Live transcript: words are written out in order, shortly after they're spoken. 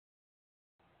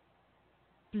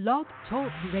Blog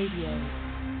Talk Radio.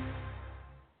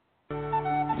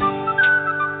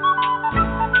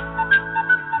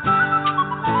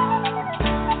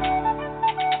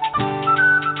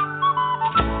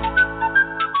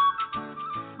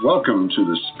 Welcome to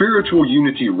the Spiritual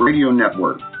Unity Radio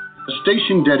Network, a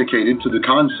station dedicated to the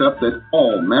concept that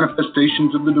all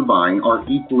manifestations of the divine are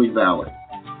equally valid.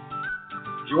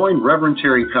 Join Reverend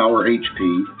Terry Power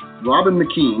HP, Robin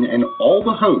McKean, and all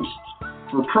the hosts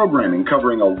for programming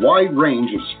covering a wide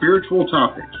range of spiritual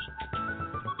topics,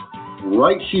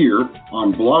 right here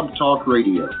on Blog Talk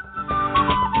Radio.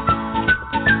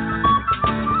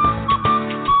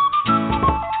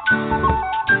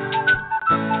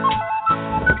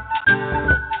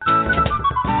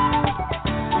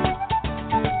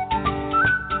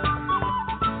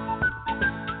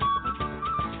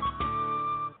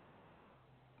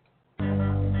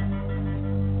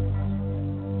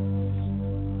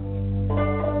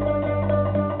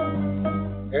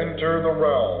 Enter the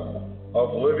realm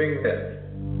of living myth.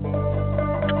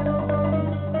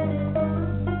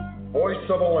 Voice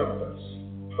of Olympus,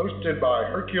 hosted by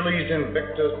Hercules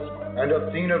Invictus and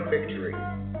Athena Victory,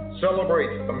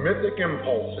 celebrates the mythic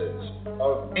impulses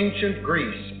of ancient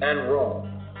Greece and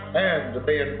Rome, and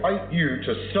they invite you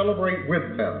to celebrate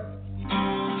with them.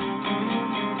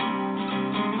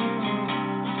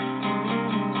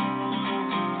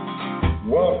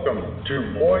 Welcome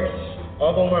to Voice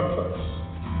of Olympus.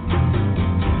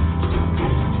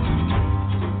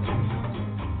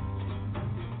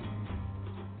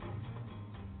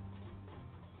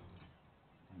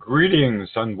 Greetings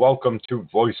and welcome to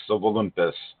Voice of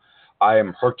Olympus. I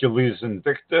am Hercules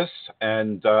Invictus,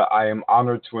 and I am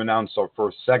honored to announce our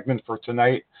first segment for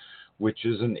tonight, which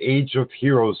is an Age of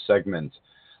Heroes segment,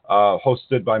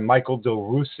 hosted by Michael Del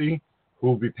Rusi, who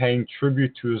will be paying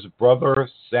tribute to his brother,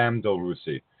 Sam Del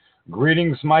Rusi.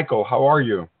 Greetings, Michael. How are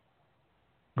you?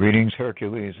 Greetings,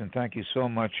 Hercules, and thank you so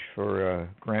much for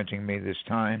granting me this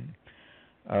time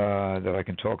that I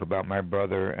can talk about my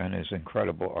brother and his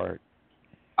incredible art.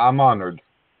 I'm honored.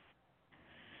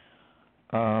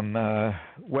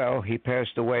 Well, he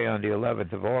passed away on the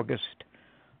 11th of August.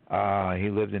 He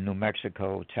lived in New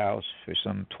Mexico, Taos, for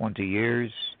some 20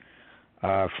 years,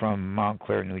 from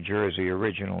Montclair, New Jersey,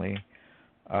 originally.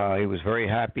 He was very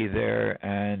happy there,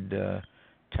 and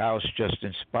Taos just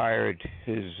inspired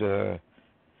his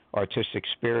artistic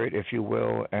spirit, if you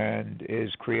will, and his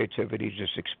creativity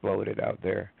just exploded out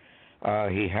there.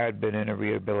 He had been in a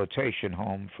rehabilitation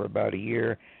home for about a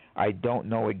year. I don't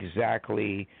know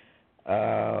exactly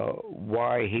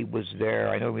why he was there.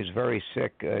 I know he was very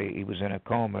sick. He was in a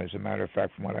coma, as a matter of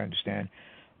fact, from what I understand.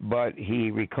 But he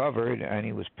recovered, and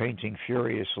he was painting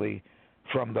furiously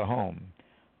from the home.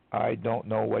 I don't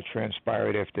know what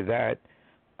transpired after that,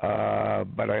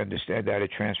 but I understand that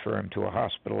it transferred him to a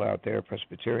hospital out there,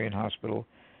 Presbyterian Hospital.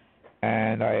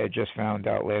 And I had just found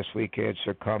out last week he had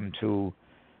succumbed to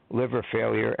liver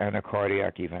failure and a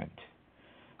cardiac event.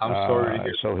 I'm sorry to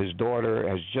hear. So his daughter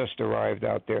has just arrived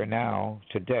out there now,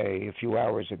 today, a few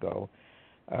hours ago.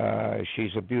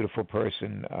 She's a beautiful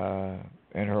person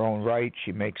in her own right.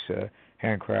 She makes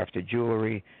handcrafted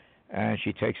jewelry, and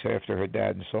she takes after her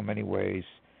dad in so many ways.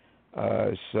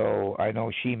 So I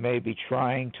know she may be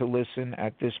trying to listen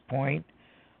at this point.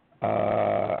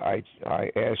 I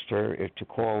asked her to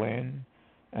call in,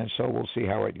 and so we'll see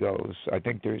how it goes. I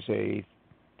think there's a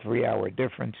 3-hour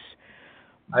difference.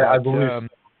 I believe.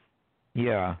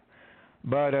 Yeah.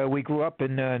 But we grew up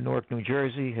in Newark, New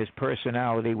Jersey. His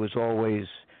personality was always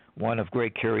one of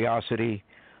great curiosity.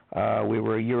 We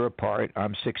were a year apart.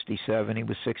 I'm 67. He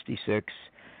was 66.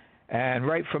 And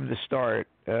right from the start,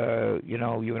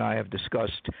 you and I have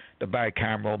discussed the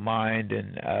bicameral mind,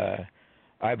 and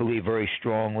I believe very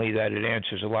strongly that it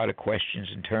answers a lot of questions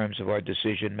in terms of our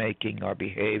decision-making, our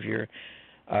behavior,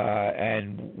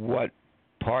 and what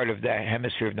part of that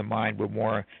hemisphere of the mind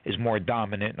is more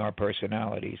dominant in our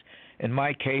personalities. In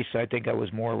my case, I think I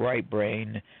was more right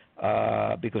brain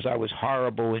because I was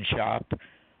horrible in shop.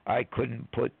 I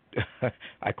couldn't put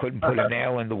a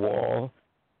nail in the wall.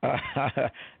 I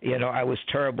was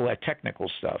terrible at technical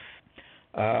stuff.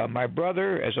 My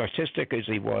brother, as artistic as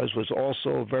he was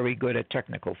also very good at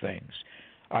technical things.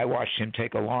 I watched him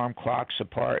take alarm clocks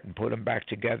apart and put them back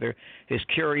together. His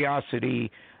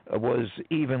curiosity was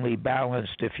evenly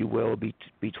balanced, if you will,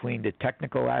 between the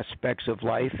technical aspects of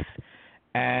life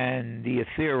and the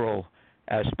ethereal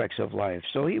aspects of life.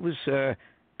 So he was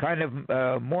kind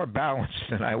of more balanced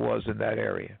than I was in that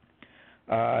area.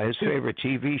 His favorite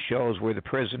TV shows were The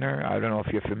Prisoner. I don't know if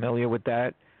you're familiar with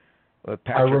that.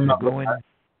 Patrick McGowan.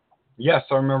 Yes,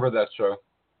 I remember that show.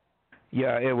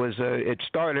 Yeah, it was. It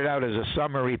started out as a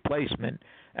summer replacement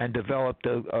and developed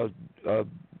a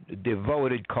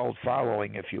devoted cult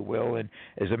following, if you will. And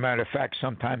as a matter of fact,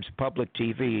 sometimes public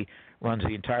TV runs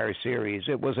the entire series.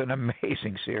 It was an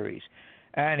amazing series,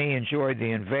 and he enjoyed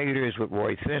The Invaders with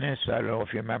Roy Finnis. I don't know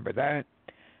if you remember that.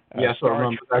 Yes, I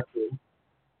remember that too.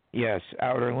 Yes,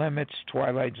 Outer Limits,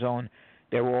 Twilight Zone.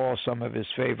 They were all some of his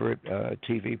favorite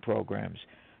TV programs.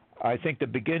 I think the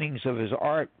beginnings of his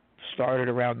art started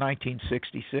around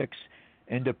 1966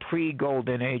 in the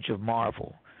pre-golden age of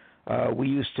Marvel. We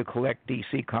used to collect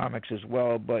DC comics as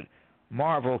well, but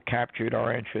Marvel captured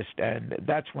our interest, and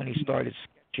that's when he started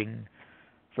sketching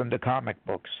from the comic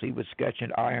books. He was sketching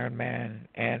Iron Man,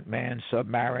 Ant-Man,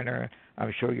 Submariner.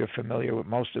 I'm sure you're familiar with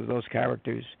most of those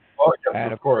characters. Oh, yes,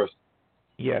 and, of course.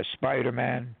 Yes,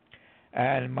 Spider-Man.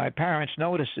 And my parents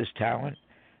noticed his talent,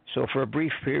 so for a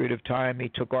brief period of time, he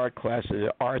took art classes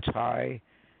at Arts High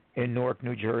in Newark,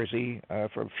 New Jersey,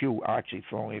 for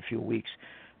only a few weeks.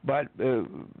 But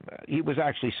he was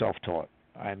actually self-taught.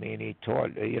 I mean, he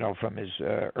taught, from his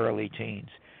early teens.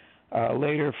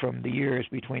 Later, from the years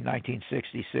between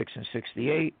 1966 and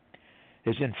 68,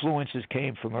 his influences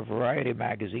came from a variety of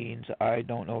magazines. I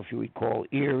don't know if you would call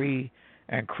Eerie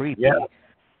and Creepy. Yeah,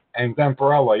 and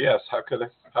Vampirella, yes. How could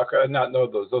I not know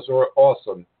those? Those were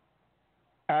awesome.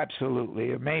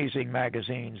 Absolutely amazing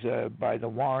magazines by the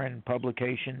Warren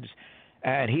Publications,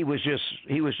 and he was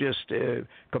just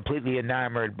completely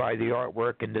enamored by the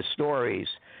artwork and the stories,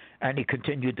 and he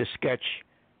continued to sketch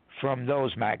from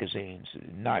those magazines,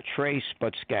 not trace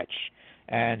but sketch,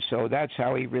 and so that's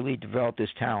how he really developed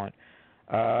his talent.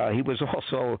 He was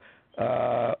also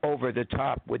over the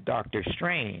top with Dr.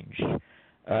 Strange.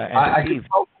 I can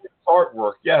tell his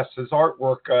artwork. Yes, his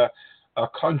artwork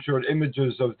conjured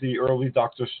images of the early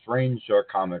Doctor Strange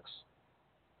comics.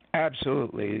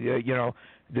 Absolutely.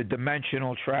 The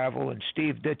dimensional travel, and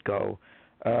Steve Ditko,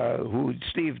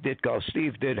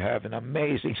 Steve did have an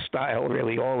amazing style,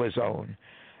 really all his own.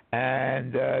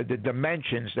 And the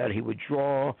dimensions that he would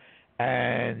draw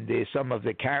and some of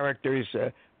the characters,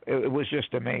 it was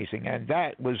just amazing. And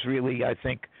that was really, I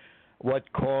think,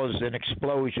 what caused an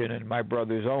explosion in my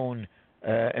brother's own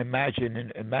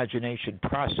imagination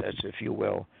process, if you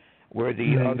will, where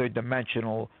the other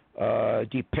dimensional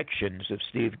depictions of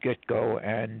Steve Ditko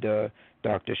and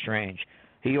Dr. Strange.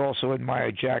 He also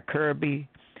admired Jack Kirby,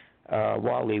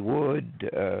 Wally Wood,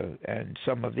 and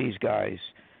some of these guys.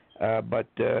 But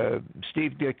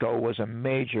Steve Ditko was a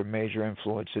major, major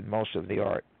influence in most of the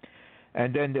art.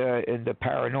 And then in the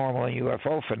paranormal and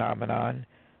UFO phenomenon,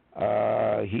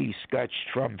 he sketched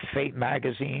from Fate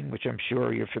magazine, which I'm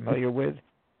sure you're familiar with.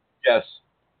 Yes.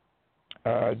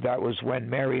 That was when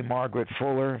Mary Margaret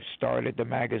Fuller started the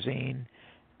magazine.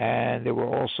 And there were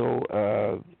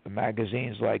also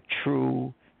magazines like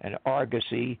True and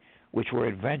Argosy, which were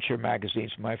adventure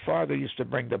magazines. My father used to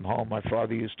bring them home. My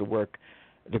father used to work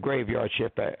the graveyard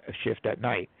shift at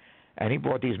night. And he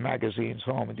brought these magazines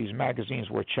home. And these magazines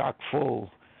were chock full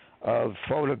of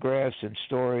photographs and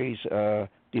stories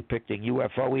depicting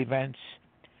UFO events.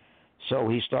 So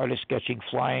he started sketching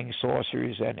flying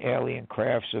saucers and alien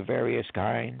crafts of various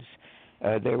kinds.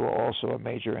 They were also a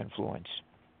major influence.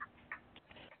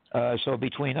 So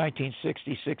between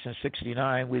 1966 and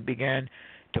 69, we began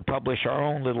to publish our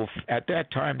own little. At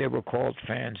that time, they were called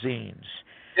fanzines,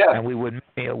 and we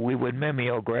would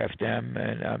mimeograph them,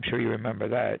 and I'm sure you remember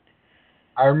that.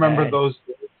 I remember those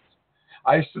days.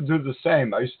 I used to do the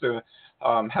same. I used to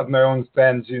have my own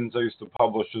fanzines. I used to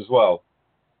publish as well.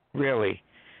 Really?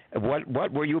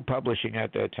 What were you publishing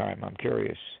at that time? I'm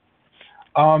curious.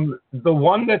 The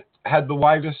one that had the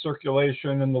widest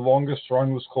circulation and the longest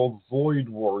run was called Void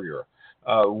Warrior,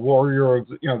 Warrior of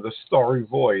the Starry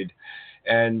Void,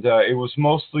 and it was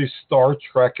mostly Star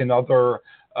Trek and other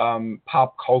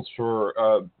pop culture,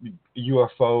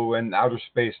 UFO and outer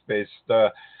space based,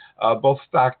 both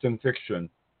fact and fiction.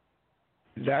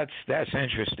 That's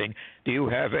interesting. Do you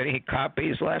have any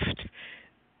copies left?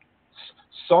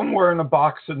 Somewhere in a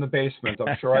box in the basement.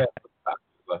 I'm sure I have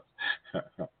copies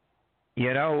left.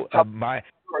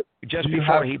 Just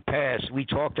before he passed, we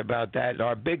talked about that.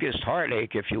 Our biggest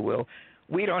heartache, if you will,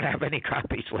 we don't have any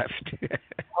copies left.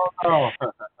 Oh,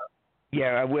 no.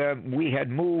 Yeah, we had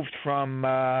moved from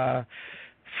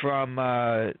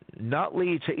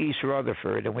Nutley to East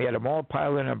Rutherford, and we had them all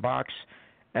piled in a box.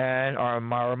 And our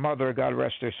mother, God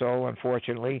rest her soul,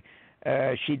 unfortunately,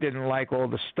 she didn't like all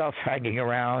the stuff hanging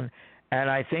around, and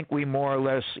I think we more or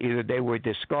less either they were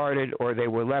discarded or they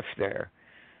were left there.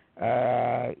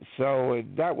 So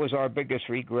that was our biggest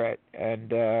regret,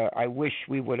 and I wish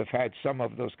we would have had some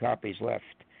of those copies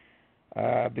left.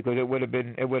 because it would have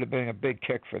been a big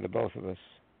kick for the both of us.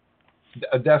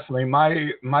 Definitely.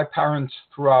 My parents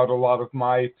threw out a lot of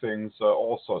my things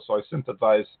also, so I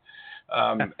sympathize.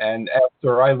 And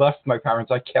after I left my parents,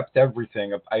 I kept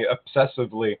everything. I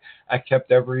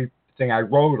kept everything I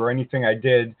wrote or anything I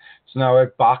did. So now I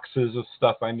have boxes of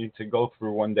stuff I need to go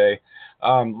through one day.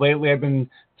 Lately, I've been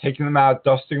taking them out,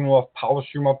 dusting them off,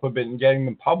 polishing them up a bit, and getting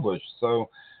them published. So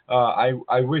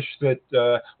I wish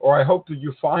that, or I hope that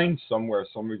you find somewhere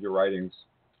some of your writings.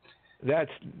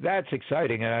 That's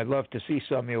exciting, and I'd love to see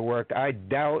some of your work. I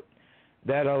doubt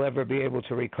that I'll ever be able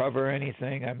to recover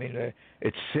anything. I mean,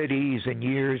 it's cities and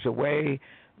years away,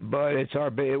 but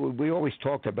we always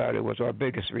talked about it was our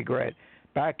biggest regret.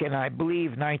 Back in, I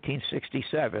believe,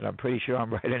 1967, I'm pretty sure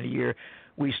I'm right in the year,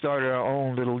 we started our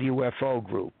own little UFO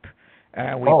group,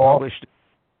 and we published,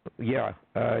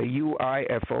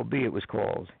 UIFOB it was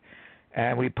called,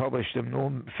 and we published a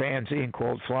new fanzine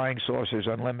called Flying Saucers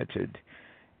Unlimited.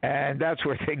 And that's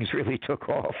where things really took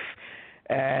off.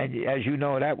 And as you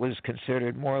know, that was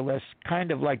considered more or less kind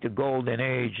of like the golden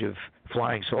age of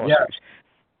flying saucers.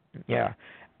 Yeah.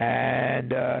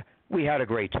 And we had a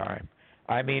great time.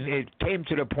 I mean, it came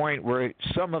to the point where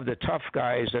some of the tough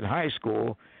guys in high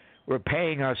school were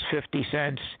paying us 50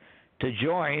 cents to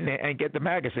join and get the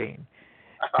magazine,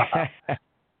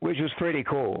 which was pretty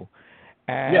cool.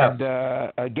 And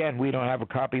again, we don't have a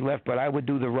copy left, but I would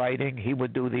do the writing. He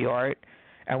would do the art.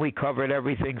 And we covered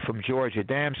everything from George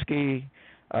Adamski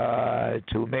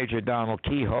to Major Donald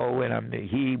Kehoe, and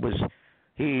he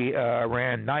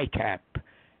ran NICAP,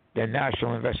 the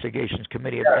National Investigations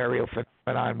Committee of Aerial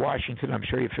Phenomena in Washington. I'm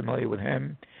sure you're familiar with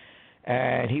him.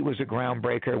 And he was a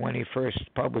groundbreaker when he first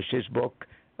published his book,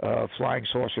 Flying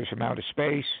Saucers from Outer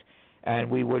Space. And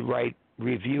we would write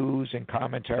reviews and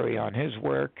commentary on his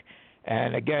work.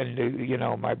 And again,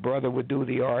 my brother would do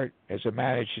the art, as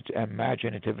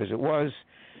imaginative as it was.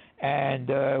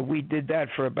 And we did that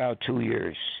for about 2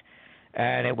 years.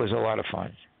 And it was a lot of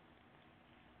fun.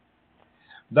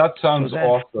 That sounds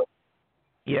awesome.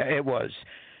 Yeah, it was.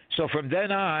 So from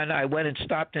then on, I went and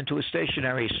stopped into a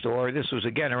stationery store. This was,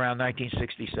 again, around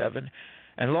 1967.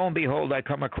 And lo and behold, I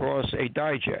come across a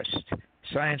digest,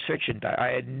 science fiction. I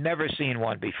had never seen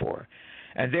one before.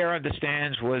 And there on the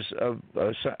stands was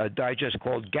a digest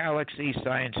called Galaxy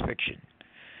Science Fiction.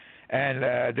 And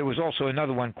there was also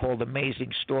another one called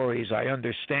Amazing Stories. I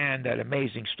understand that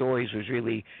Amazing Stories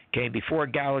came before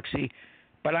Galaxy,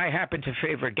 but I happen to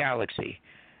favor Galaxy.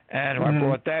 And I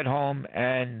brought that home,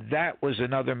 and that was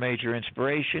another major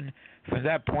inspiration. From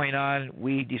that point on,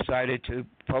 we decided to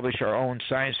publish our own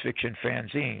science fiction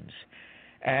fanzines.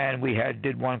 And we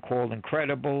did one called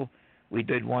Incredible, we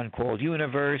did one called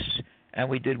Universe, and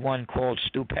we did one called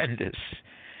Stupendous.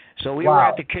 So we were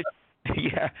at the kitchen.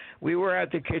 Yeah, we were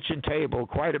at the kitchen table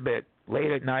quite a bit,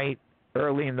 late at night,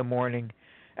 early in the morning.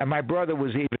 And my brother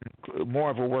was even more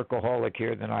of a workaholic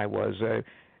here than I was.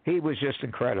 He was just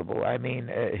incredible. I mean,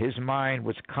 his mind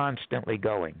was constantly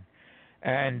going.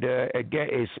 And again,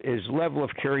 his level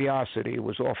of curiosity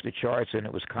was off the charts, and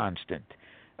it was constant.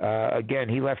 Again,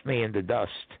 he left me in the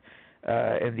dust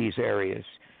in these areas.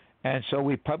 And so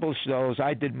we published those.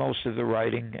 I did most of the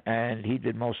writing, and he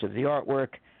did most of the artwork.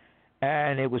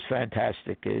 And it was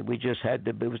fantastic. It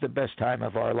was the best time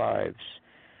of our lives.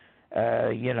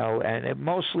 And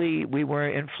mostly we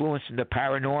were influenced in the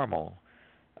paranormal.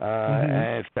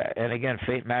 And again,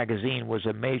 Fate Magazine was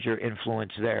a major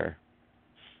influence there.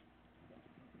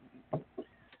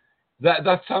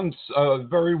 That sounds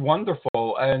very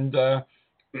wonderful. And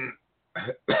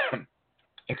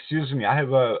excuse me, I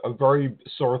have a very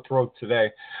sore throat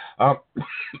today.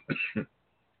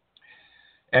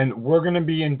 And we're going to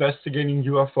be investigating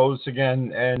UFOs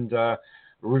again and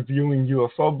reviewing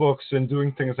UFO books and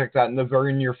doing things like that in the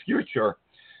very near future.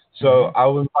 So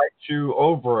I'll invite you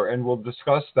over and we'll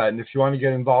discuss that. And if you want to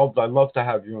get involved, I'd love to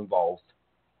have you involved.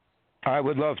 I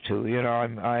would love to.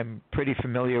 I'm pretty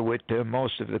familiar with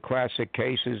most of the classic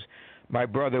cases. My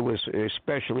brother was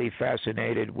especially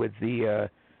fascinated with the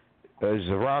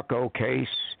Zaraco case,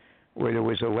 where there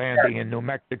was a landing in New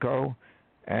Mexico.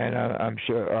 And I'm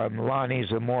sure Lonnie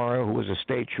Zamora, who was a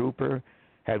state trooper,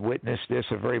 had witnessed this,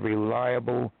 a very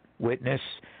reliable witness.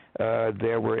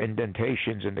 There were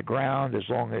indentations in the ground as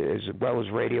well as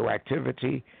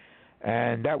radioactivity.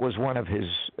 And that was one of his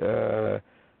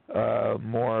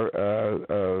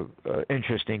more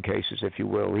interesting cases, if you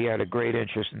will. He had a great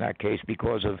interest in that case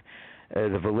because of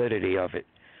the validity of it.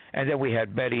 And then we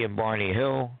had Betty and Barney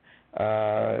Hill.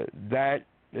 That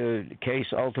case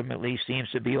ultimately seems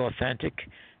to be authentic.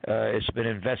 It's been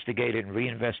investigated and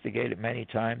reinvestigated many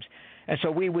times. And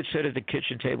so we would sit at the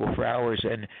kitchen table for hours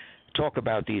and talk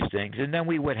about these things. And then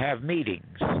we would have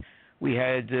meetings. We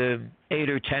had 8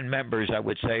 or 10 members, I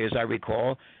would say, as I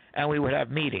recall, and we would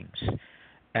have meetings.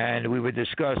 And we would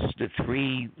discuss the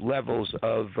 3 levels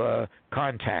of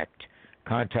contact.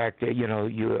 Contact, of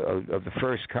the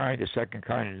first kind, the second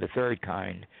kind, and the third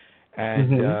kind.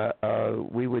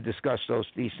 And we would discuss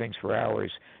these things for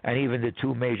hours. And even the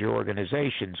 2 major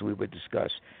organizations we would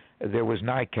discuss. There was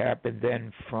NICAP, and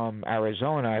then from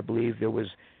Arizona, I believe, there was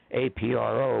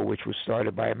APRO, which was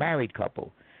started by a married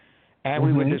couple. And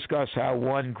we would discuss how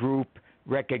one group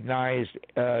recognized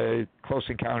close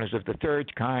encounters of the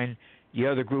third kind, the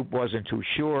other group wasn't too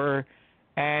sure,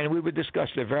 and we would discuss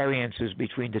the variances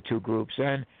between the 2 groups.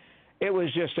 And it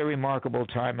was just a remarkable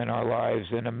time in our lives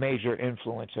and a major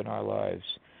influence in our lives.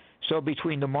 So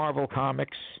between the Marvel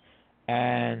comics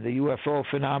and the UFO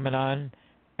phenomenon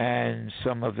and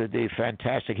some of the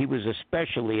fantastic, he was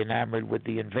especially enamored with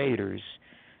the Invaders.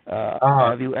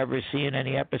 Have you ever seen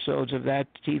any episodes of that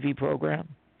TV program?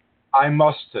 I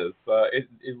must have.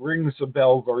 It rings a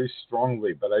bell very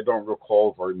strongly, but I don't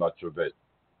recall very much of it.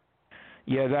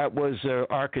 Yeah, that was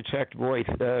architect Roy.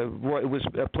 It was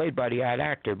played by the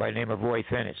actor by the name of Roy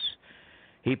Finnis.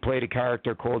 He played a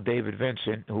character called David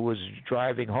Vincent, who was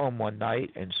driving home one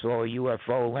night and saw a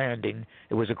UFO landing.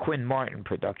 It was a Quinn Martin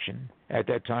production. At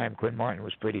that time, Quinn Martin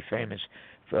was pretty famous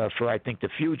for I think, The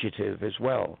Fugitive as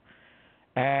well.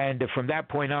 And from that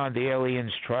point on, the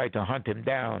aliens tried to hunt him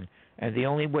down. And the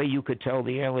only way you could tell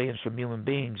the aliens from human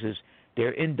beings is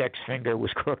their index finger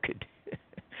was crooked.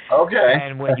 Okay.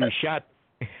 And when you shot,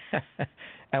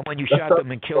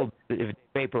 them and killed, it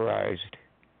vaporized.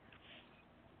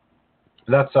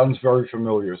 That sounds very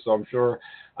familiar. So I'm sure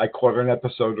I caught an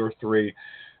episode or 3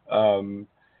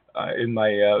 in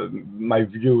my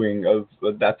viewing of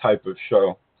that type of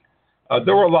show.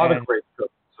 There were a lot of great shows.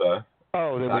 That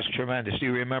was tremendous. Do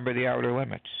you remember The Outer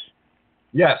Limits?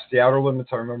 Yes, The Outer Limits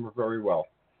I remember very well.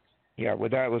 Yeah, well,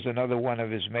 that was another one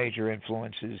of his major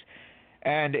influences.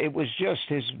 And it was just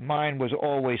his mind was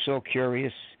always so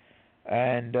curious.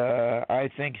 And I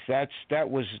think that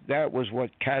was what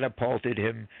catapulted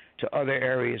him to other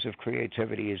areas of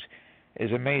creativity,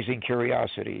 his amazing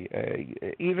curiosity.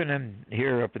 Even in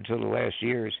here up until the last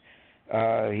years,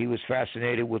 he was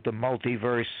fascinated with the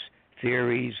multiverse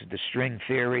theories, the string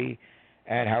theory,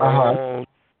 and how it all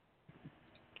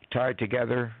tied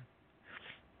together.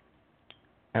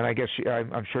 And I guess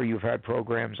I'm sure you've had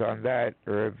programs on that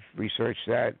or have researched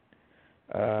that.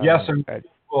 Yes, and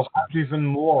we'll have even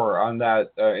more on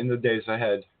that in the days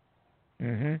ahead.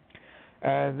 Mm-hmm.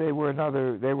 And they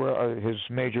were his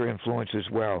major influence as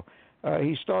well.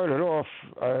 He started off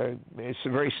it's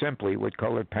very simply with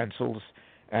colored pencils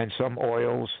and some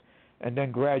oils, and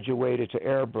then graduated to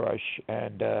airbrush.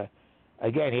 And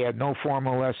again, he had no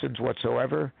formal lessons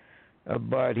whatsoever,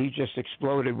 but he just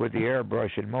exploded with the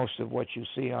airbrush. And most of what you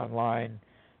see online,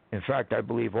 in fact, I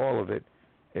believe all of it,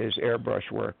 is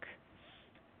airbrush work.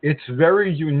 It's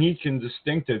very unique and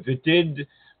distinctive. It did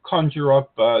conjure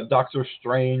up Doctor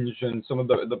Strange and some of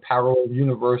the parallel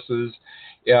universes,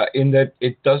 in that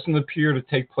it doesn't appear to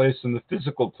take place in the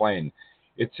physical plane.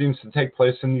 It seems to take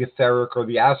place in the etheric or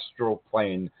the astral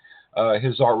plane,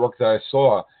 his artwork that I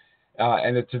saw.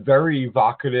 And it's very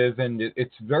evocative, and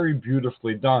it's very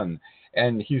beautifully done.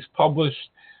 And he's published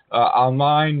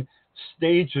online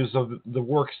stages of the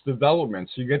work's development,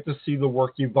 so you get to see the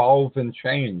work evolve and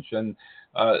change. And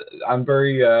I'm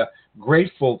very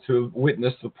grateful to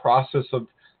witness the process of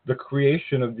the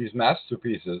creation of these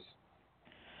masterpieces.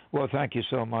 Well, thank you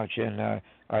so much, and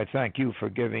I thank you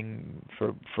for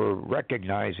for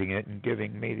recognizing it and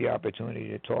giving me the opportunity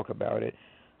to talk about it.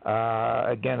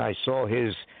 Again, I saw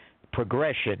his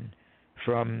progression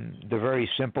from the very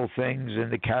simple things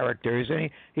and the characters, and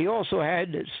he also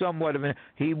had somewhat of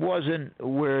he wasn't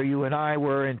where you and I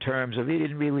were in terms of he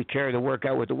didn't really care to work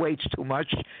out with the weights too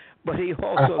much, but he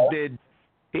also did.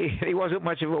 He wasn't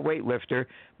much of a weightlifter,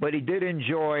 but he did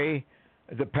enjoy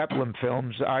the Peplum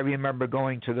films. I remember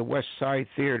going to the West Side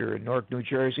Theater in Newark, New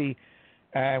Jersey,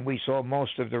 and we saw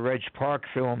most of the Reg Park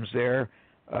films there.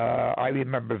 I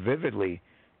remember vividly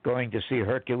going to see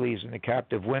Hercules and the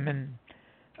Captive Women,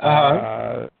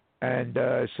 and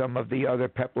some of the other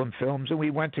Peplum films, and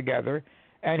we went together,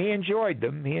 and he enjoyed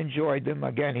them.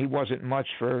 Again, he wasn't much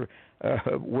for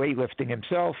weightlifting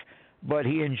himself, but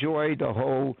he enjoyed the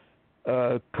whole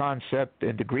concept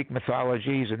and the Greek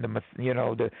mythologies and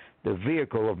the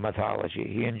vehicle of mythology.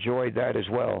 He enjoyed that as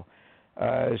well.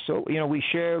 So we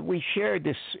shared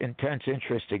this intense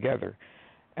interest together,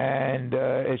 and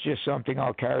it's just something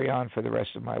I'll carry on for the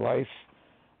rest of my life.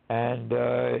 And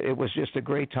it was just a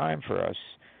great time for us.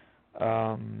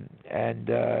 and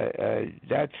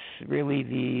that's really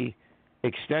the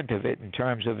extent of it in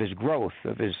terms of his growth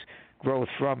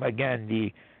from, again,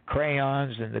 the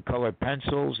crayons and the colored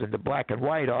pencils and the black and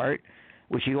white art,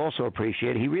 which he also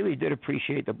appreciated. He really did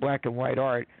appreciate the black and white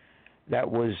art that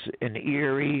was an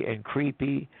eerie and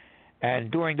creepy.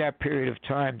 And during that period of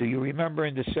time, do you remember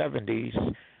in the 70s,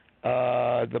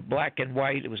 the black and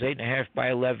white, it was 8.5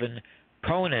 by 11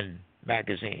 Conan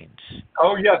magazines?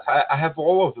 Oh, yes, I have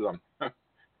all of them.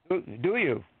 Do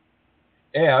you?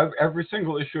 Yeah, every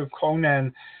single issue of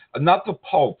Conan, not the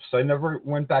pulps. I never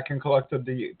went back and collected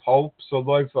the pulps,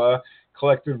 although I've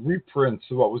collected reprints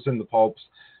of what was in the pulps.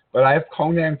 But I have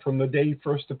Conan from the day he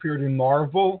first appeared in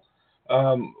Marvel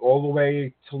all the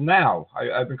way till now.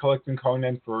 I've been collecting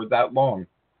Conan for that long.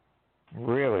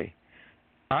 Really?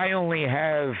 I only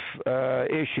have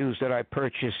issues that I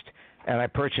purchased, and I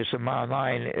purchased them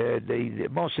online,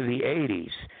 most of the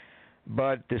 80s.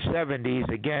 But the 70s,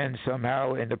 again,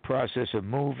 somehow in the process of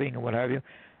moving and what have you,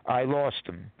 I lost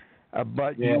them.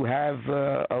 But you have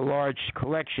a large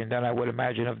collection, then I would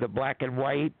imagine, of the black and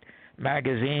white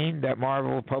magazine that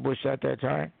Marvel published at that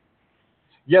time?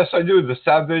 Yes, I do. The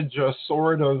Savage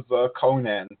Sword of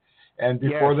Conan. And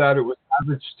before that, it was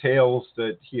Savage Tales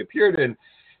that he appeared in.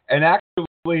 And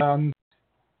actually,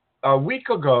 a week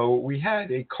ago, we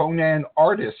had a Conan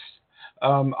artist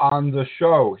on the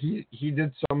show. He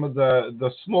did some of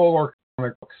the smaller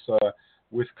comic books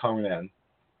with Conan.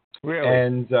 Really?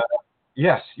 And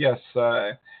yes.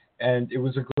 And it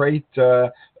was a great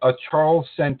Charles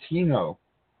Santino.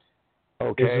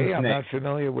 Okay, I'm not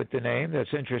familiar with the name. That's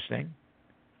interesting.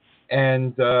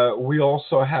 And we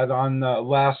also had on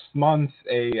last month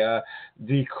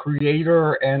the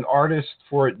creator and artist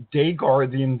for Dagar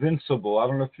the Invincible. I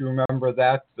don't know if you remember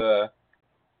that.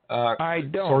 I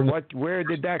don't. Where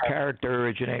did that character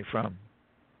originate from?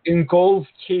 In Gold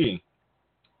Key.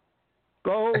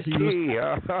 Gold Key.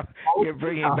 You're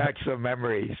bringing back some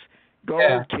memories.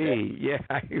 Gold Key. Yeah,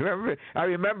 I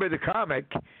remember the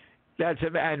comic.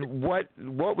 And what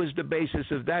was the basis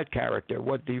of that character?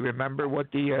 What do you remember?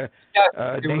 What the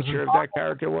nature of that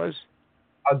character was?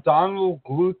 A Donald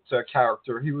Glut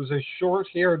character. He was a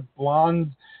short-haired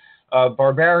blonde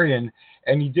barbarian,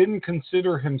 and he didn't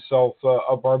consider himself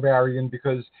a barbarian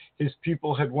because his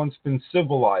people had once been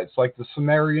civilized. Like the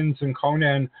Sumerians in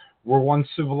Conan were once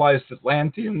civilized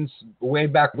Atlanteans way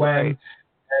back when. Right.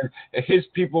 And his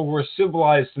people were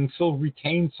civilized and still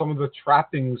retained some of the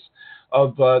trappings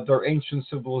of their ancient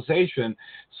civilization.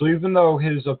 So even though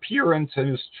his appearance and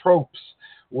his tropes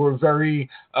were very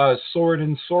sword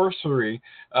and sorcery,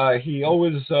 he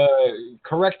always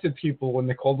corrected people when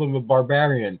they called him a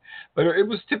barbarian. But it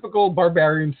was typical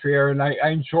barbarian fare, and I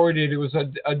enjoyed it. It was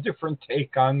a different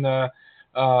take on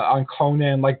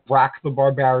Conan, like Brak the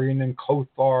Barbarian and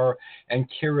Kothar and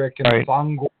Kirik and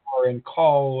Thongor and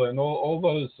Kull and all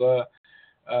those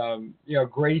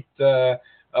great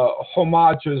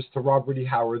homages to Robert E.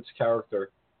 Howard's character.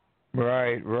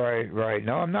 Right.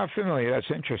 No, I'm not familiar. That's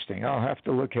interesting. I'll have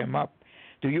to look him up.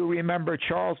 Do you remember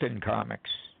Charlton Comics?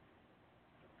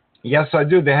 Yes, I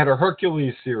do. They had a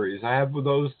Hercules series. I have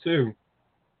those too.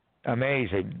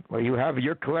 Amazing. Well,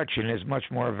 your collection is much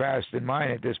more vast than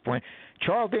mine at this point.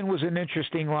 Charlton was an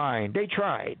interesting line. They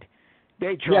tried.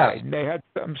 Yes. And they had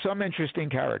some interesting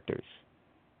characters.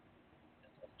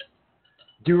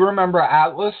 Do you remember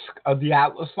Atlas, the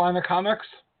Atlas line of comics?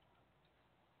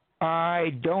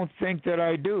 I don't think that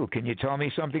I do. Can you tell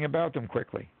me something about them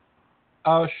quickly?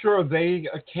 Sure. They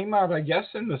came out, I guess,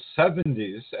 in the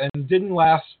 70s and didn't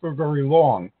last for very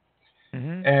long.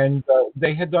 Mm-hmm. And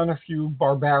they had done a few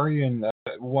barbarian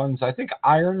ones. I think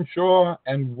Ironjaw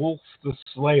and Wolf the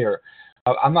Slayer.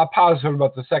 I'm not positive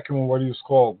about the second one, what he was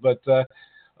called, but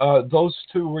those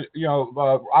two were,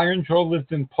 Ironjaw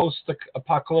lived in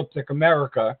post-apocalyptic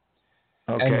America,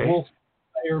 and Wolf the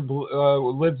Slayer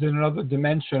lived in another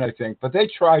dimension, I think. But they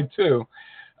tried too,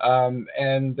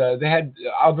 and they had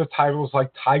other titles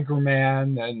like Tiger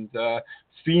Man and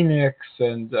Phoenix,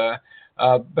 and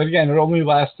but again, it only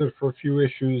lasted for a few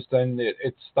issues. Then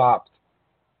it stopped.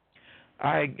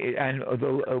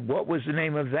 What was the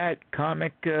name of that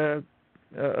comic?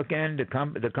 Again, the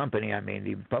company,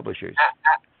 the publishers.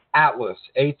 Atlas,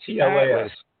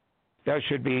 Atlas. That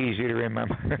should be easy to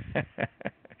remember.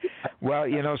 Well,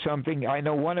 you know something? I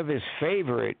know one of his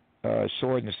favorite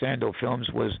Sword and Sandal films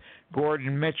was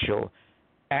Gordon Mitchell,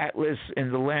 Atlas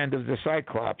in the Land of the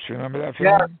Cyclops. Remember that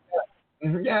film?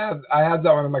 Yeah, I have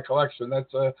that one in my collection.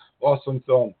 That's an awesome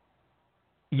film.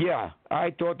 Yeah,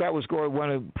 I thought that was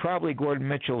probably Gordon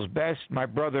Mitchell's best. My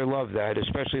brother loved that,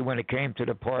 especially when it came to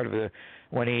the part of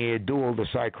when he dueled the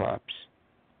Cyclops.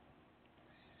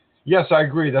 Yes, I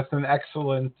agree. That's an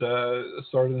excellent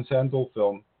Sword and Sandal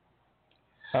film.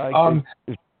 Uh,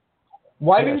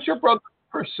 Why yes. didn't your brother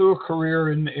pursue a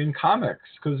career in comics?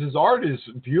 Because his art is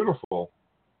beautiful.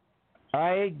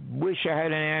 I wish I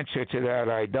had an answer to that.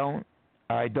 I don't.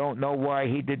 I don't know why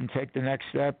he didn't take the next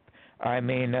step. I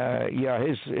mean, yeah,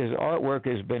 his artwork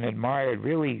has been admired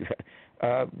really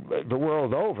the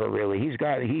world over. Really,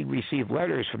 he received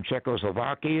letters from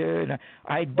Czechoslovakia, and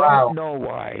I don't know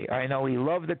why. I know he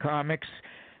loved the comics.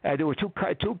 There were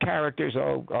two characters.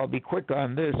 I'll be quick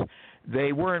on this.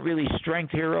 They weren't really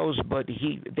strength heroes, but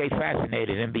they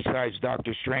fascinated him. Besides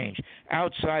Doctor Strange,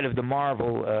 outside of the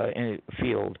Marvel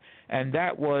field, and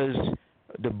that was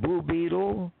the Blue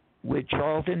Beetle with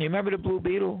Charlton. You remember the Blue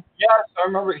Beetle? Yes, I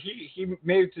remember. He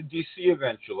made it to DC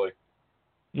eventually.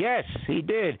 Yes, he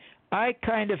did. I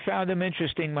kind of found him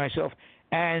interesting myself.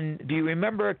 And do you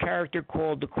remember a character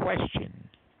called The Question?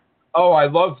 Oh, I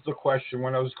loved The Question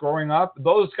when I was growing up.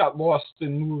 Those got lost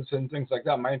in moves and things like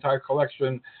that. My entire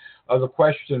collection of The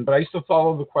Question. But I used to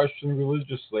follow The Question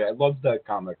religiously. I loved that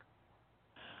comic.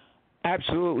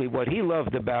 Absolutely. What he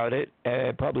loved about it,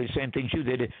 probably the same things you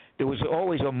did, there was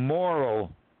always a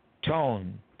moral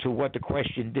tone to what The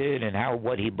Question did and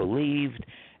what he believed.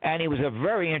 And he was a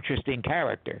very interesting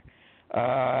character.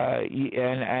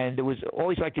 And there was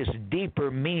always like this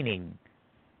deeper meaning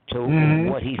to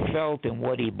what he felt and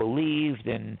what he believed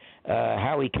and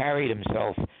how he carried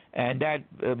himself. And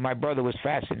that my brother was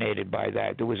fascinated by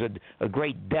that. There was a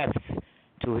great depth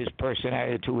to his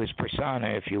personality, to his persona,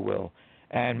 if you will.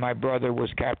 And my brother was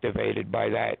captivated by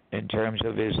that in terms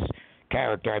of his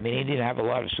character. I mean, he didn't have a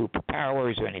lot of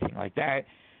superpowers or anything like that,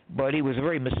 but he was a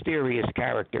very mysterious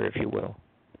character, if you will.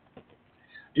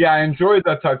 Yeah, I enjoyed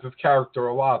that type of character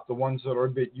a lot. The ones that are a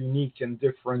bit unique and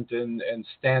different and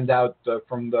stand out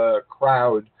from the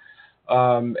crowd.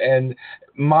 And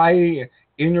my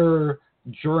inner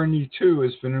journey, too,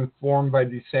 has been informed by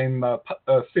these same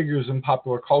figures in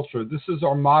popular culture. This is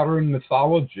our modern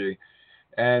mythology.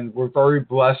 And we're very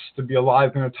blessed to be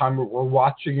alive in a time where we're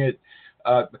watching it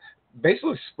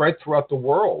basically spread throughout the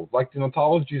world, like the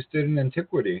mythologies did in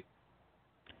antiquity.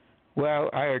 Well,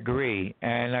 I agree,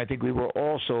 and I think we were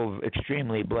also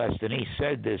extremely blessed. And he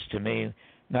said this to me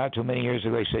not too many years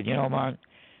ago. He said, Mont,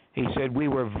 he said, we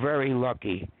were very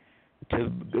lucky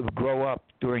to grow up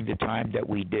during the time that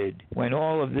we did, when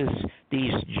all of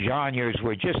these genres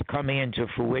were just coming into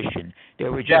fruition. They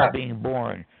were just being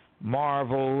born.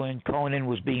 Marvel and Conan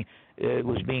was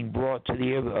being brought to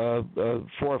the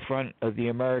forefront of the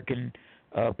American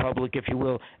public, if you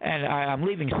will. And I'm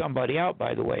leaving somebody out,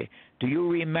 by the way. Do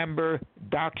you remember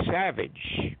Doc Savage?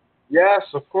 Yes,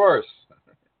 of course.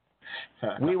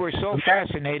 We were so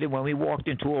fascinated when we walked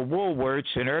into a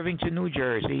Woolworths in Irvington, New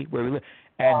Jersey, where we lived,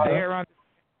 and there on.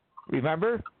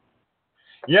 Remember?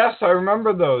 Yes, I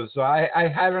remember those.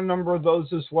 I had a number of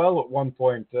those as well at one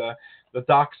point. The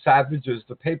Doc Savages,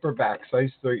 the paperbacks. I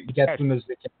used to get them as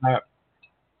they came out.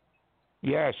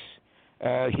 Yes.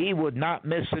 He would not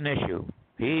miss an issue.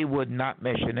 He would not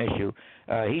miss an issue.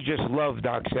 He just loved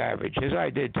Doc Savage, as I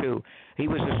did too. He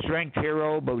was a strength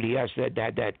hero, but he had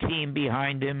that team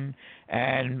behind him,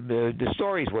 and the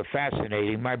stories were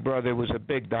fascinating. My brother was a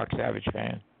big Doc Savage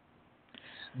fan.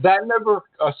 That never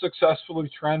successfully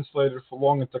translated for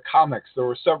long into comics. There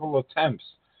were several attempts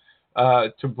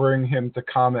to bring him to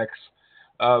comics,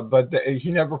 but he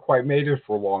never quite made it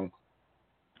for long.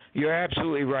 You're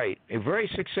absolutely right. Very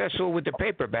successful with the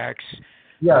paperbacks,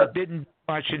 but didn't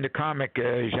much in the comic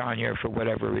genre for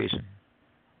whatever reason.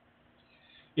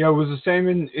 Yeah, it was the same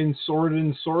in Sword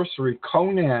and Sorcery.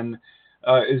 Conan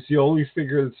is the only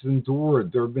figure that's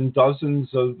endured. There have been dozens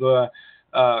of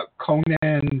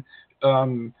Conan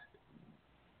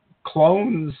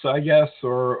clones, I guess,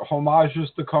 or homages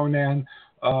to Conan.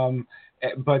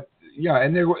 But yeah,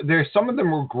 and there some of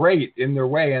them were great in their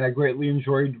way, and I greatly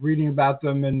enjoyed reading about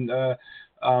them and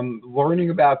learning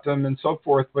about them and so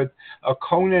forth. But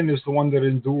Conan is the one that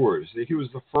endures. He was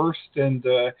the first, and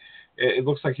it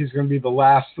looks like he's going to be the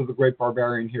last of the great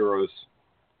barbarian heroes.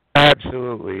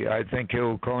 Absolutely, I think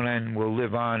Conan will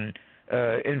live on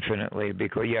infinitely,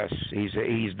 because yes, he's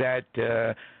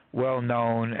that well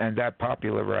known and that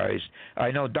popularized. I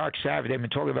know Doc Savage. They've been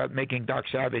talking about making Doc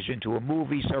Savage into a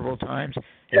movie several times.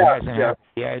 It hasn't happened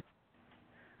yet.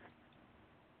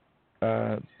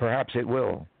 Perhaps it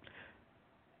will.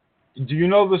 Do you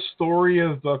know the story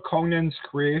of Conan's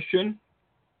creation?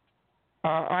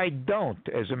 I don't,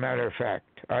 as a matter of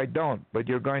fact. I don't, but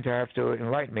you're going to have to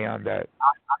enlighten me on that.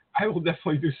 I will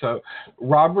definitely do so.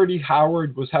 Robert E.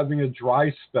 Howard was having a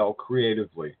dry spell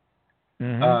creatively.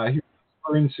 Mm-hmm. He was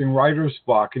experiencing writer's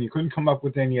block, and he couldn't come up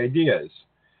with any ideas.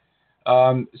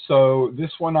 So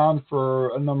this went on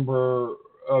for a number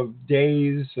of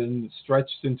days and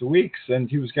stretched into weeks, and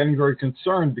he was getting very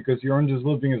concerned because he earned his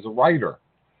living as a writer.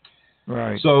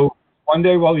 Right. So one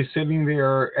day while he's sitting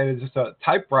there at his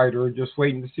typewriter, just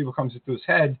waiting to see what comes into his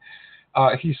head,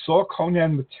 he saw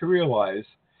Conan materialize,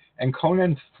 and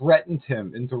Conan threatened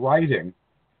him into writing.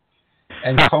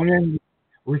 And Conan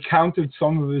recounted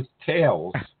some of his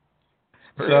tales.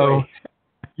 Really? So,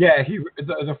 yeah,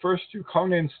 the first two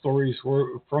Conan stories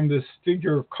were from this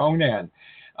figure of Conan.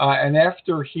 And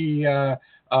after he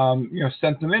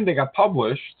sent them in, they got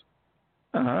published.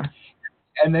 Uh-huh.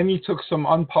 And then he took some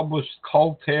unpublished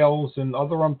cult tales and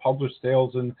other unpublished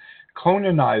tales and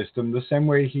Conanized them the same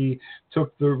way he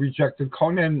took the rejected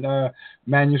Conan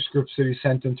manuscripts that he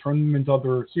sent and turned them into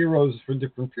other heroes for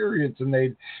different periods, and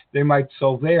they might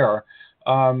sell there.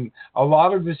 A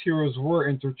lot of his heroes were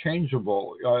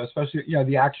interchangeable, especially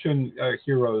the action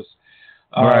heroes.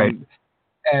 Right.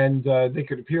 And they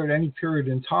could appear at any period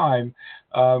in time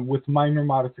with minor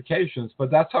modifications.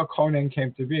 But that's how Conan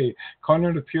came to be.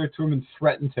 Conan appeared to him and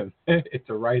threatened him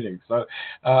into writing. So,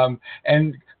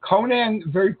 and Conan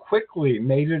very quickly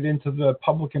made it into the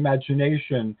public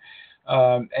imagination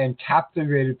and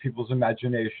captivated people's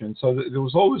imagination. So there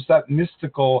was always that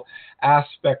mystical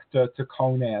aspect to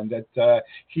Conan that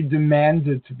he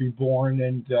demanded to be born,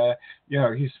 and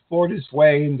he's fought his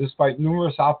way, and despite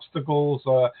numerous obstacles,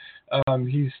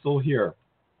 he's still here.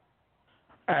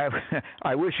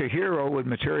 I wish a hero would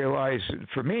materialize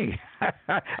for me.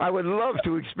 I would love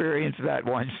to experience that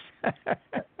once.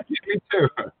 Me too.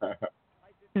 I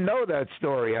didn't know that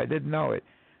story. I didn't know it.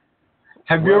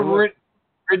 Have you ever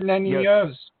written any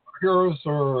heroes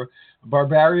or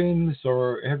barbarians,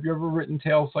 or have you ever written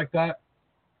tales like that?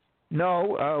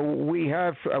 No, we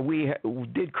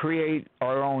did create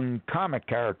our own comic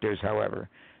characters. However,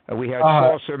 we had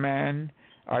Saucer Man.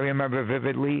 I remember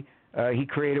vividly. He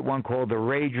created one called the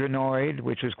Rageonoid,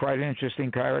 which was quite an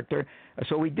interesting character.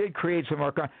 So we did create some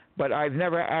more, but I've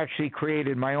never actually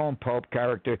created my own pulp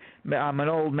character. I'm an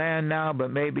old man now,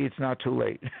 but maybe it's not too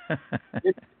late.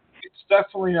 It's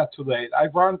definitely not too late.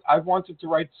 I've wanted to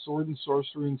write Sword and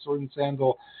Sorcery and Sword and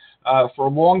Sandal for a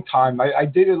long time. I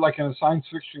did it like in a science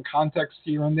fiction context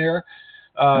here and there,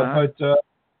 but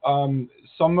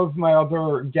some of my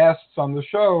other guests on the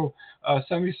show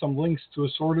sent me some links to a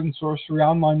Sword and Sorcery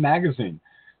online magazine.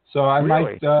 So I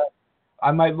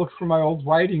might look for my old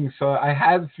writings. I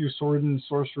have a few Sword and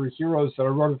Sorcery heroes that I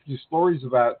wrote a few stories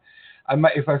about.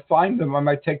 If I find them, I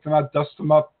might take them out, dust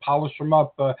them up, polish them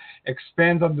up,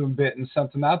 expand on them a bit, and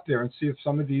send them out there and see if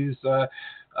some of these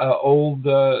old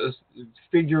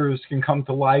figures can come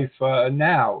to life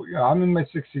now. I'm in my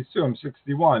 60s too. I'm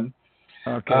 61.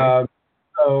 Okay.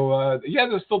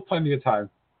 There's still plenty of time.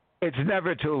 It's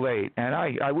never too late, and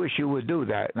I wish you would do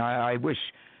that. And I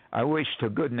wish to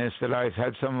goodness that I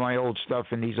had some of my old stuff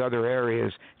in these other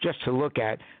areas just to look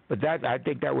at. But I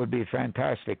think that would be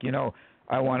fantastic.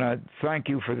 I want to thank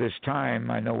you for this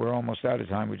time. I know we're almost out of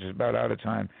time, which is about out of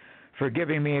time, for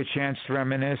giving me a chance to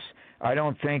reminisce. I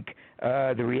don't think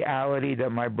the reality that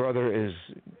my brother is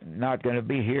not going to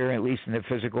be here, at least in the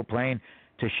physical plane,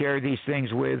 to share these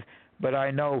things with, but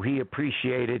I know he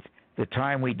appreciated the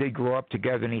time we did grow up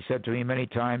together, and he said to me many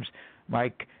times,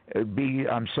 Mike,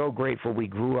 I'm so grateful we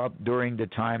grew up during the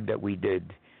time that we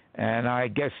did. And I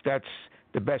guess that's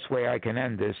the best way I can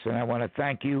end this, and I want to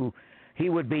thank you. He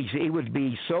would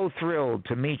be so thrilled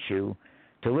to meet you,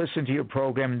 to listen to your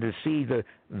program, to see the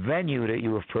venue that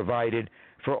you have provided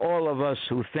for all of us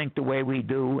who think the way we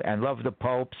do and love the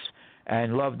pulps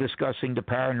and love discussing the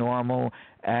paranormal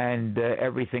and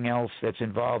everything else that's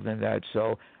involved in that.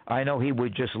 So I know he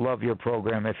would just love your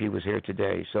program if he was here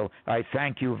today. So I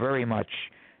thank you very much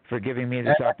for giving me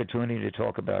this opportunity to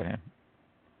talk about him.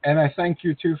 And I thank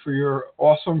you, too, for your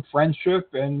awesome friendship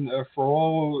and for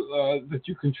all that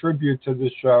you contribute to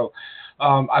this show.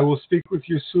 I will speak with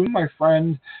you soon, my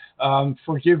friend.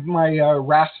 Forgive my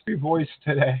raspy voice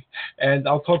today, and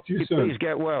I'll talk to you soon. Please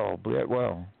get well. Get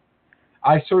well.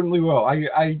 I certainly will.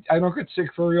 I don't get sick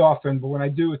very often, but when I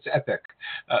do, it's epic.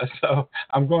 So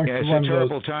I'm going to one of those. It's a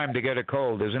terrible time to get a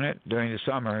cold, isn't it? During the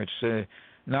summer, it's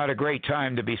not a great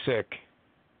time to be sick.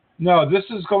 No, this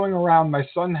is going around. My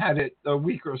son had it a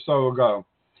week or so ago.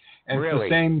 And really? It's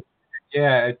the same.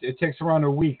 Yeah, it takes around a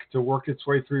week to work its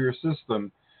way through your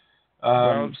system.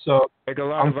 So take a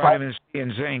lot of vitamin C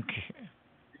and zinc.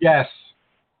 Yes.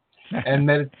 And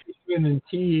meditation and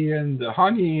tea and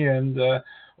honey and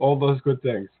all those good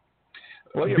things.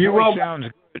 Well, your voice sounds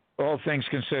good, all things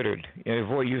considered.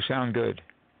 You sound good.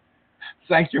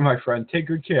 Thank you, my friend. Take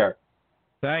good care.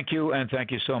 Thank you, and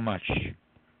thank you so much.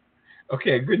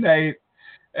 Okay, good night.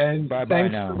 And Bye-bye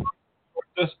thanks now. for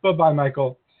this. Bye-bye,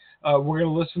 Michael. We're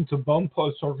going to listen to Bone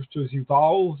Post Orchestra's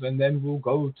Evolve, and then we'll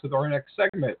go to our next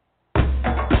segment.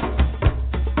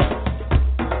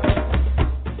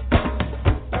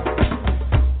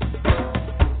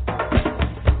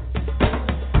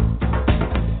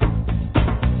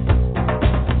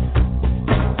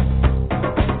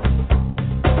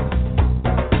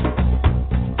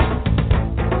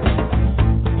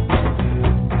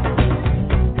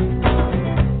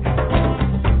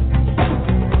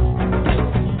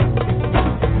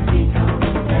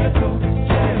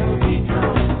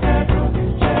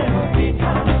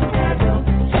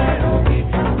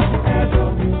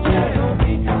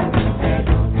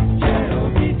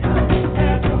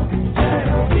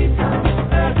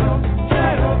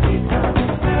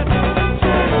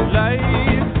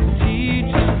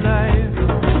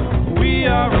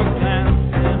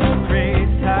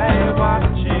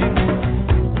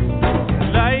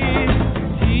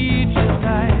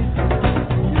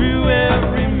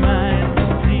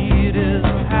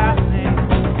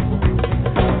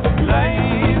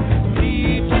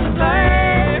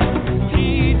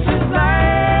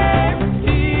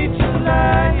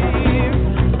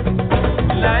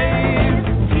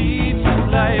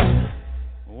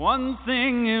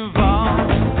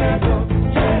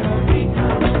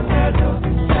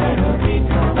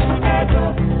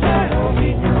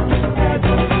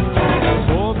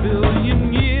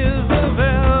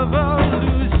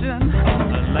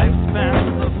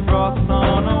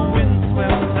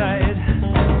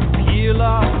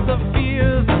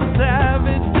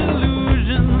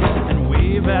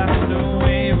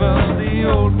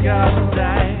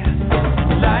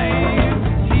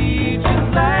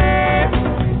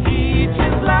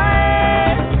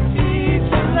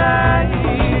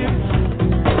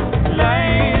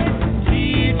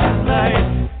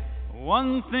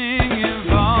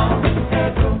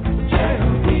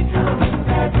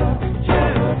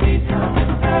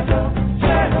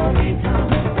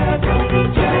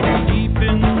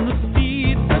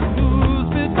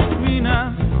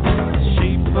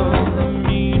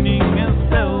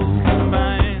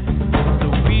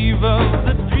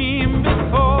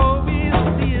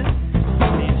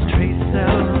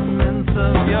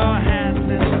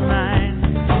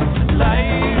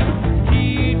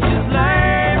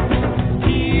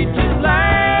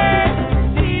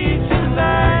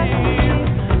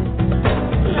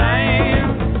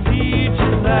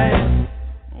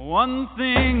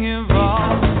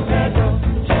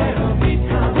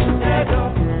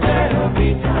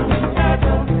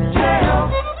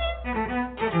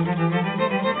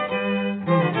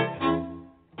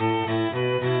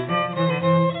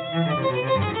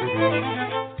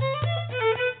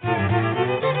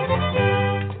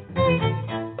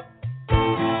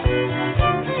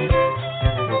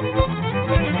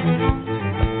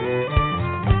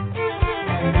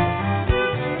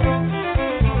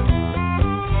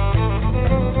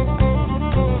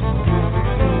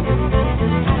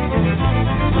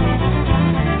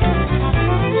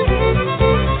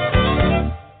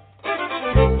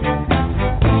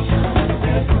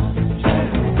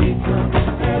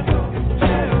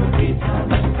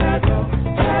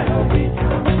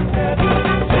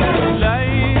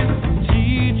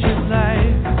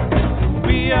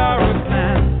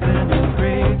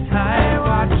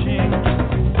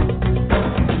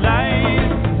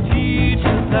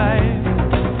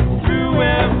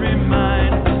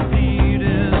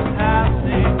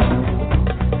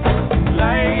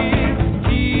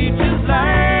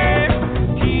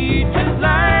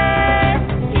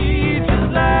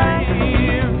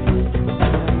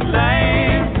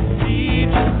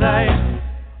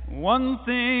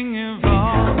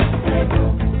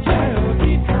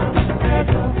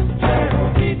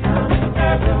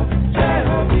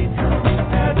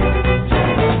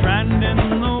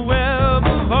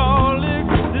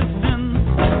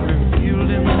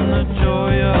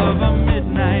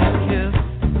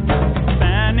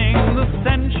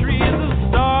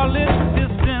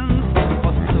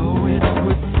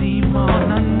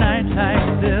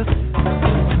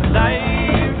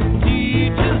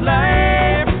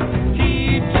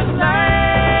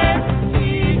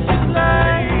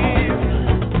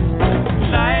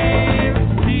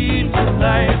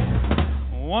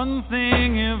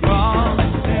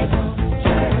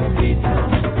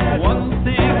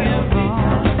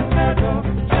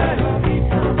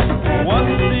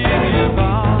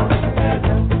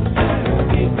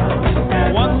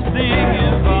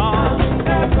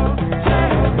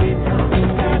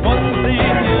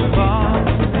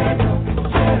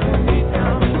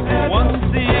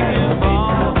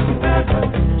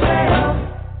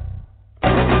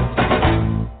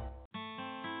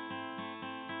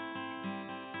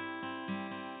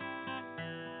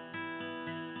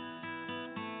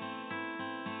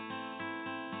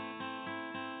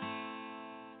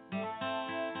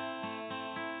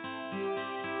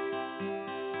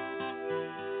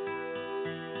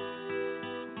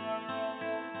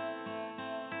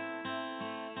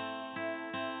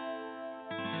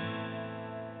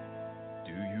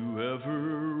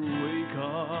 never wake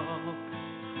up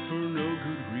for no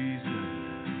good reason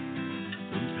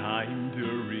sometime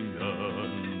during the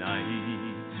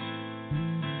night.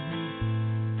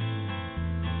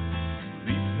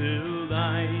 Sleep-filled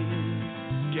eyes,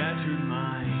 scattered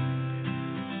mind,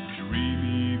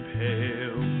 dreamy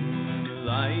pale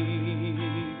moonlight.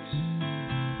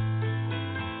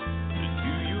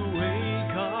 Do you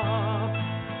wake up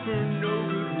for no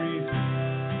good reason?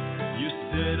 You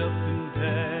sit up in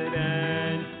bed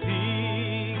and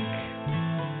think.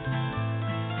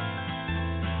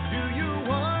 Do you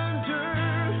wonder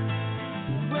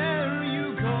where you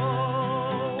go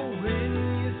when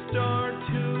you start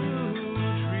to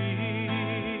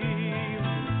dream?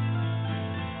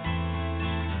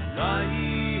 I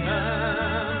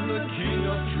am the king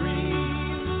of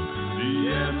dreams, the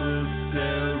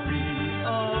emissary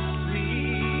of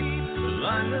sleep.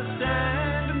 I'm the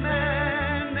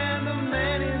Sandman and the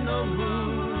man in the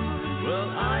moon. Well,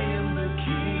 I am the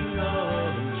king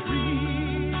of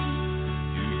dreams.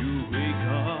 Do you wake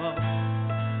up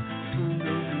for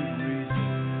no good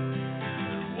reason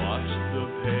and watch the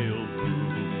pale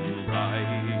moon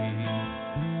rise?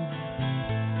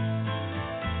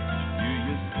 Do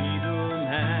you see the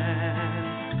man,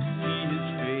 see his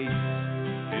face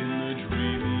in the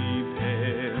dreamy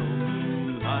pale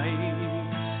moonlight?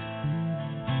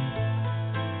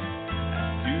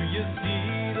 Do you see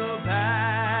the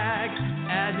bag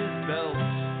at his belt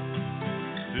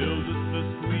filled with the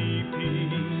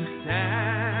sleeping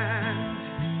sand?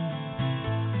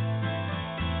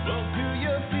 Well, do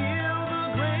you feel the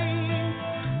grain,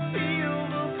 feel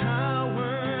the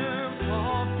power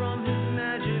fall from his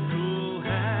magical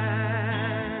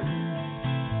hand?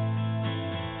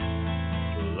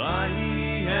 Well, I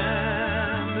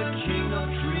am the king of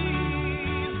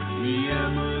dreams, the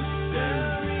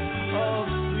emissary of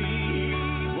sleep.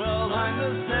 Well, I'm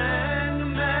the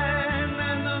Sandman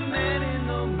and the man in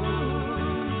the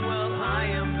moon. Well, I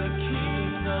am the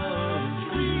king of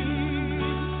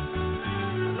dreams.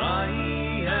 I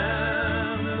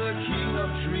am the king of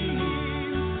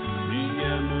dreams, the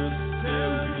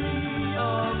emissary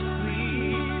of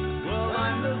sleep. Well,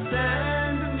 I'm the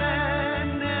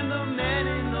Sandman and the man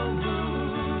in the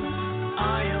moon. I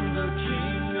am the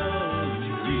king of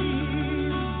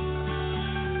dreams.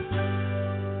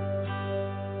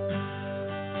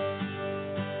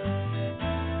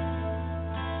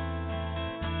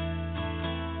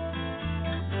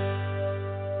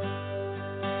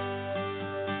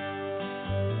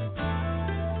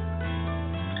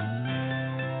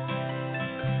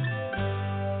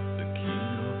 The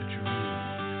king of dreams,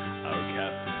 our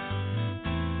captain.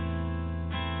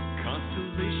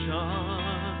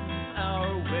 Constellations, our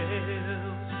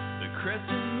whales. The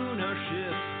crescent moon, our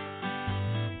ship.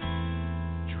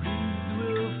 Dreams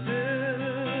will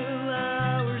fill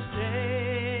our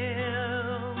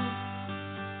sails.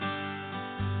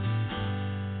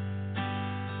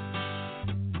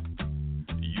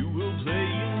 You will play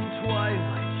in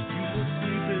twilight, you will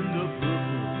sleep in the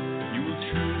purple, you will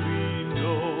truly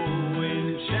know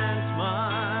enchantment.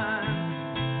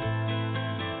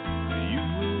 You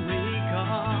will wake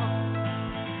up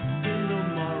in the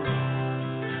morrow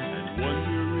and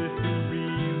wonder if it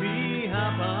really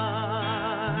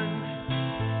happened.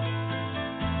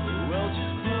 Well,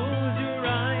 just close your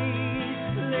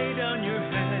eyes, lay down your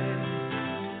head,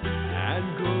 and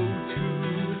go to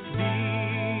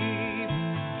sleep.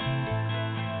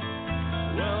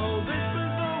 Well, this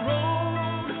is the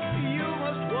road you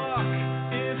must walk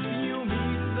if you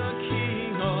meet the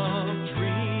king of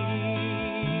dreams.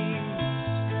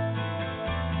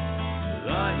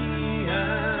 I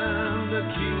am the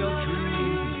king of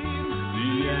dreams,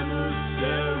 the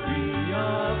emissary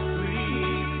of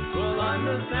sleep. Well, I'm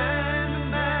the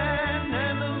Sandman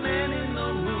and the man in the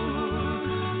moon.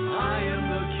 I am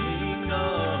the king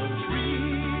of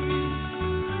dreams.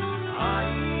 I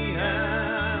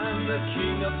am the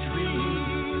king of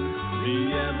dreams, the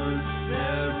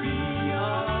emissary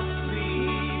of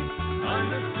sleep. I'm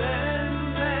the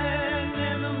Sandman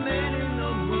and the man in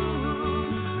the moon.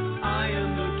 I am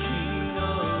the king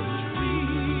of dreams.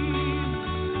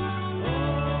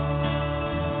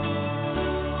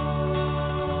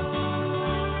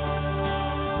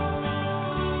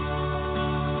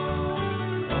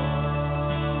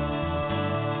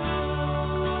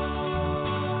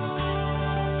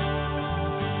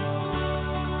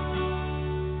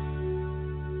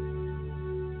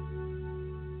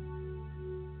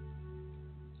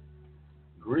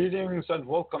 Greetings and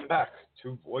welcome back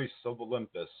to Voice of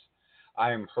Olympus.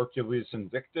 I am Hercules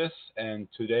Invictus, and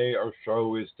today our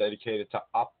show is dedicated to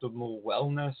optimal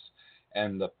wellness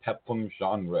and the peplum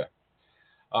genre.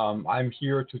 I'm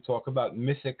here to talk about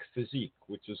mythic physique,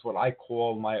 which is what I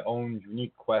call my own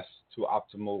unique quest to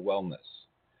optimal wellness.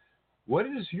 What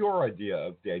is your idea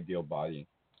of the ideal body?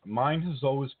 Mine has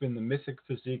always been the mythic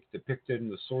physique depicted in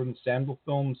the sword and sandal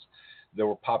films that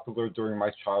were popular during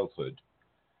my childhood.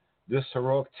 This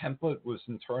heroic template was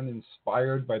in turn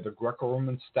inspired by the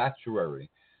Greco-Roman statuary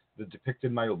that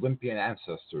depicted my Olympian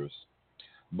ancestors.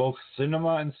 Both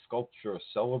cinema and sculpture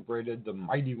celebrated the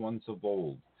mighty ones of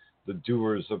old, the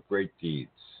doers of great deeds.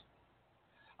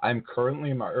 I'm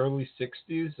currently in my early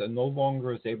 60s and no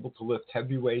longer as able to lift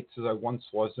heavy weights as I once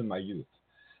was in my youth.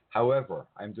 However,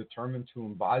 I'm determined to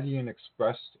embody and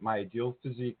express my ideal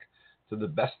physique to the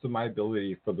best of my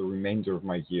ability for the remainder of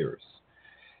my years.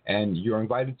 And you're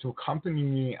invited to accompany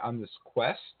me on this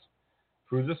quest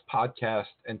through this podcast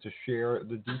and to share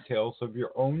the details of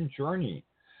your own journey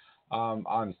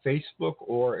on Facebook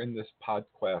or in this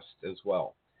podcast as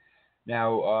well.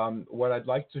 Now, what I'd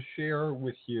like to share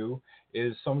with you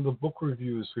is some of the book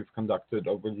reviews we've conducted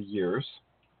over the years.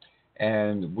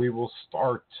 And we will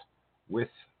start with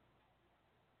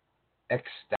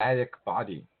Ecstatic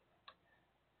Body.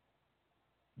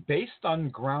 Based on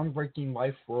groundbreaking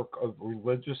life work of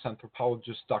religious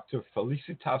anthropologist Dr.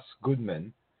 Felicitas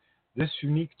Goodman, this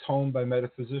unique tome by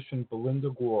metaphysician Belinda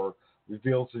Gore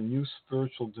reveals a new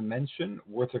spiritual dimension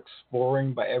worth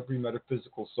exploring by every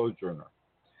metaphysical sojourner.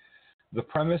 The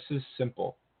premise is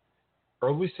simple.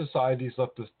 Early societies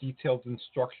left us detailed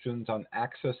instructions on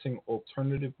accessing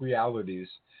alternative realities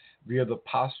via the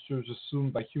postures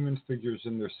assumed by human figures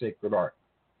in their sacred art.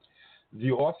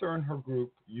 The author and her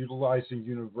group, utilizing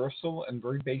universal and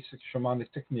very basic shamanic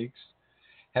techniques,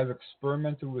 have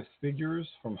experimented with figures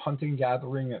from hunting,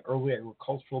 gathering, and early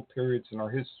agricultural periods in our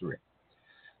history.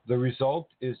 The result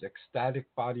is ecstatic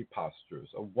body postures,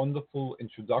 a wonderful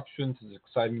introduction to this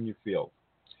exciting new field.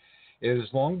 It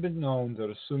has long been known that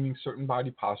assuming certain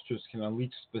body postures can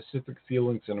unleash specific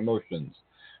feelings and emotions.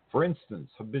 For instance,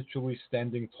 habitually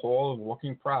standing tall and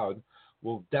walking proud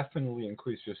will definitely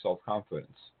increase your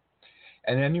self-confidence.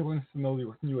 And anyone familiar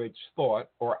with New Age thought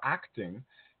or acting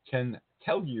can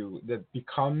tell you that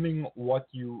becoming what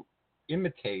you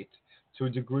imitate to a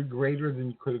degree greater than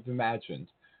you could have imagined.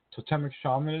 Totemic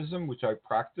shamanism, which I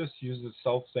practice, uses the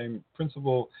self-same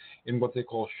principle in what they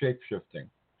call shape-shifting.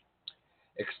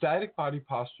 Ecstatic body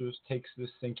postures takes this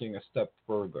thinking a step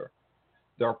further.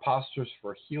 There are postures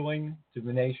for healing,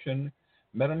 divination,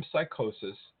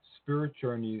 metempsychosis, spirit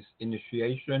journeys,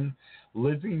 initiation,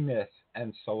 living myth,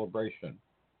 and celebration.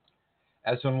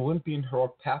 As an Olympian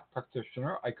heroic path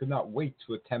practitioner, I could not wait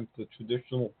to attempt the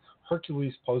traditional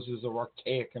Hercules poses of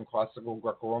archaic and classical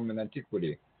Greco-Roman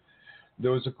antiquity.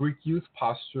 There was a Greek youth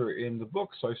posture in the book,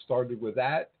 so I started with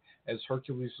that, as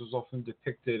Hercules was often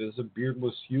depicted as a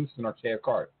beardless youth in archaic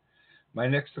art. My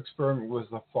next experiment was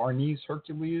the Farnese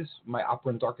Hercules, my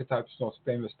operant archetype's most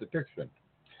famous depiction.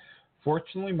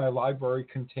 Fortunately, my library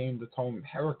contained the tome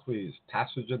Heracles,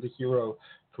 Passage of the Hero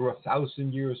Through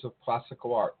 1,000 Years of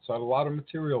Classical Art, so I had a lot of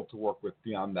material to work with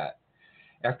beyond that.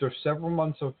 After several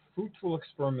months of fruitful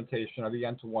experimentation, I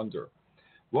began to wonder,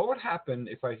 what would happen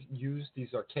if I used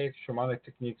these archaic shamanic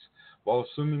techniques while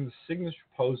assuming the signature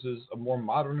poses of more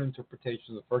modern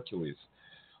interpretations of Hercules?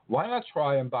 Why not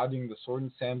try embodying the sword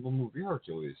and sandal movie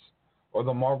Hercules, or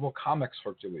the Marvel Comics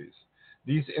Hercules?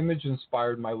 These images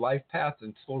inspired my life path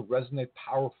and still resonate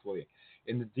powerfully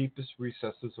in the deepest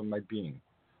recesses of my being.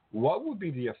 What would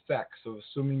be the effects of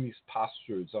assuming these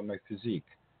postures on my physique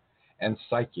and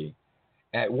psyche?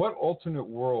 And what alternate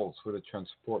worlds would it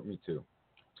transport me to?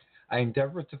 I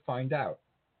endeavored to find out.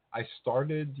 I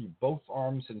started the both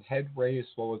arms and head raised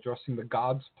while addressing the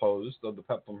gods pose of the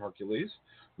Peplum Hercules.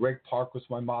 Greg Park was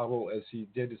my model as he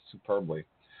did it superbly.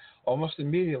 Almost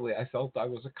immediately, I felt I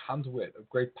was a conduit of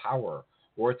great power,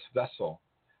 or its vessel.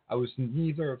 I was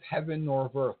neither of heaven nor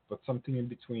of earth, but something in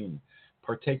between,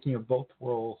 partaking of both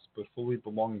worlds, but fully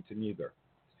belonging to neither.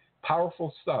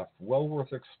 Powerful stuff, well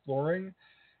worth exploring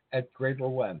at greater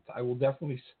length. I will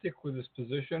definitely stick with this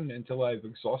position until I've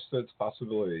exhausted its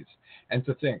possibilities. And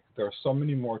to think, there are so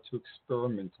many more to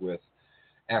experiment with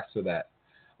after that.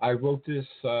 I wrote this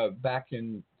back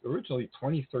in originally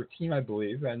 2013, I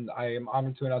believe, and I am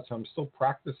honored to announce I'm still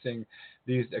practicing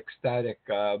these ecstatic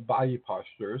body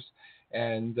postures,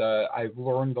 and I've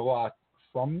learned a lot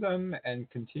from them and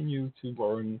continue to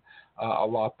learn a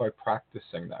lot by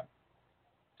practicing them.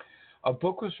 A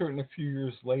book was written a few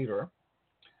years later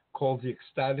called The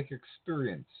Ecstatic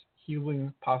Experience,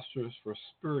 Healing Postures for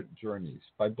Spirit Journeys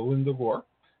by Belinda Gore,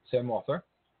 same author.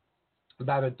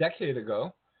 About a decade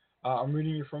ago, I'm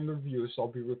reading you from the review, so I'll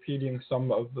be repeating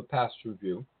some of the past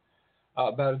review.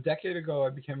 About a decade ago, I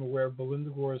became aware of Belinda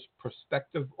Gore's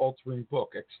perspective-altering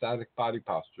book, Ecstatic Body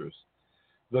Postures.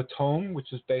 The tome,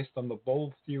 which is based on the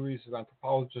bold theories of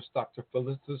anthropologist Dr.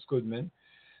 Phyllis Goodman,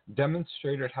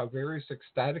 demonstrated how various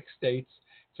ecstatic states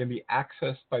can be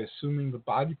accessed by assuming the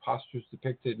body postures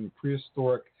depicted in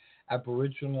prehistoric,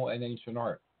 aboriginal, and ancient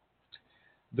art.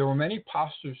 There were many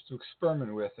postures to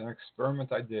experiment with, and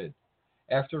experiment I did.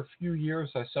 After a few years,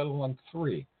 I settled on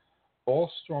 3, all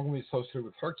strongly associated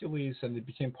with Hercules, and they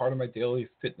became part of my daily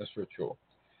fitness ritual.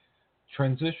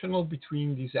 Transitional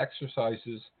between these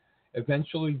exercises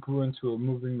eventually grew into a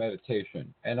moving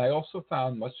meditation, and I also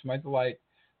found, much to my delight,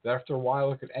 that after a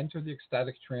while I could enter the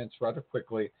ecstatic trance rather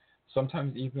quickly,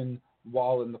 sometimes even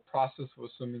while in the process of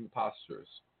assuming the postures.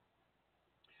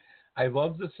 I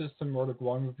love the system, wrote a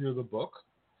glowing review of the book,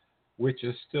 which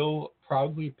is still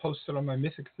proudly posted on my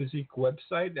Mythic Physique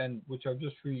website and which I've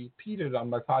just repeated on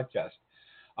my podcast.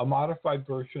 A modified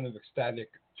version of ecstatic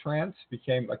trance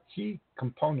became a key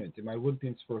component in my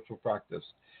Olympian spiritual practice.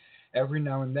 Every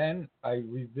now and then, I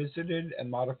revisited and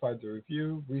modified the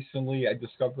review. Recently, I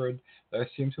discovered that I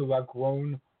seemed to have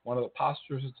outgrown one of the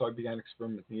postures, and so I began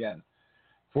experimenting again.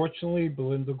 Fortunately,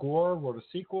 Belinda Gore wrote a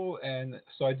sequel, and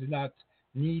so I did not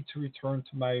need to return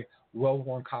to my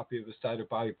well-worn copy of Ecstatic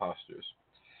Body Postures.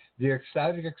 The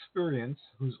ecstatic experience,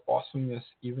 whose awesomeness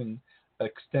even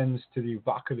extends to the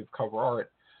evocative cover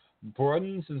art,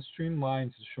 broadens and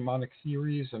streamlines the shamanic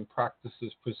theories and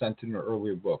practices presented in an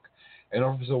earlier book, and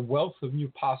offers a wealth of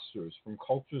new postures from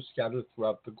cultures scattered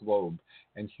throughout the globe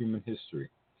and human history.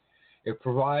 It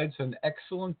provides an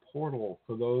excellent portal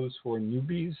for those who are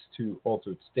newbies to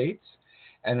altered states,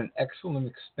 and an excellent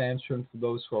expansion for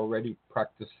those who already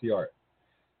practice the art.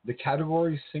 The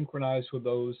categories synchronize with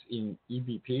those in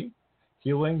EVP,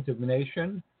 healing,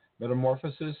 divination,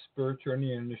 metamorphosis, spirit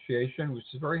journey, and initiation, which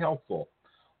is very helpful.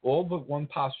 All but one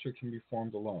posture can be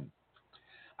formed alone.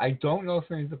 I don't know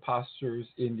if any of the postures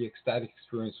in the ecstatic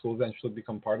experience will eventually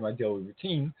become part of my daily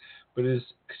routine, but it has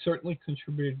certainly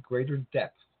contributed greater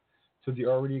depth to the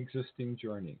already existing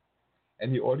journey.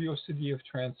 And the audio CD of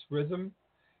trance rhythm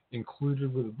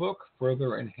included with the book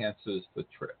further enhances the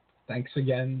trip. Thanks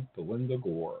again, Belinda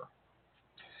Gore.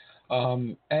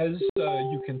 As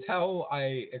you can tell,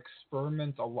 I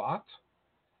experiment a lot.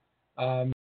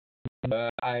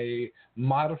 I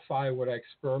modify what I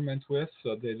experiment with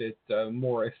so that it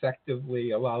more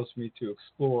effectively allows me to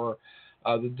explore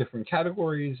the different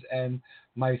categories, and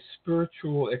my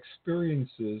spiritual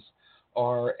experiences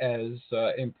are as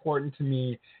important to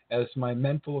me as my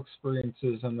mental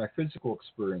experiences and my physical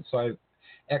experience. So I have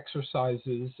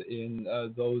exercises in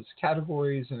those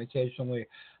categories, and occasionally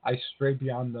I stray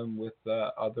beyond them with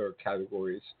other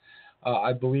categories.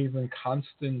 I believe in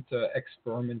constant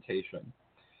experimentation.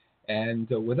 And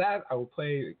with that, I will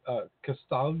play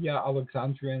Castalia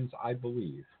Alexandrian's I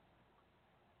Believe.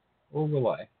 Or will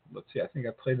I? Let's see, I think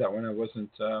I played that when I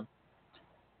wasn't...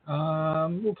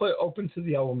 we'll play Open to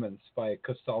the Elements by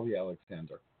Castalia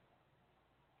Alexander.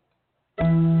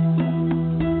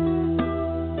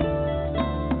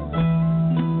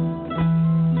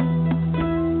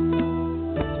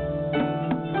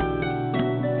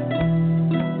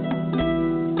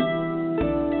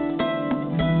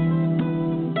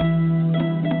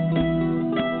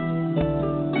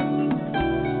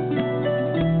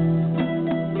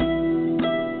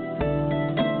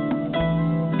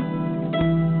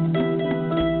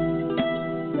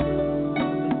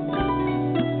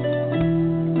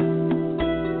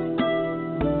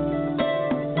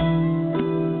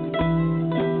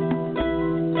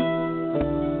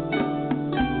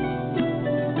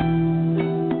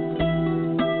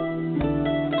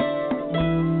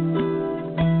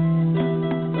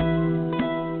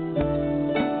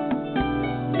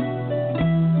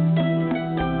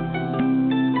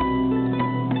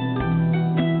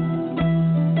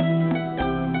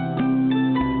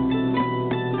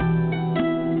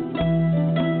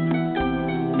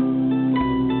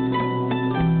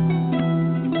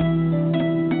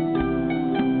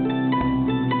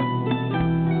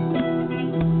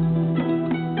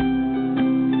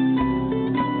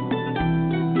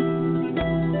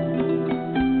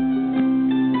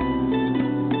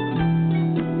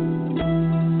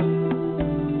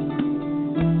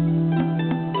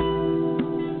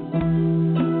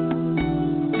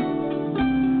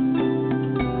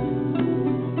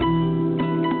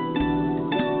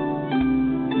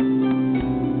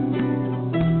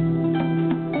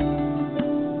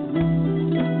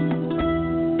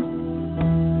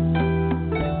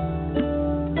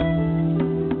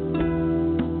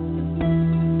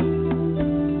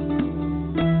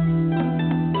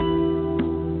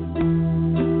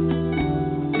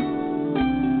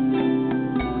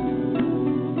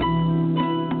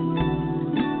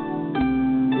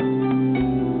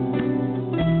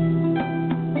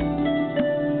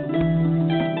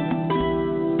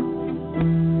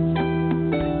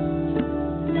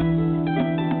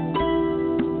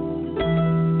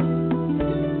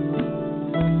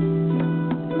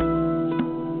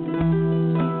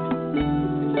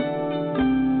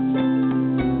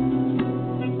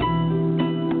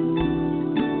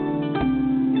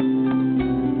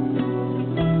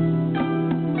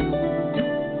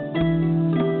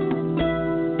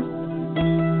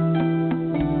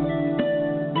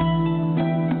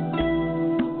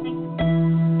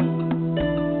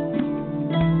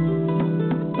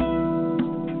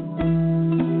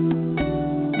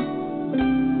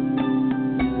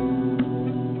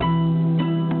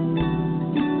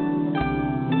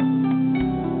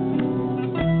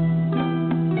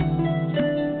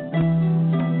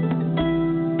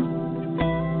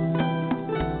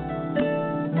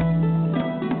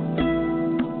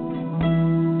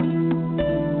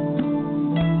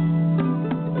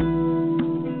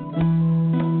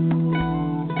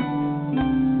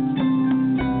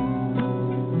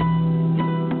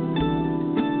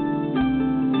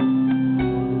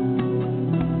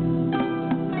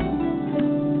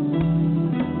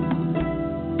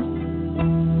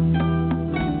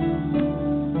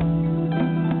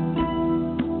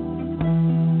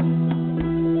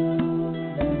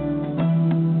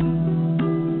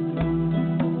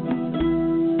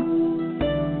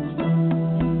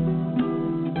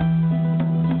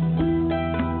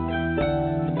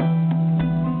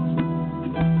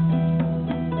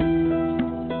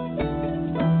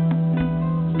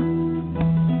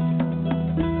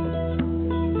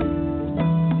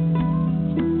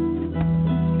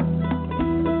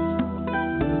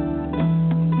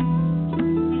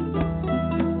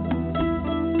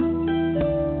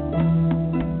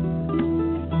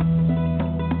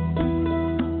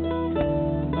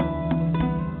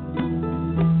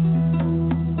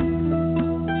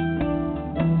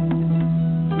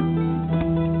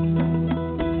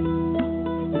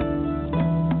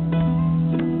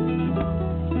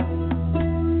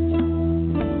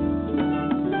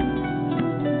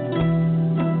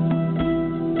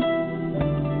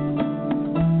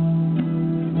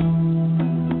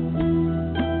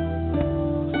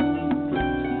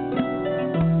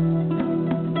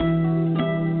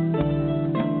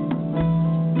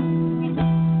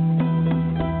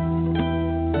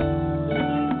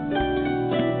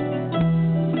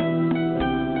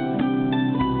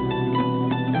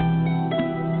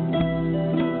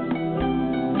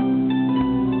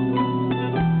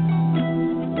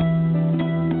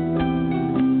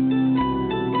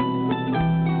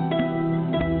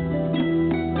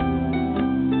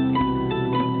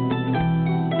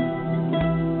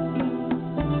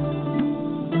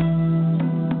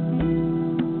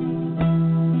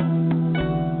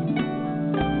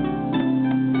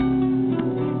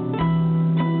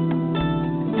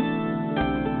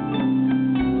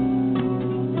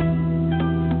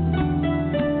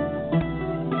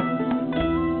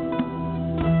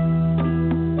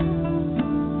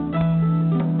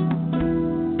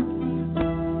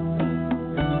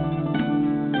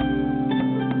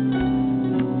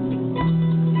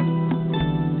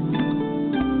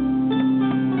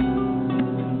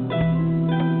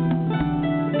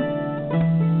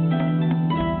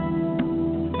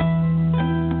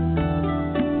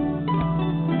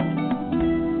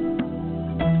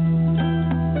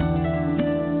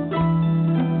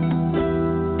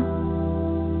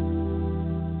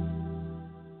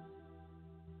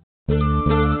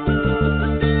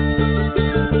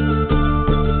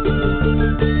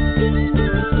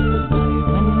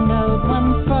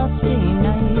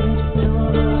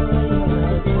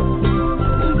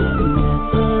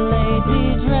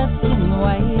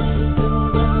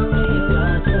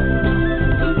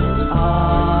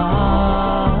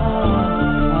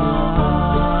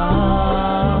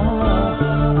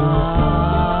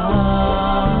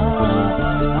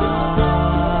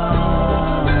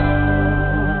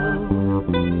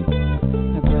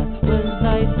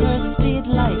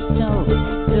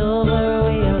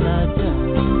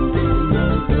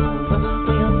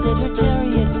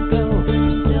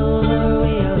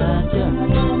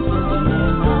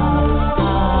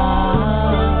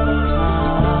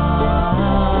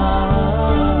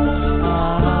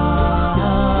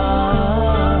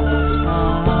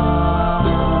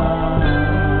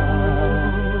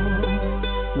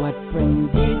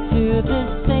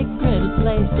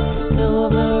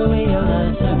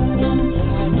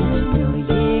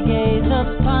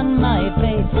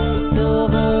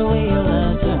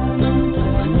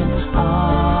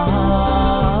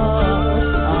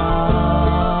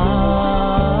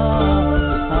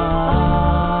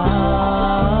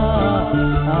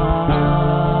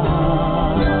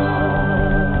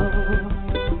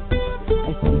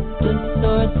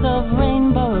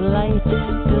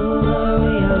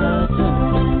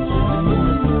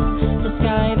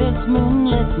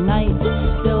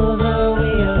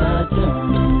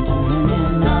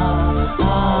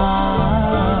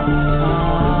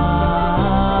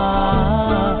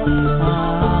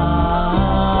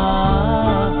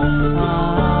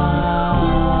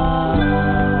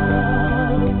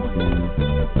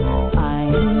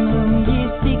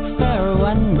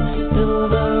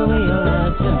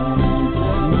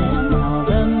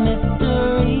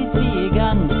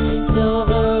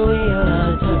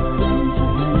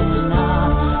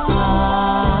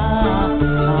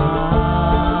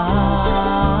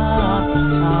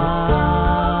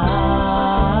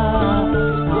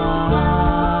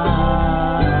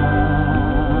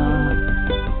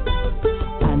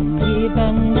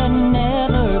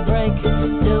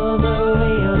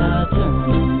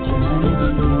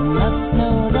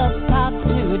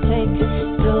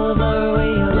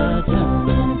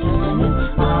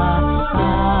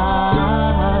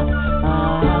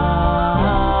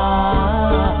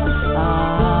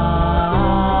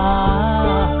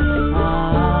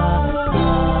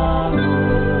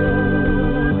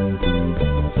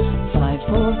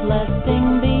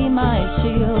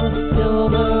 shield,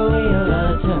 silver wheel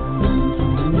a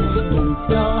turn,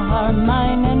 against all hard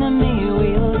mine enemy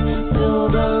wheels,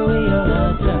 silver wheel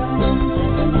a turn,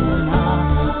 turning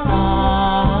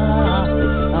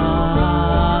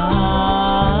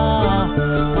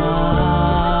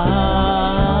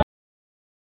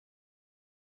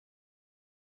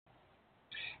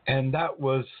And that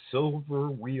was Silver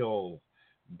Wheel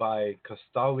by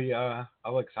Castalia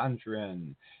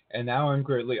Alexandrian. And now I'm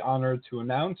greatly honored to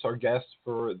announce our guest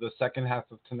for the second half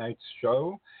of tonight's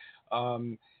show,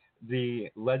 the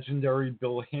legendary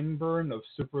Bill Hinburn of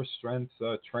Super Strength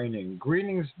Training.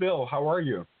 Greetings, Bill. How are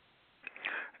you?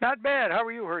 Not bad. How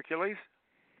are you, Hercules?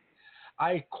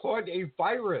 I caught a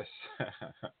virus.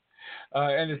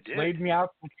 And it's laid me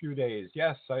out for a few days.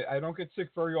 Yes, I don't get sick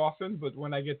very often, but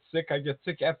when I get sick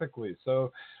epically.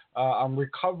 So I'm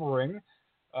recovering,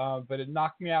 but it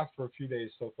knocked me out for a few days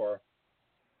so far.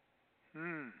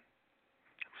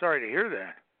 Sorry to hear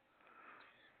that.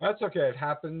 That's okay. It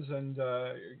happens, and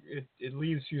it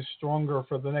leaves you stronger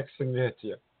for the next thing to hit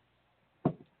you.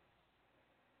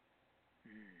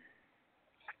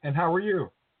 And how are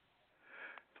you?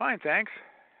 Fine, thanks.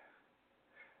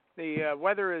 The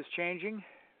weather is changing.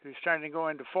 It's starting to go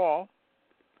into fall.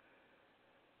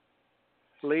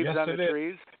 Leaves on the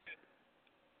trees.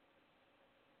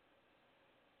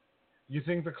 You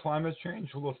think the climate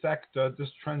change will affect this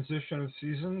transition of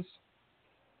seasons?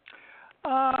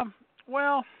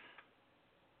 Well,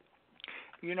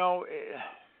 you know,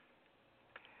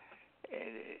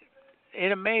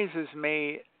 it amazes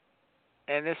me,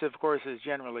 and this, of course, is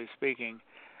generally speaking,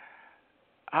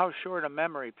 how short a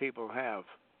memory people have.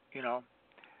 You know,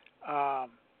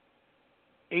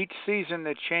 each season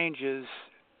that changes,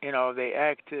 you know, they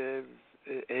act as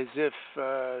if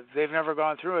they've never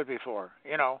gone through it before.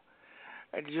 You know,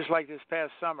 and just like this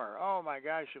past summer. Oh my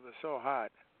gosh, it was so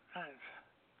hot.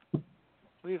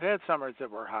 We've had summers that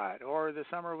were hot, or the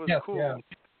summer was cool. Yeah.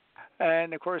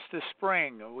 And of course, the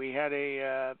spring we had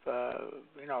a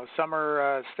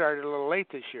summer started a little late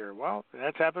this year. Well,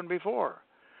 that's happened before.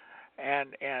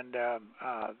 And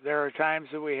there are times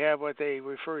that we have what they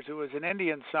refer to as an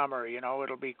Indian summer. You know,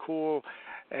 it'll be cool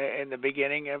in the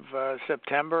beginning of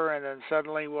September, and then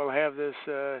suddenly we'll have this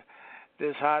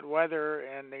hot weather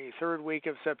in the third week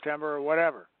of September or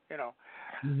whatever. You know,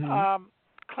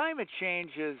 climate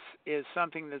change is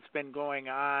something that's been going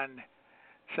on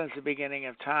since the beginning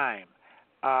of time.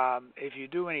 If you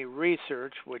do any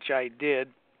research, which I did,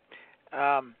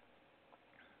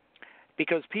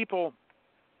 because people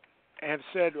have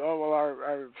said, oh, well,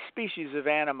 our species of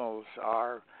animals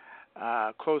are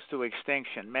close to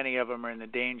extinction. Many of them are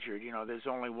endangered. You know, there's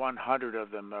only 100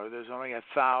 of them, or there's only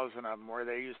 1,000 of them, where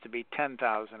there used to be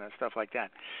 10,000 and stuff like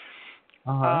that.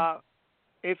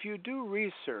 If you do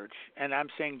research, and I'm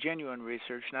saying genuine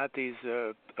research, not these,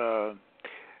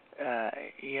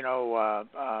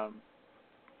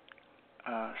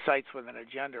 sites with an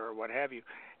agenda or what have you.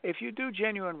 If you do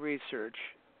genuine research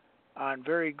on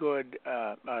very good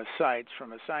sites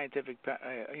from a scientific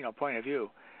point of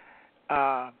view,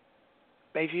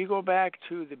 if you go back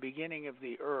to the beginning of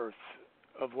the Earth,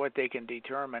 of what they can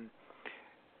determine,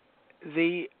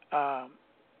 the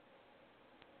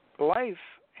life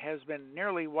has been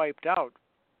nearly wiped out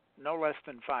no less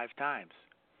than 5 times.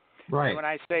 Right. And when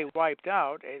I say wiped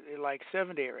out, like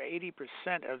 70 or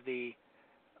 80% of the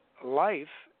life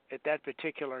at that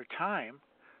particular time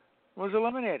was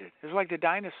eliminated. It was like the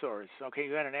dinosaurs. Okay,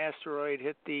 you had an asteroid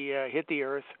hit the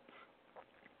Earth,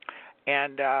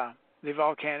 and the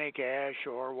volcanic ash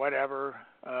or whatever,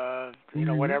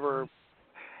 whatever,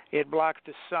 it blocked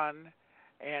the sun,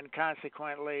 and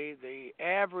consequently the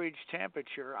average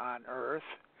temperature on Earth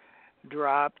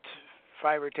dropped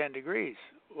 5 or 10 degrees.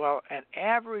 Well, an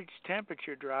average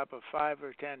temperature drop of 5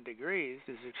 or 10 degrees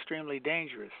is extremely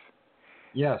dangerous.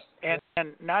 Yes.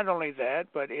 And not only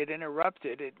that, but it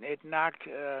interrupted, it knocked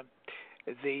the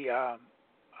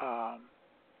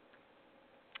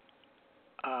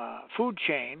food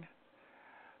chain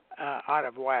out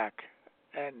of whack,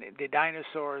 and the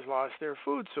dinosaurs lost their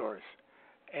food source,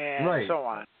 and so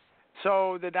on.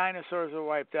 So the dinosaurs were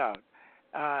wiped out.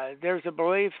 There's a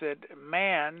belief that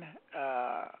man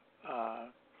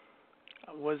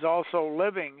was also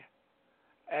living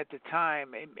at the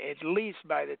time, at least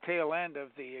by the tail end of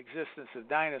the existence of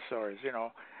dinosaurs,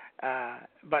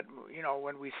 but,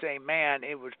 when we say man,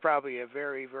 it was probably a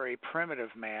very, very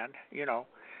primitive man,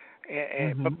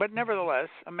 but nevertheless,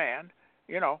 a man,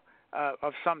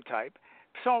 of some type.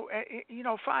 So,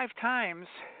 5 times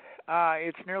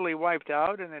it's nearly wiped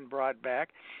out and then brought back.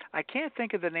 I can't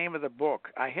think of the name of the book.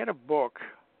 I had a book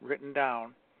written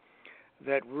down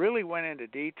that really went into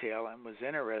detail and was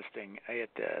interesting.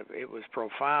 It was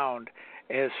profound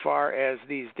as far as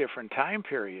these different time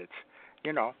periods,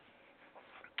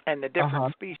 and the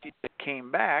different species that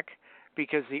came back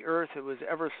because the Earth was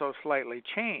ever so slightly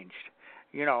changed,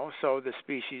 so the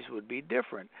species would be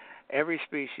different. Every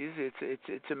species,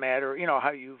 it's a matter,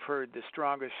 how you've heard the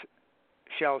strongest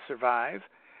shall survive.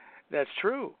 That's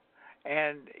true,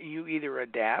 and you either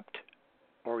adapt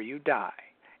or you die.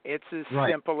 It's as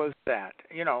simple as that.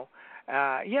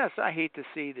 Yes, I hate to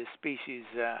see the species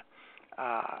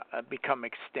become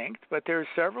extinct, but there are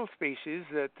several species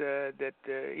that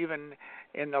even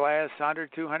in the last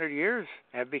 100, 200 years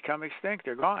have become extinct.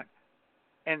 They're gone.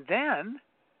 And then,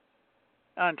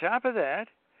 on top of that,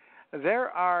 there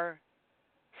are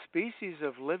species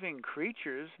of living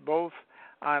creatures, both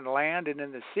on land and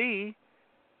in the sea,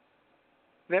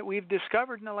 that we've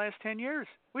discovered in the last 10 years.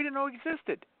 We didn't know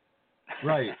existed.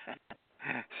 Right.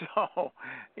 So,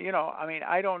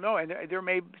 I don't know. And there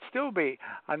may still be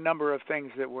a number of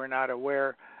things that we're not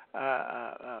aware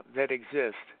that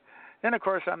exist. And, of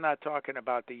course, I'm not talking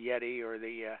about the Yeti or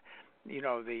the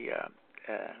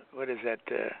what is that,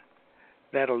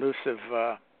 that elusive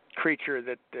creature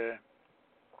that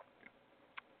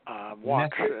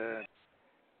walks.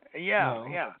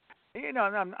 Yeah.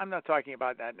 I'm not talking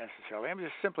about that necessarily. I'm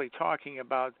just simply talking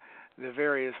about the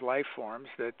various life forms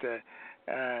that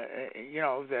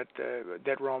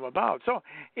that roam about. So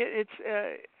it's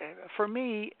for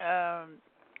me.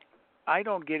 I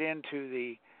don't get into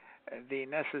the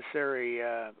necessary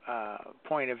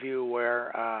point of view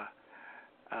where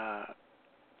I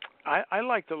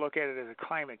like to look at it as a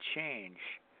climate change.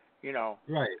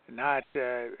 Not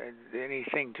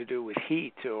anything to do with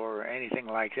heat or anything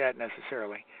like that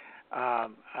necessarily. A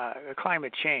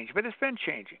climate change, but it's been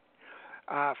changing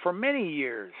for many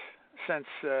years since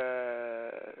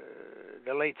the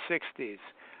late 60s.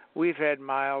 We've had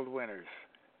mild winters.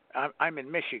 I'm in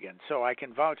Michigan, so I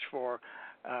can vouch for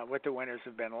what the winters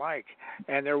have been like.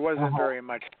 And there wasn't very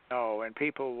much snow, and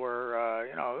people were,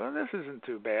 this isn't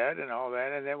too bad and all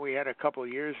that. And then we had a couple of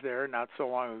years there not so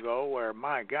long ago where,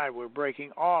 my God, we're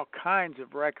breaking all kinds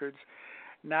of records,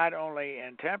 not only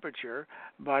in temperature,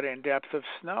 but in depth of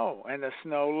snow, and the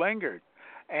snow lingered.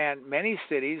 And many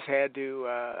cities had to,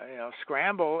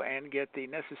 scramble and get the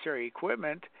necessary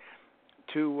equipment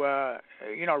to,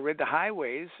 rid the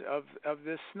highways of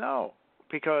this snow,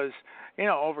 because,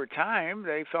 over time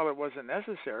they felt it wasn't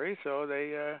necessary, so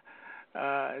they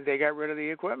got rid of the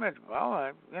equipment.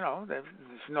 Well, there's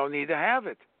no need to have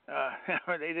it.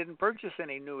 Or they didn't purchase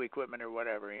any new equipment or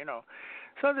whatever,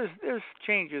 So there's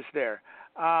changes there.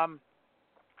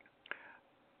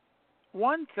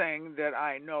 One thing that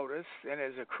I noticed and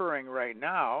is occurring right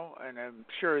now, and I'm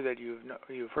sure that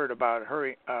you've heard about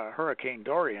Hurricane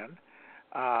Dorian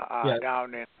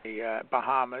down in the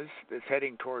Bahamas, that's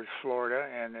heading towards Florida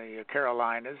and the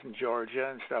Carolinas and Georgia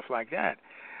and stuff like that.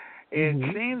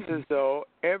 It seems as though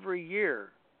every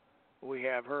year we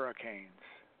have hurricanes.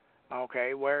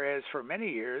 Okay, whereas for many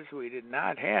years we did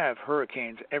not have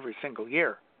hurricanes every single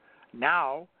year.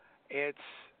 Now it's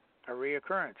a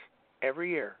reoccurrence every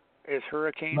year. It's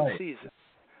hurricane season.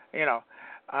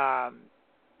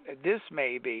 This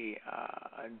may be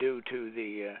due to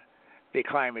the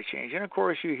climate change, and of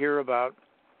course you hear about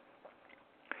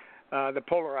the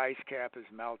polar ice cap is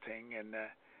melting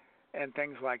and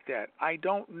things like that. I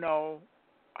don't know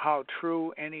how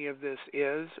true any of this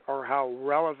is or how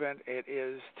relevant it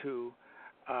is to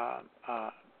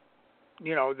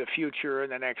the future in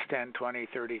the next 10, 20,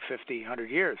 30, 50, 100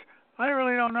 years. I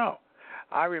really don't know.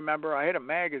 I remember I had a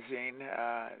magazine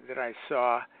that I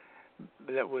saw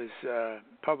that was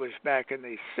published back in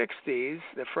the 60s.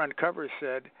 The front cover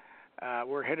said,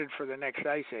 we're headed for the next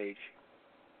ice age.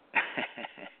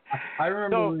 I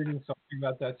remember reading something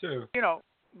about that too.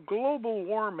 Global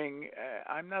warming,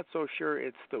 I'm not so sure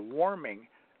it's the warming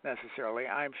necessarily.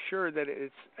 I'm sure that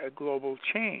it's a global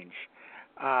change.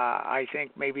 I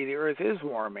think maybe the Earth is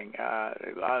warming.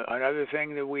 Another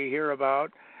thing that we hear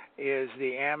about is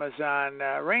the Amazon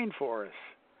rainforest.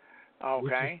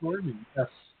 Okay. Which is warming, yes.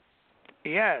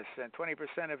 Yes, and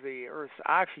 20% of the Earth's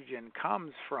oxygen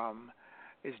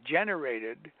is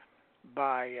generated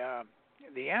by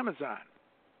the Amazon.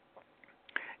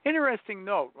 Interesting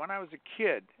note, when I was a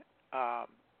kid, I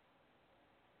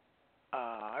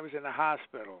was in the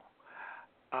hospital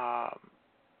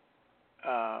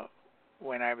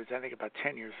when I was, I think, about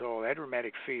 10 years old. I had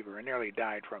rheumatic fever and nearly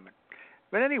died from it.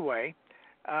 But anyway,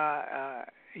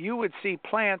 you would see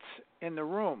plants in the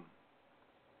room,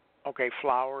 okay,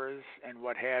 flowers and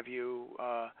what have you,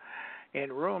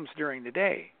 in rooms during the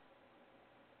day.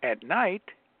 At night,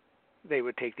 they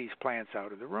would take these plants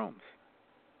out of the rooms.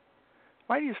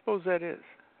 Why do you suppose that is?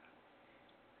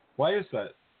 Why is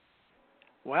that?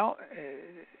 Well,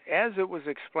 as it was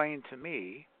explained to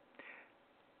me,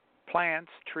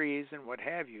 plants, trees, and what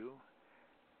have you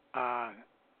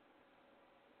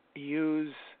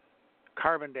use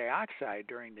carbon dioxide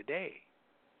during the day,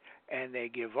 and they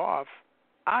give off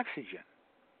oxygen.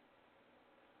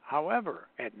 However,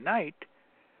 at night,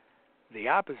 the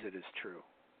opposite is true.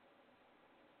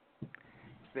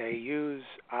 They use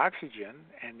oxygen,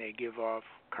 and they give off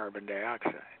carbon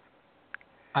dioxide.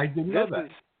 I didn't know that.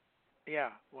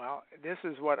 This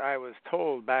is what I was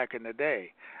told back in the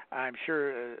day. I'm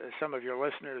sure some of your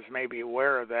listeners may be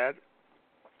aware of that.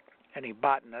 Any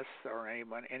botanists or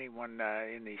anyone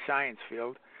in the science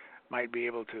field might be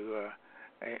able to,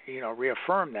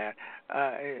 reaffirm that.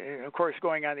 Of course,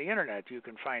 going on the internet, you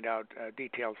can find out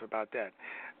details about that.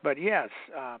 But yes,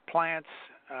 plants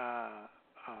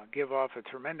give off a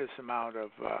tremendous amount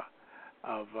of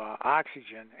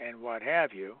oxygen and what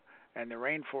have you, and the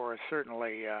rainforests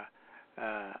certainly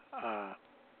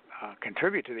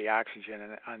contribute to the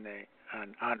oxygen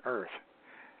on Earth.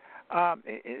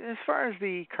 As far as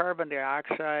the carbon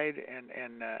dioxide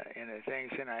and the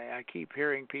things, and I keep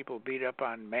hearing people beat up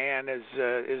on man as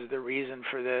the reason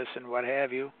for this and what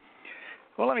have you.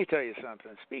 Well, let me tell you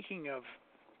something. Speaking of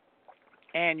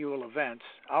annual events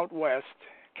out west,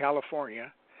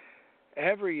 California,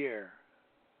 every year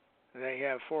they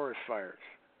have forest fires,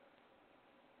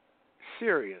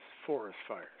 serious forest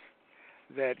fires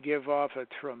that give off a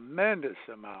tremendous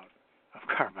amount of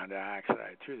carbon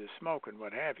dioxide through the smoke and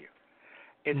what have you.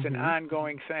 It's an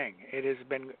ongoing thing. It has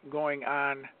been going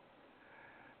on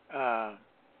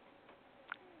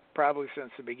probably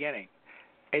since the beginning.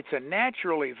 It's a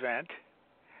natural event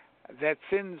that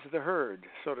thins the herd,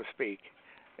 so to speak,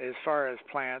 as far as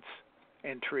plants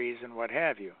and trees and what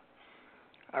have you.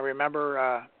 I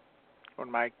remember when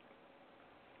my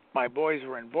boys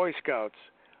were in Boy Scouts,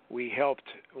 we helped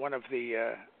one of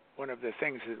the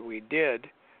things that we did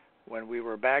when we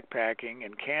were backpacking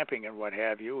and camping and what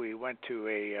have you. We went to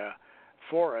a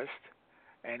forest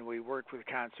and we worked with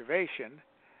conservation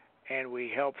and we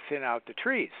helped thin out the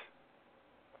trees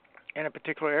in a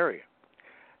particular area.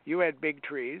 You had big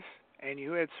trees and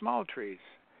you had small trees.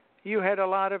 You had a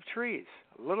lot of trees,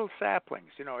 little saplings,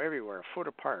 everywhere, a foot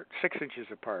apart, 6 inches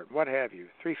apart, what have you,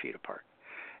 3 feet apart.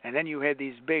 And then you had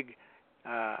these big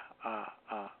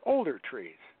older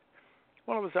trees.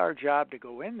 Well, it was our job to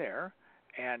go in there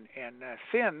and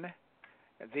thin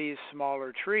these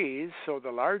smaller trees so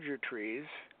the larger trees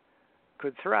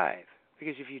could thrive.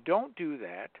 Because if you don't do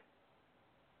that,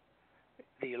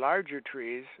 the larger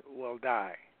trees will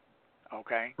die.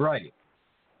 Okay? Right.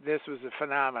 This was a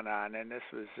phenomenon, and this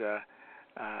was, there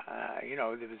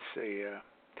was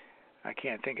I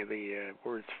can't think of the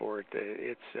words for it.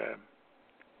 It's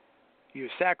you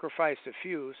sacrifice a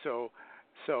few, so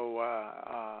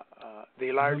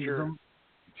the larger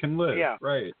can live. Yeah.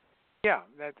 Right. Yeah,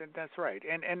 that's right.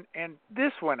 And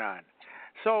this went on.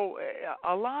 So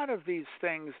a lot of these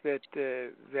things that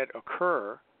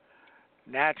occur,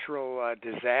 natural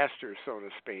disasters, so to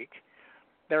speak,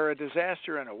 they're a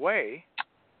disaster in a way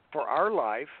for our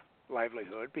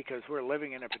livelihood, because we're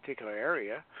living in a particular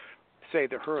area, say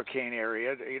the hurricane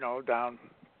area, down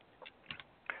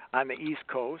on the East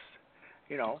Coast,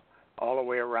 all the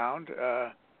way around,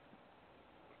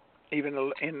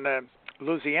 even in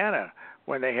Louisiana,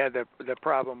 when they had the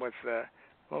problem with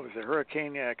what was it,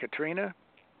 Hurricane Katrina?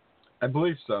 I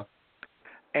believe so.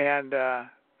 And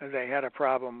they had a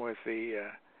problem with the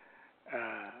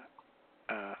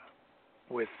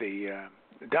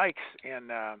dikes in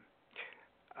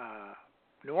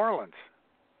New Orleans.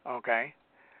 Okay,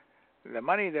 the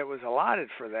money that was allotted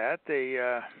for that, they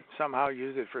somehow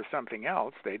used it for something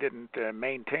else. They didn't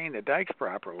maintain the dikes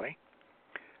properly,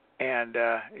 and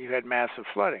you had massive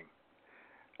flooding.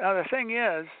 Now the thing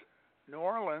is, New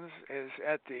Orleans is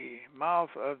at the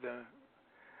mouth of the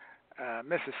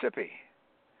Mississippi,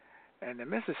 and the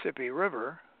Mississippi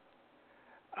River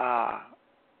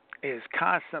is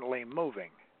constantly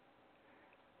moving,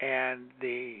 and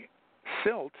the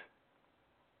silt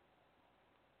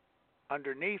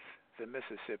underneath the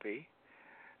Mississippi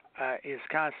is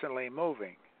constantly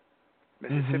moving.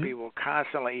 Mississippi will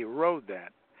constantly erode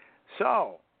that.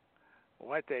 So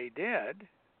what they did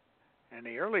in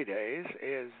the early days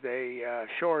is they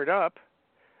shored up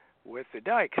with the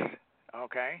dikes,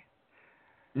 okay?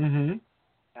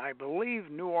 I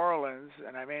believe New Orleans,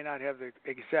 and I may not have the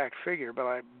exact figure, but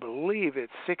I believe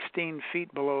it's 16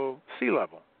 feet below sea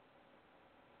level.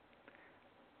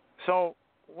 So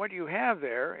what you have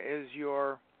there is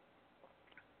your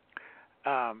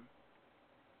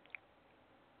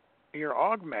you're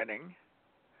augmenting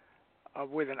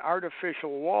with an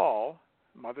artificial wall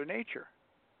Mother Nature.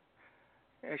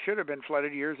 It should have been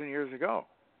flooded years and years ago,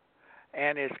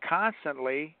 and it's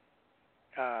constantly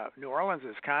New Orleans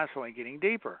is constantly getting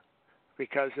deeper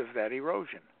because of that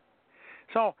erosion.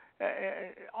 So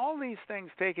all these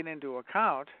things taken into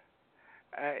account,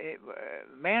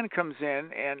 man comes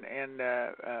in and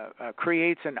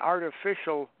creates an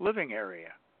artificial living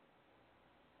area.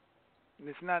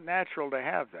 It's not natural to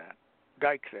have that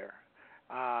dike there.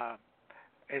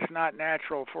 It's not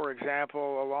natural, for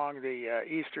example, along the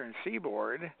eastern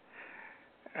seaboard.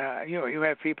 You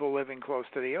have people living close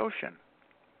to the ocean.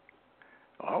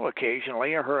 Well,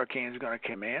 occasionally a hurricane is going to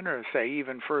come in, or say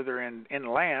even further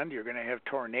inland, you're going to have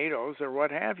tornadoes or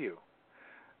what have you.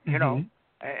 You know,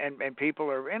 and people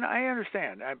are, and I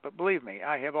understand. But believe me,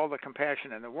 I have all the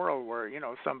compassion in the world where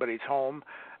somebody's home,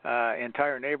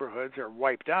 entire neighborhoods are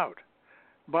wiped out.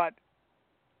 But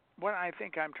what I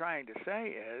think I'm trying to say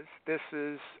is this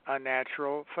is a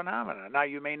natural phenomenon. Now,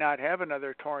 you may not have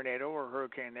another tornado or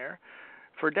hurricane there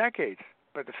for decades,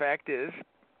 but the fact is,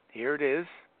 here it is,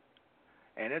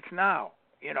 and it's now.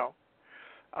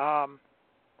 Well,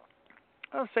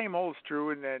 same old's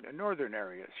true in the northern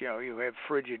areas. You have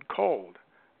frigid cold.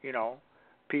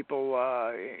 People,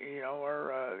 are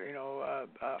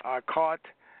caught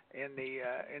in the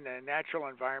natural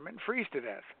environment and freeze to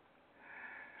death.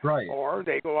 Right. Or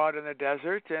they go out in the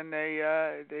desert and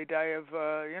they die of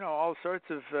all sorts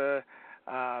of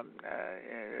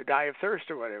die of thirst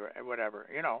or whatever.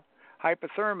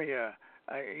 Hypothermia.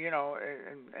 And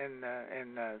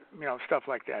stuff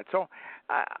like that. So,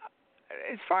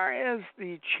 as far as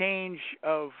the change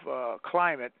of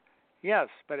climate, yes,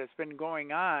 but it's been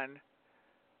going on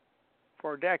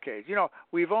for decades.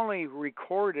 We've only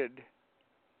recorded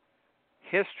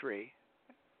history.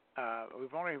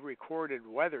 We've only recorded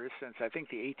weather since I think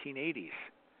the 1880s,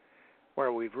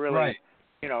 where we've really,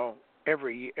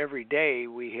 every day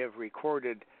we have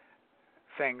recorded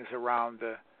things around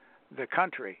the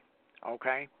country.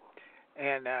 Okay,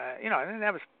 and and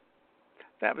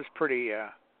that was pretty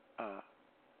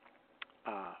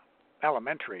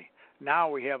elementary. Now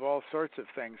we have all sorts of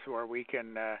things where we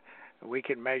can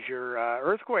measure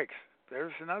earthquakes.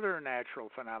 There's another natural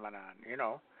phenomenon.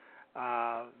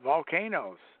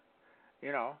 Volcanoes.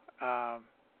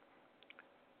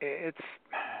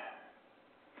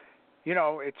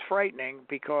 It's frightening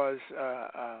because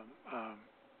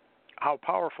how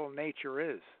powerful nature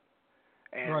is.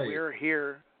 And right. We're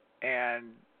here, and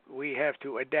we have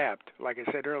to adapt. Like I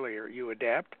said earlier, you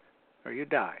adapt or you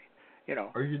die.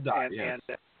 Or you die. And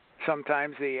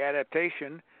sometimes the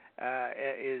adaptation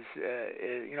is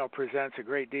presents a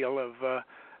great deal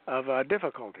of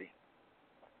difficulty.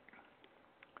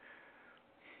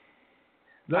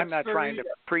 I'm not trying to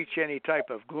preach any type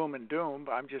of gloom and doom.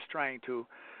 I'm just trying to,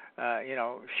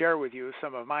 share with you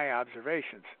some of my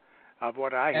observations of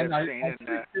what I have seen. I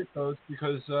appreciate those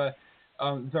because.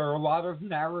 There are a lot of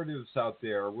narratives out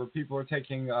there where people are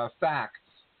taking facts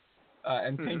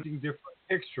and painting different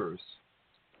pictures.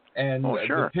 And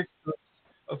the pictures,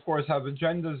 of course, have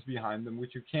agendas behind them,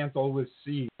 which you can't always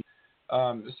see.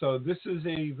 So this is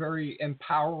a very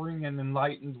empowering and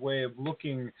enlightened way of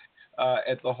looking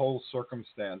at the whole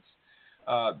circumstance.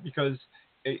 Because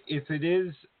if it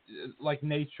is like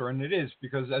nature, and it is,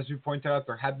 because as you pointed out,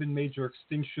 there have been major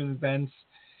extinction events,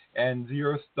 and the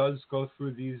Earth does go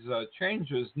through these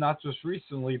changes, not just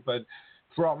recently, but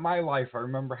throughout my life. I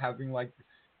remember having like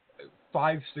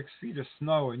 5-6 feet of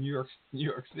snow in New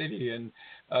York City and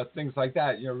things like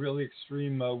that. Really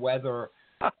extreme weather.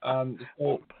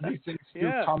 So these things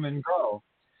do come and go.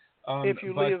 If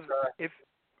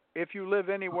you live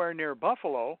anywhere near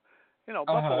Buffalo,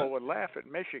 Buffalo would laugh at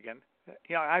Michigan.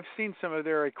 I've seen some of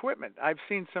their equipment. I've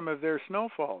seen some of their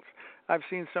snowfalls. I've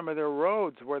seen some of their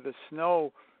roads where the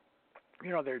snow.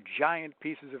 They're giant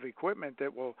pieces of equipment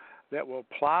that will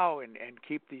plow and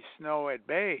keep the snow at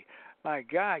bay. My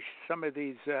gosh, some of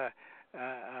these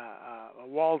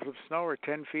walls of snow are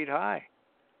 10 feet high.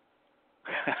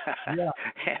 Yeah.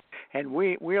 And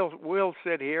we'll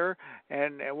sit here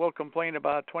and we'll complain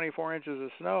about 24 inches of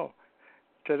snow.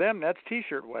 To them, that's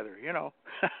T-shirt weather.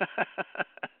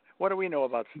 What do we know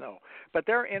about snow? But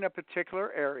they're in a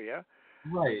particular area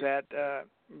that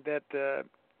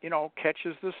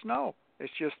catches the snow.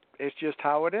 It's just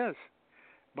how it is.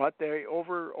 But they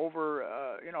over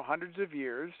hundreds of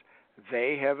years,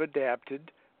 they have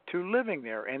adapted to living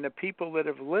there, and the people that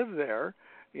have lived there,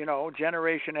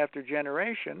 generation after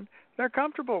generation, they're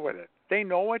comfortable with it. They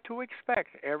know what to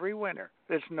expect every winter.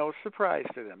 It's no surprise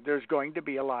to them. There's going to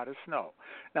be a lot of snow.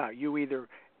 Now, you either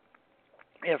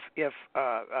if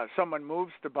someone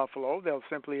moves to Buffalo, they'll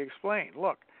simply explain,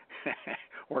 look,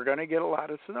 we're going to get a lot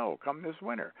of snow come this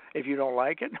winter. If you don't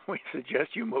like it, we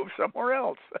suggest you move somewhere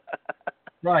else.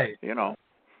 Right. You know,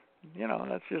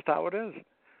 that's just how it is.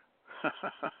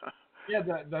 Yeah,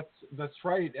 that's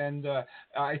right, and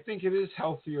I think it is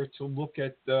healthier to look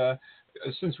at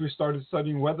since we started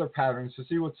studying weather patterns to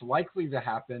see what's likely to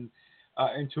happen,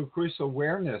 and to increase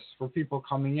awareness for people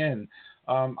coming in.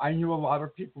 I knew a lot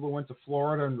of people who went to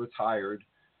Florida and retired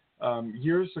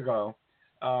years ago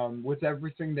with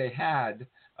everything they had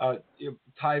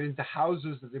tied into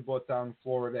houses that they bought down in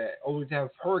Florida, only to have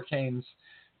hurricanes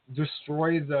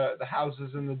destroy the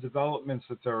houses and the developments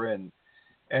that they're in.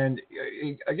 And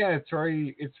again, it's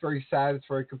very sad, it's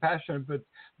very compassionate, but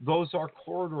those are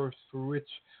corridors through which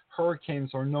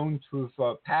hurricanes are known to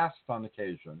have passed on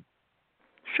occasion.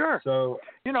 Sure. So,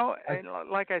 and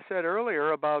like I said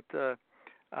earlier about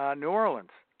New Orleans,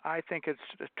 I think it's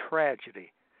a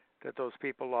tragedy that those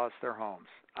people lost their homes.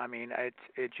 I mean,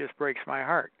 it just breaks my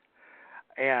heart.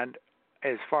 And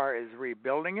as far as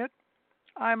rebuilding it,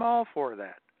 I'm all for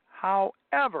that.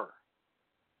 However,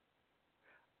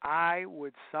 I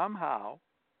would somehow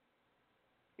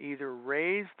either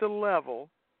raise the level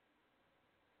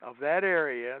of that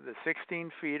area, the 16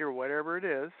 feet or whatever it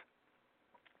is,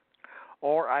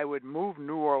 or I would move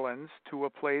New Orleans to a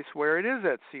place where it is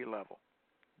at sea level,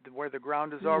 where the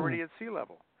ground is already at sea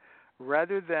level,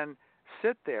 rather than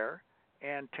sit there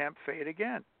and tempt fate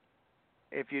again.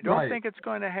 If you don't think it's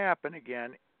going to happen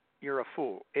again, you're a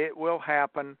fool. It will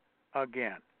happen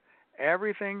again.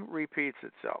 Everything repeats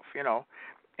itself,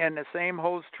 And the same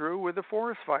holds true with the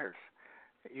forest fires.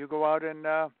 You go out in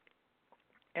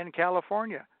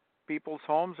California, people's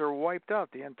homes are wiped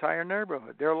out, the entire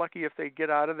neighborhood. They're lucky if they get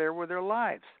out of there with their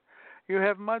lives. You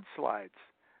have mudslides.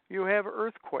 You have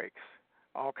earthquakes,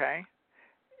 okay?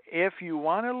 If you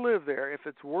want to live there, if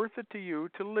it's worth it to you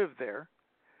to live there,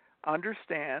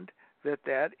 understand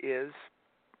that's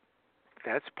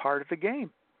part of the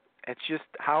game. It's just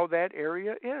how that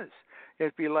area is.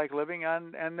 It'd be like living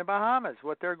in the Bahamas,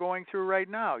 what they're going through right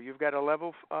now. You've got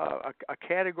a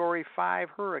Category 5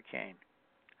 hurricane.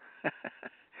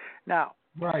 Now,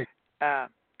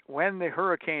 when the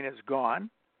hurricane is gone,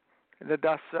 the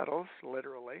dust settles,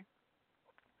 literally,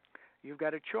 you've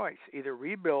got a choice. Either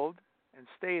rebuild and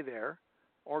stay there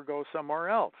or go somewhere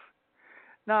else.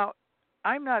 Now,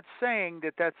 I'm not saying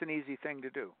that that's an easy thing to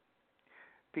do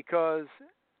because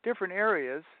different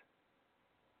areas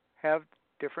have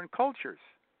different cultures.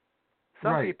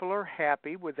 Some people are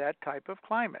happy with that type of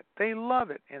climate. They love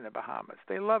it in the Bahamas.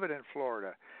 They love it in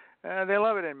Florida. They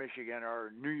love it in Michigan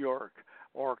or New York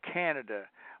or Canada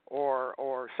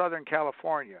or Southern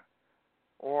California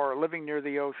or living near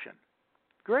the ocean.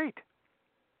 Great.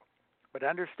 But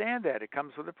understand that it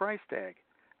comes with a price tag.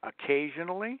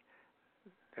 Occasionally,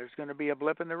 there's going to be a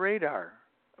blip in the radar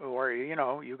or,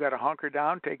 you got to hunker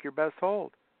down, take your best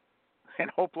hold, and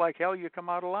hope like hell you come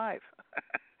out alive.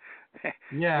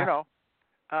 Yeah.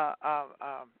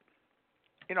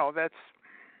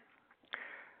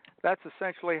 That's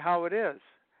essentially how it is.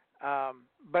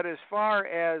 But as far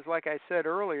as, like I said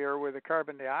earlier, with the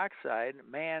carbon dioxide,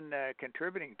 man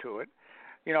contributing to it,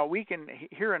 we can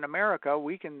here in America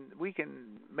we can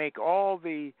make all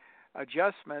the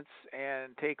adjustments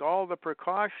and take all the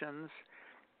precautions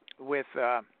with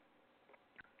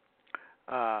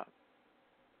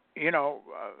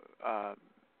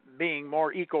being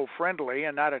more eco-friendly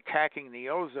and not attacking the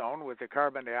ozone with the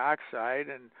carbon dioxide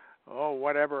and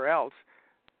whatever else.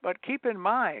 But keep in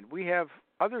mind, we have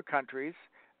other countries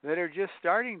that are just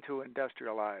starting to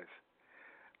industrialize,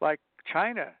 like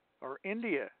China or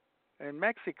India and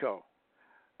Mexico.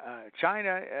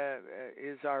 China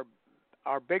is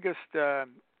our biggest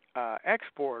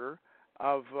exporter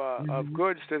of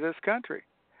goods to this country,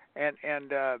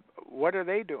 and what are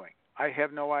they doing? I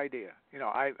have no idea.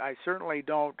 I certainly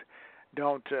don't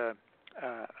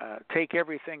take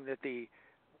everything that the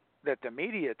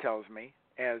media tells me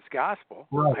as gospel.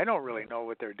 Right. I don't really know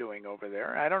what they're doing over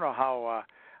there. I don't know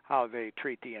how they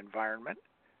treat the environment.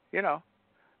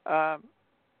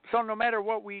 So no matter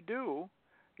what we do,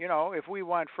 if we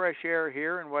want fresh air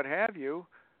here and what have you,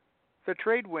 the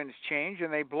trade winds change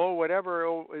and they blow whatever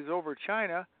is over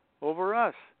China over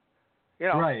us.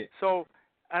 Right. So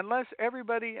unless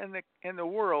everybody in the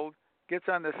world gets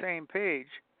on the same page,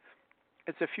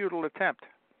 it's a futile attempt.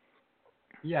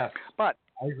 Yes. But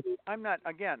I agree. I'm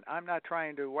not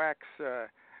trying to wax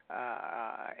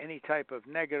any type of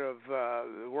negative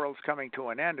the world's coming to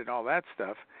an end and all that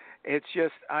stuff. It's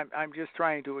just I'm just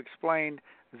trying to explain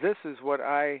this is what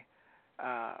I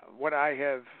what I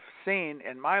have seen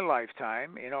in my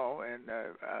lifetime, and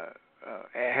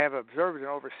have observed in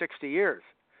over 60 years.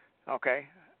 Okay,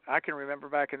 I can remember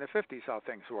back in the 50s how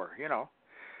things were,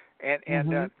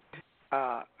 and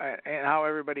how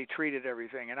everybody treated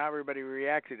everything and how everybody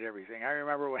reacted to everything. I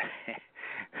remember when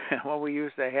when we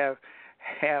used to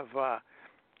have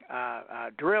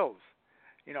drills.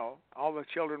 All the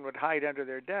children would hide under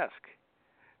their desk.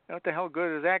 What the hell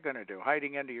good is that going to do?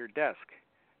 Hiding under your desk,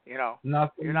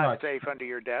 Nothing you're not much. safe under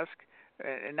your desk.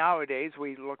 And nowadays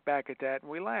we look back at that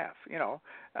and we laugh. In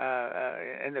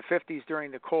the 50s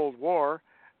during the Cold War,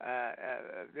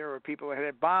 there were people that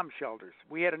had bomb shelters.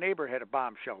 We had a neighbor who had a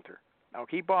bomb shelter.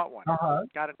 He bought one,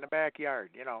 got it in the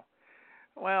backyard.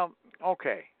 Well,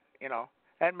 okay,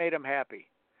 that made him happy.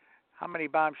 How many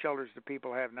bomb shelters do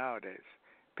people have nowadays?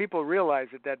 People realize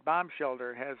that bomb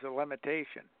shelter has a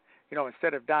limitation.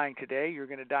 Instead of dying today, you're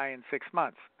going to die in 6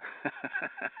 months.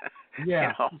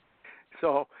 Yeah.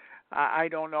 So I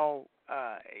don't know,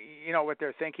 what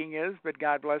their thinking is, but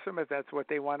God bless them if that's what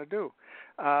they want to do.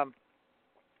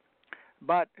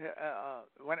 But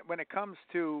when it comes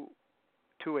to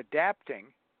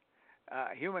adapting,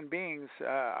 human beings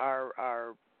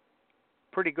are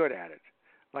pretty good at it.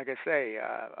 Like I say,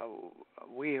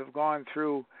 we have gone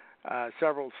through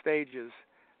several stages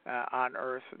on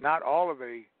Earth. Not all of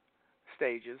the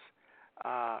stages.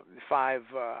 I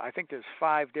think there's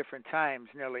 5 different times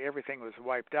nearly everything was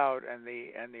wiped out and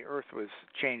the Earth was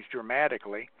changed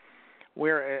dramatically.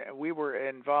 Where we were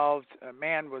involved,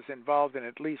 man was involved in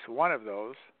at least one of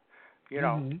those,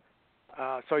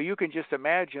 so you can just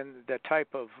imagine the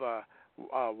type of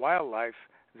wildlife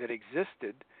that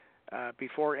existed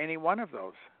before any one of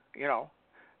those,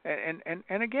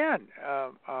 and again,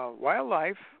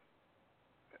 wildlife.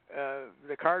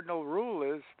 The cardinal rule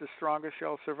is the strongest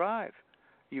shall survive.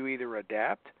 You either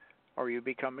adapt or you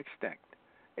become extinct.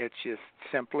 It's just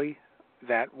simply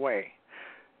that way.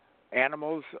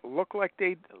 Animals look like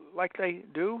they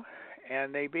do,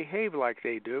 and they behave like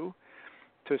they do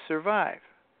to survive.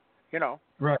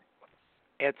 Right.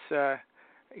 It's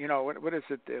what is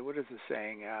it? What is the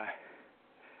saying?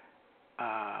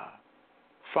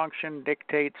 Function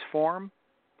dictates form.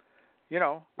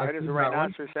 Why does a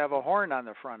rhinoceros have a horn on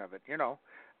the front of it?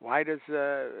 Why does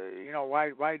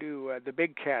why do the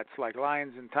big cats like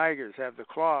lions and tigers have the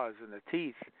claws and the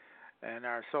teeth and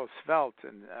are so svelte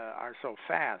and are so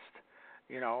fast?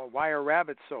 Why are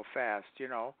rabbits so fast?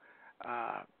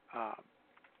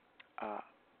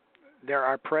 There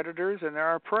are predators and there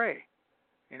are prey.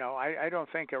 I don't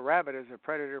think a rabbit is a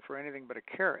predator for anything but a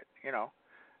carrot.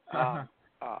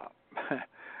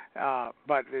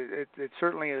 But it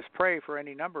certainly is prey for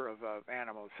any number of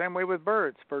animals. Same way with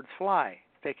birds. Birds fly.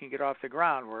 They can get off the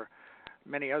ground where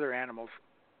many other animals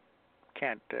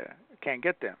can't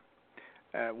get them.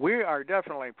 We are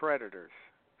definitely predators.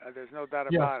 There's no doubt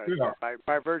about it.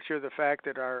 By virtue of the fact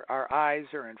that our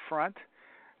eyes are in front,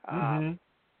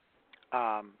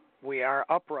 we are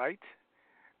upright.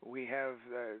 We have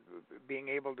being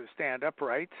able to stand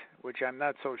upright, which I'm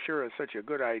not so sure is such a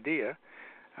good idea.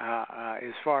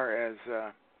 As far as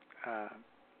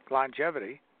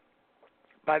longevity,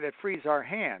 but it frees our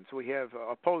hands. We have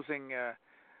opposing,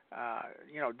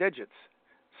 digits,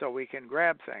 so we can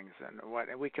grab things and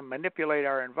we can manipulate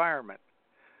our environment.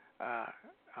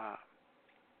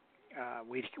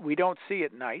 We don't see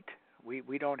at night.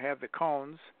 We don't have the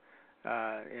cones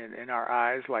in our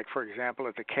eyes, like for example,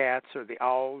 at the cats or the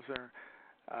owls or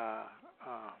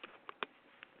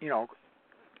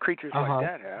creatures like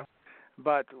that have.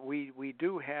 But we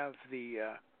do have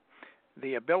the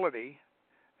ability,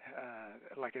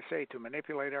 like I say, to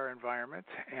manipulate our environment,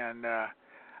 and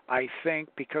I think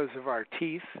because of our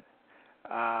teeth,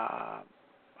 I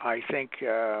think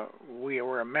we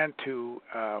were meant to.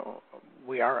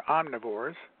 We are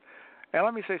omnivores. And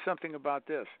let me say something about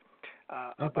this,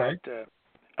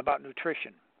 about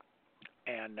nutrition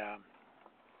and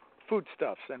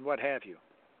foodstuffs and what have you.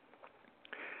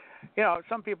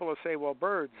 Some people will say, well,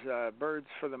 birds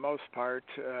for the most part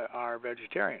are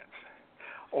vegetarians,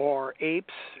 or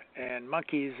apes and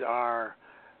monkeys are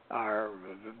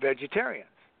vegetarians.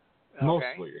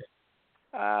 Okay?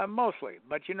 Mostly.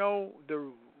 But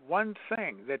the one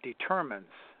thing that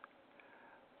determines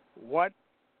what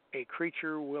a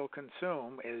creature will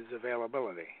consume is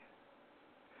availability.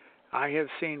 I have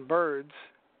seen birds.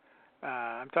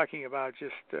 I'm talking about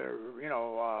just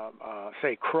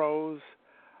say crows.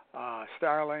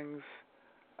 Starlings,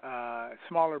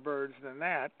 smaller birds than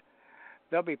that,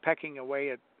 they'll be pecking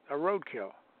away at a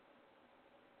roadkill.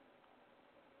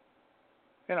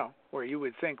 Where you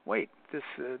would think, wait, this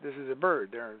is a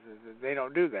bird. They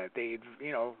don't do that. They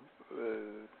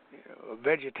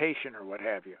vegetation or what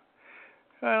have you.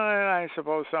 And I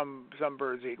suppose some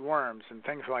birds eat worms and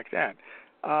things like that.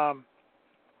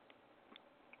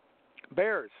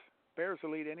 Bears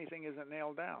will eat anything isn't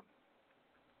nailed down.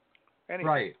 Anything.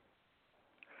 Right.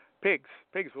 Pigs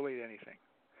will eat anything.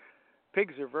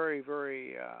 Pigs are very,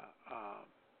 very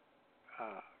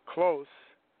close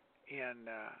in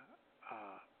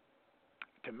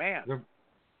to man.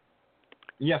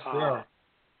 Yes, they are.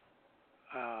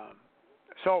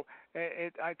 So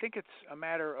I think it's a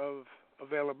matter of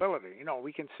availability. You know,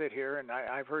 we can sit here, and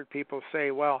I've heard people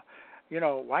say, well, you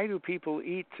know, why do people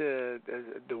eat the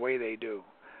way they do?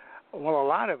 Well, a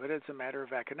lot of it is a matter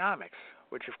of economics,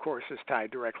 which, of course, is tied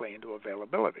directly into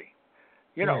availability.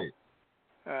 You know,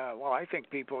 well, I think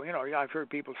people, you know, I've heard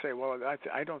people say, well,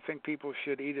 I don't think people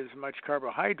should eat as much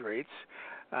carbohydrates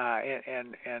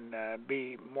and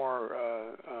be more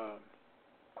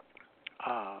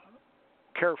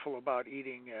careful about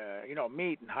eating, you know,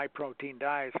 meat and high-protein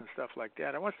diets and stuff like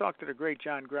that. I once talked to the great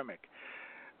John Grimmick,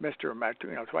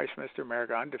 twice Mr.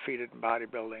 America, undefeated in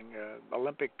bodybuilding,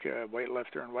 Olympic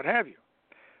weightlifter, and what have you.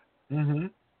 Mm-hmm.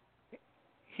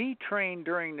 He trained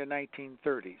during the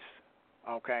 1930s,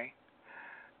 okay?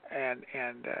 And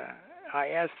I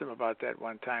asked him about that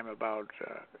one time about,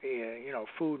 you know,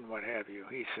 food and what have you.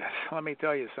 He says, let me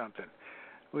tell you something.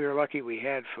 We were lucky we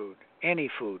had food, any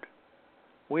food.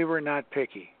 We were not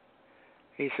picky.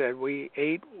 He said we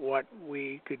ate what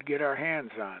we could get our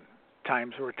hands on.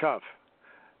 Times were tough.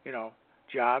 You know,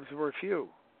 jobs were few.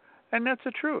 And that's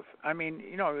the truth. I mean,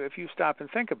 you know, if you stop and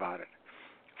think about it.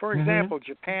 For example,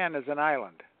 Japan is an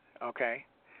island, okay?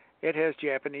 It has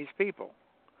Japanese people,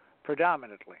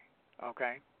 predominantly,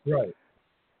 okay? Right.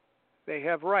 They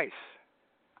have rice.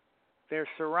 They're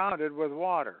surrounded with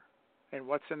water. And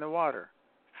what's in the water?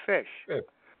 Fish. Good.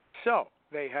 So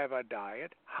they have a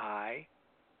diet high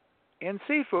in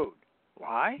seafood.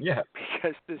 Why? Yeah.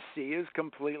 Because the sea is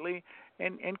completely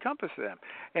encompassed them.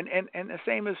 And the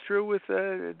same is true with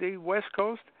the West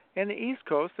Coast and the East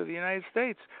Coast of the United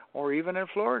States, or even in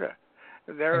Florida.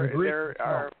 There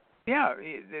are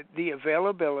the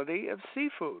availability of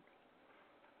seafood.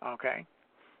 Okay.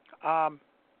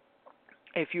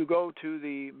 If you go to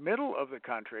the middle of the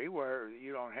country where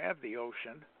you don't have the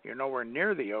ocean, you're nowhere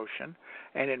near the ocean,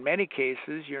 and in many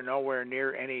cases you're nowhere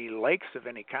near any lakes of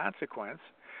any consequence,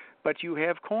 but you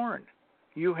have corn,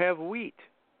 you have wheat.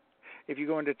 If you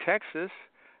go into Texas,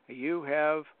 you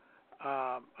have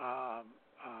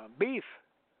beef.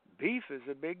 Beef is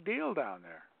a big deal down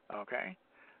there, okay?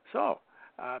 So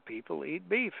people eat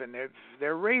beef, and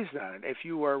they're raised on it. If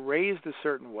you are raised a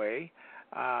certain way,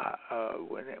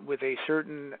 with a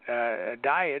certain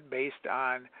diet based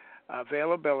on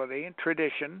availability and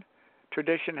tradition.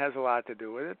 Tradition has a lot to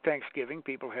do with it. Thanksgiving,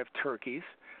 people have turkeys,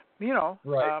 you know.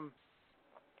 Right.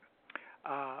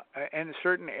 And in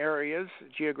certain areas,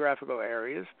 geographical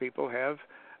areas, people have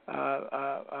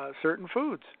certain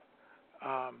foods.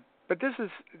 But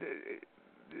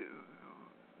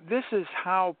this is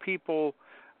how people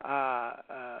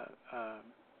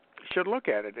should look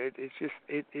at it. It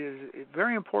is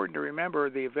very important to remember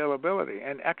the availability,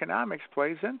 and economics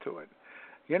plays into it.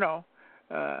 You know,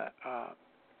 some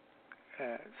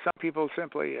people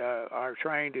simply are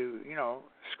trying to, you know,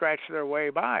 scratch their way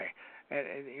by, and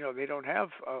you know, they don't have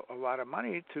a lot of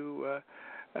money to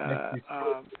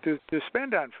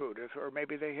spend on food, or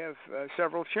maybe they have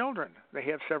several children, they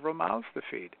have several mouths to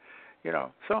feed, you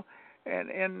know. So,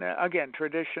 and again,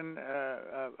 tradition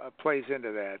plays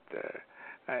into that.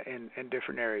 In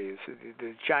different areas.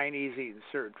 The Chinese eat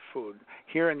certain food.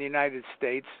 Here in the United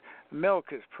States,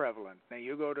 milk is prevalent. Now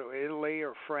you go to Italy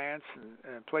or France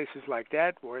and places like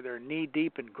that where they're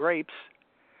knee-deep in grapes,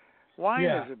 wine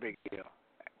is a big deal.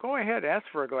 Go ahead, ask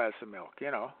for a glass of milk,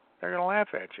 you know. They're going to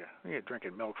laugh at you. What are you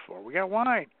drinking milk for? We got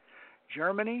wine.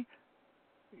 Germany,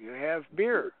 you have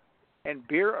beer. And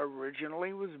beer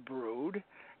originally was brewed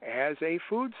as a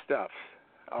foodstuff,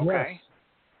 okay? Yes.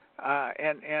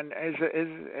 And as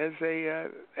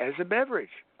a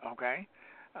beverage, okay.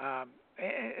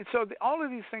 And so all of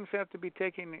these things have to be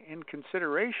taken in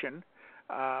consideration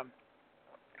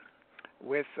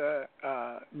with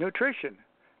nutrition.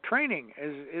 Training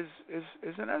is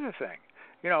another thing.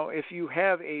 You know, if you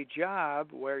have a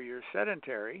job where you're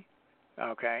sedentary,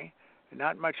 okay,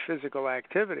 not much physical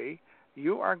activity,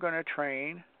 you are going to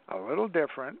train a little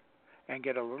different and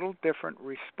get a little different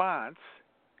response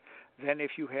than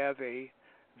if you have a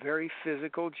very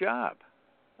physical job,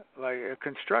 like a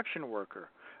construction worker,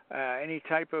 any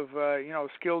type of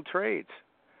skilled trades,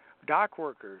 dock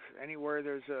workers, anywhere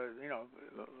there's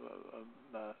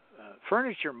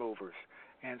furniture movers,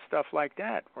 and stuff like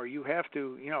that, where you have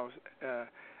to,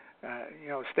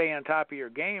 stay on top of your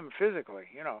game physically,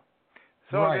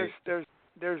 So Right.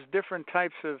 there's different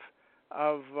types of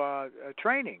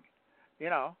training,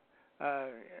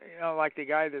 like the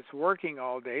guy that's working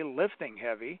all day, lifting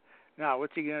heavy. Now,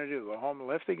 what's he going to do? Go home and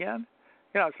lift again?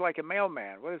 It's like a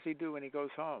mailman. What does he do when he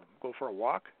goes home? Go for a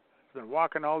walk? He's been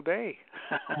walking all day.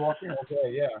 Walking all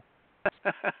day, yeah.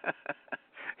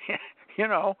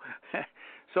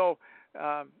 So,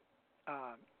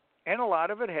 and a lot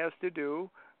of it has to do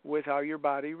with how your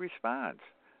body responds.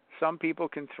 Some people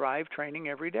can thrive training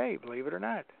every day, believe it or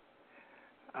not.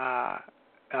 Now,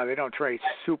 they don't train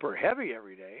super heavy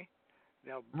every day.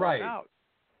 They'll burn out.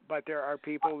 But there are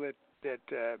people that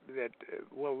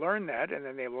will learn that, and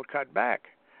then they will cut back.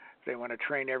 If they want to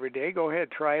train every day, go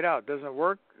ahead, try it out. Doesn't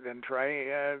work, then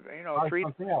try,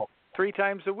 three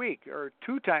times a week or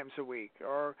 2 times a week,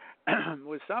 or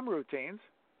with some routines,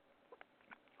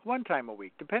 1 time a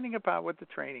week, depending upon what the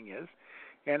training is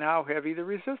and how heavy the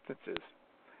resistance is,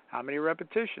 how many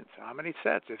repetitions, how many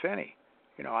sets, if any.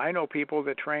 I know people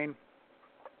that train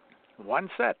 1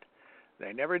 set.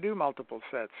 They never do multiple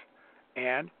sets,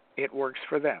 and it works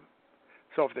for them.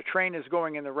 So if the train is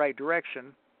going in the right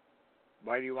direction,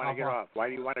 why do you want to get off? Why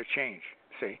do you want to change?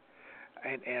 See?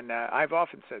 And I've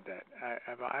often said that.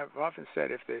 I've often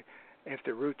said if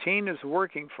the routine is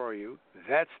working for you,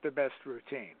 that's the best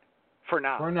routine for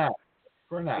now. For now.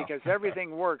 Because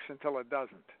everything works until it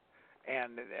doesn't.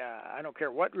 And I don't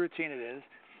care what routine it is.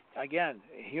 Again,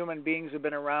 human beings have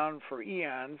been around for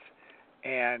eons,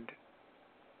 and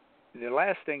the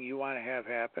last thing you want to have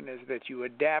happen is that you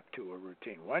adapt to a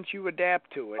routine. Once you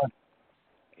adapt to it,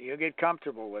 you get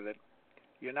comfortable with it.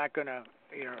 You're not going to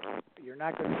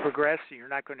progress. You're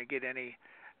not going to get any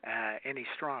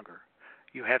stronger.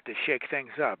 You have to shake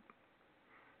things up.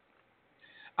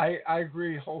 I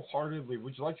agree wholeheartedly.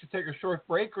 Would you like to take a short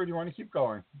break, or do you want to keep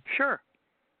going? Sure.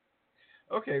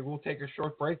 Okay, we'll take a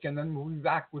short break, and then we'll be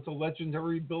back with the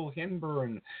legendary Bill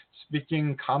Hinburn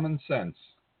speaking common sense.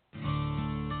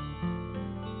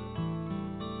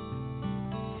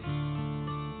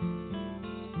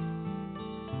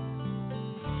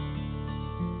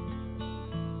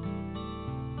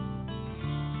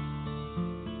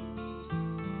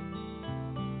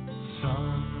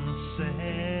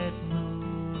 Sunset,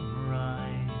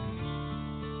 moonrise,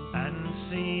 and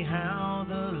see how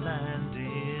the land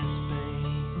is bathed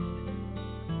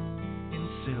in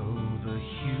silver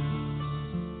hue.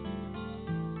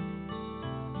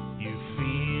 You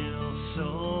feel so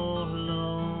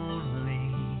lonely.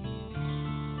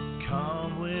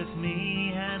 Come with me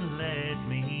and let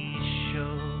me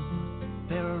show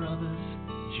there are others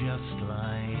just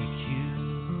like you,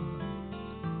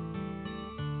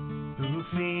 who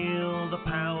feel the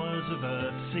powers of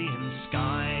earth, sea and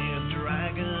sky, of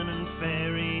dragon and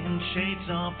fairy and shades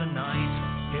of the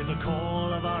night. Hear the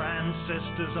call of our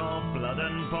ancestors of blood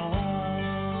and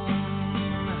bone,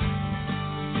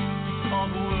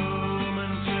 of womb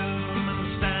and tomb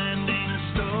and standing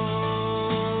stone.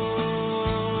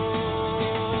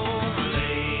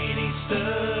 Lady,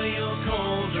 stir your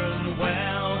cauldron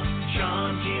well,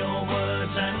 chant your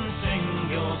words and sing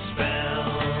your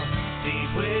spell.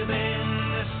 Deep within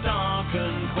this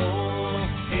darkened hall,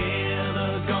 hear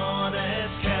the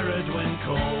goddess Ceridwen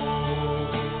call.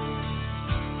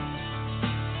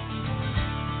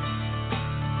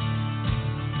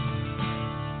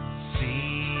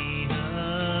 See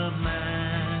a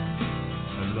man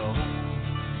alone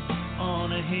on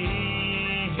a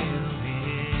hill,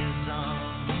 his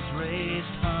arms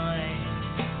raised high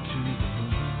to the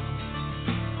moon,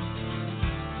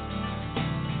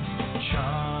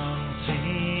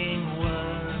 chanting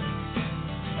words,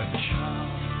 a charm,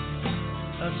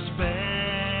 a spell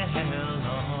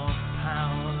of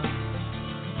power,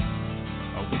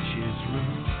 a witch's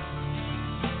rune.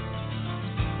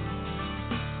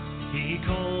 He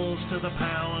calls to the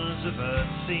powers of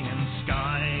earth, sea and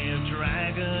sky, of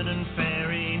dragon and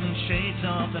fairy and shades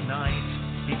of the night.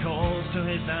 He calls to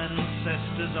his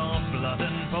ancestors of blood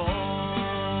and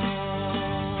bone,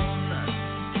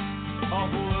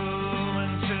 of womb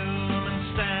and tomb and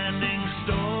standing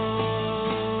stone.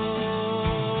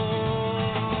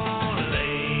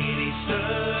 Lady,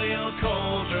 stir your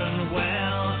cauldron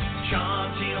well,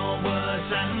 chant your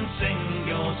words and sing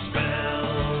your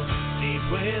spell. Deep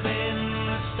within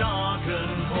this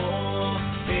darkened hall,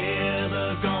 hear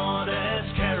the goddess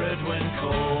Ceridwen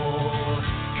call.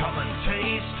 Come and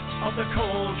taste of the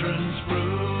cauldron's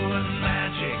brew and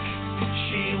magic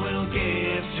she will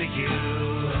give to you.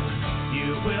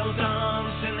 You will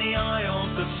dance in the eye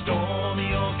of the storm,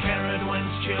 your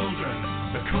Ceridwen's children,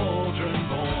 the cauldron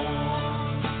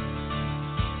born.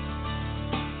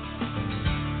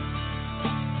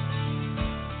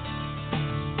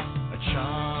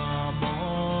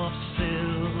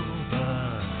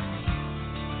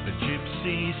 The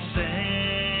gypsy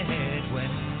said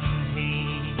when he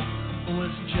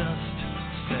was just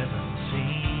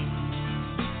 17,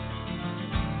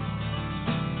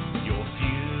 your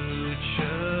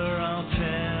future, I'll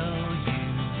tell you,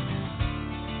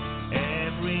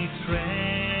 every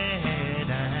thread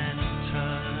and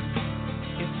turn,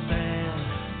 it's there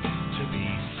to be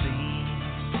seen.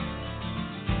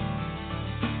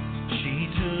 She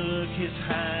took his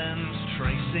hands,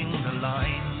 tracing the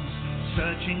lines,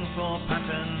 searching for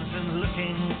patterns and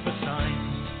looking for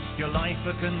signs. Your life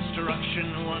a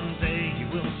construction, one day you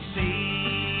will see.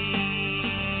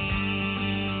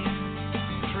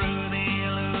 Through the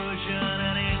illusion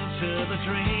and into the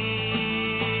dream.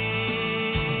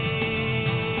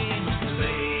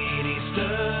 Lady,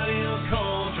 stir your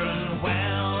cauldron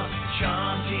well,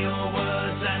 chant your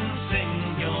words and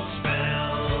sing your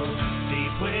spells.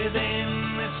 Deep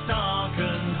within this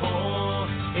darkened hall,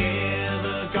 hear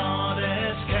the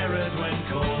goddess Kerod when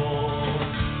called.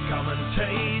 Come and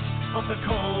taste of the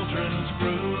cauldron's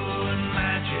brew and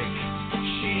magic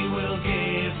she will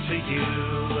give to you.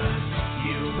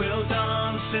 You will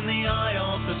dance in the eye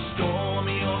of the storm,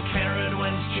 your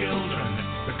Kerodwen's children,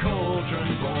 the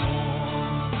cauldron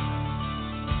born.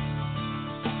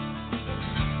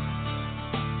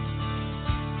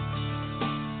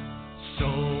 So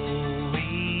we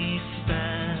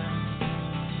stand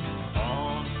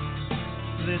on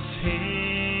this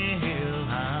hill,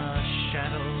 our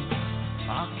shadows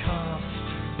are cast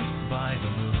by the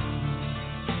moon,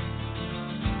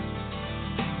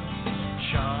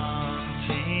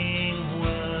 chanting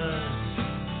words,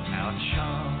 our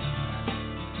charm,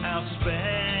 our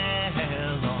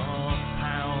spell of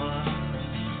power,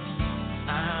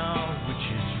 our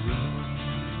witch's rune.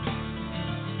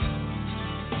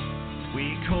 We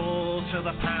call to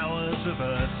the powers of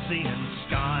earth, sea and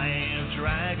sky, of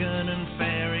dragon and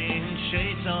fairy and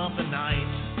shades of the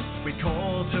night. We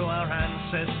call to our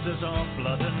ancestors of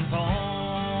blood and bone,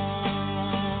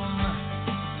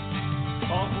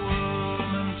 of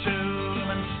womb and tomb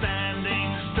and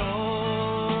standing stone.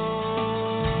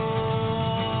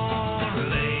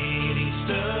 Lady,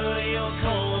 stir your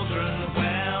cauldron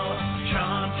well,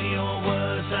 chant your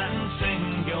words and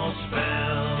sing your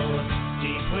spell.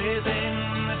 Deep within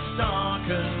this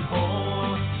darkened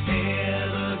hall, hear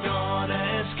the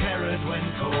goddess Kerod when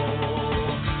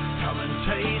called. Come and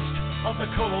taste of the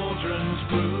cauldron's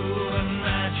brew and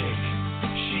magic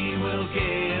she will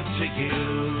give to you.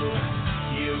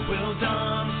 You will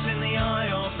dance in the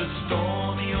eye of the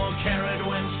storm, your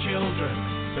Kerodwen's children,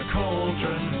 the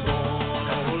cauldron born.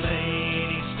 Oh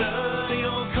lady, stir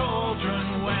your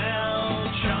cauldron well,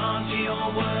 chant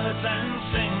your words and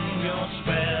sing your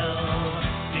spell.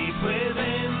 Deep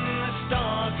within this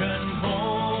darkened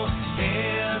hall,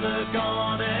 hear the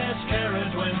goddess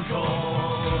Kerodwen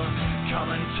call. Come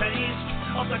and taste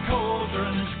of the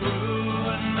cauldron's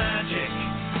brew and magic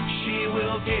she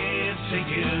will give to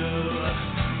you.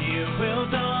 You will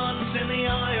dance in the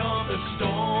eye of the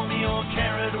storm, your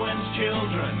Kerodwen's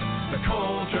children, the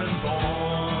cauldron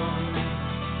born.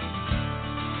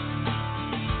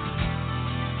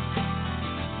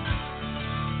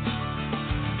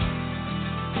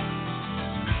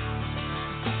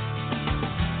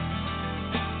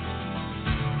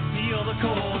 You're the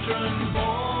cauldron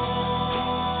born,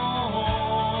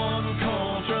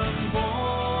 cauldron born.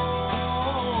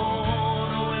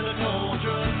 We're the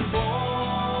cauldron born,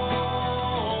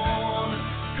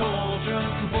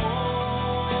 cauldron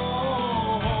born.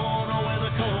 We're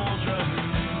the cauldron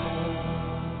born.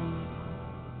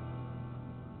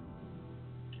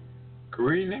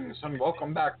 Greetings and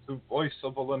welcome back to Voice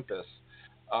of Olympus.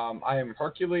 I am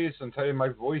Hercules, and tell you my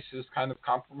voice is kind of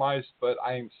compromised, but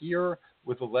I am here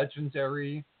with the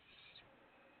legendary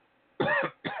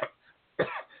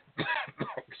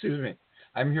excuse me.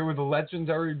 I'm here with the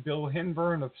legendary Bill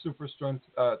Hinburn of Super Strength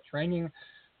Training,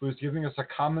 who is giving us a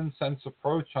common sense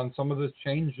approach on some of the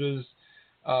changes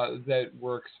that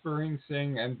we're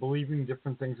experiencing and believing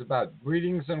different things about.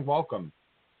 Greetings and welcome.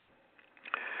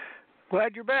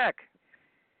 Glad you're back.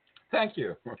 Thank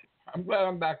you. I'm glad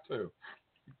I'm back too.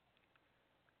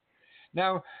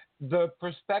 Now, the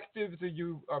perspective that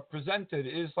you presented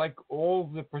is like all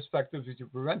the perspectives that you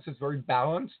present. It's very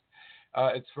balanced.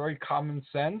 It's very common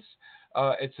sense.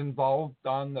 It's involved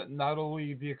on not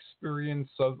only the experience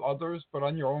of others, but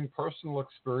on your own personal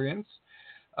experience.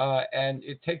 And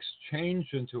it takes change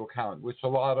into account, which a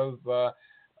lot of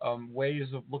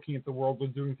ways of looking at the world or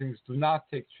doing things do not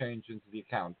take change into the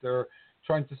account. They're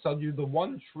trying to sell you the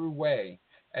one true way.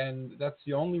 And that's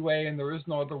the only way, and there is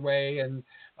no other way. And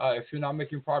if you're not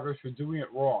making progress, you're doing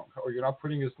it wrong, or you're not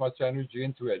putting as much energy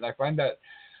into it. And I find that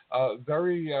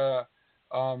very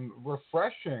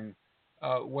refreshing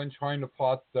when trying to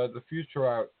plot the future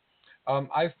out.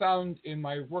 I found in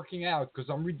my working out, because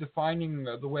I'm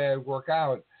redefining the way I work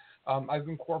out, I've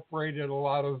incorporated a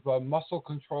lot of muscle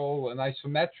control and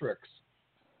isometrics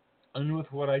and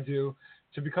with what I do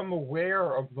to become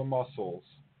aware of the muscles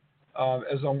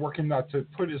as I'm working out, to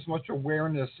put as much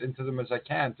awareness into them as I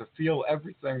can, to feel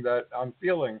everything that I'm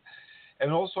feeling.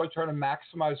 And also I try to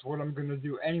maximize what I'm going to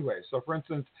do anyway. So for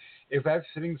instance, if I have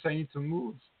things I need to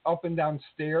move up and down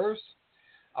stairs,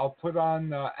 I'll put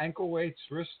on ankle weights,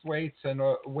 wrist weights, and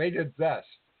a weighted vest.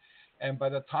 And by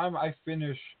the time I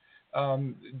finish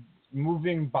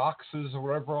moving boxes or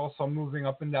whatever else I'm moving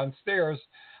up and down stairs,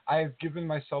 I have given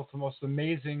myself the most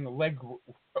amazing leg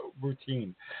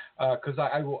routine, because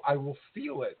I will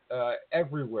feel it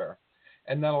everywhere.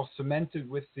 And then I'll cement it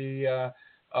with the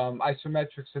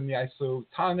isometrics and the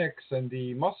isotonics and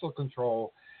the muscle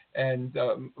control, and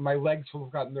my legs will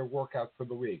have gotten their workout for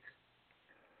the week.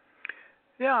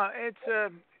 Yeah,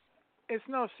 it's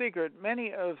no secret.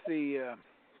 Many of the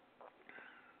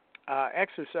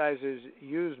exercises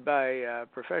used by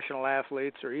professional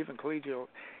athletes or even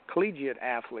collegiate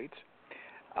athletes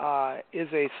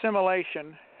is a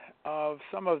simulation of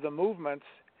some of the movements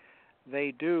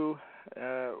they do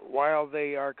while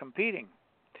they are competing.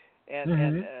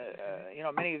 And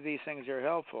many of these things are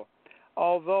helpful.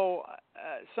 Although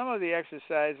some of the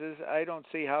exercises, I don't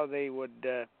see how they would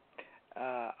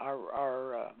are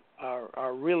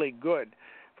really good.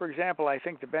 For example, I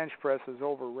think the bench press is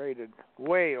overrated,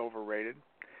 way overrated,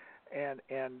 and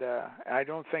I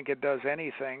don't think it does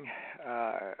anything.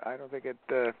 I don't think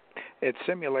it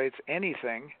simulates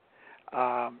anything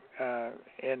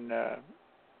in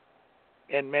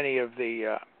many of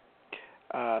the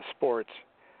sports.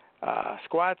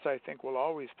 Squats, I think, will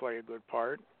always play a good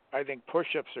part. I think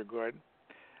push-ups are good.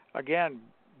 Again,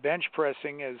 bench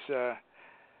pressing is,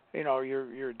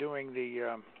 you're doing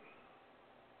the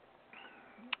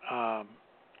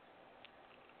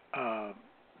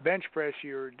bench press.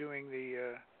 You're doing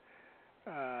the,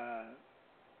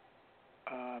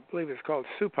 I believe it's called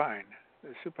supine,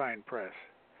 the supine press.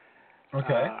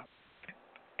 Okay.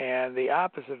 And the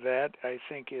opposite of that, I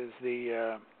think, is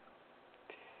the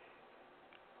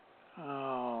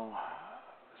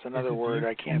it's another word.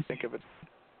 I can't think of it.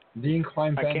 The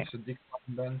incline bench, the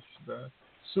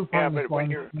supine. Yeah, but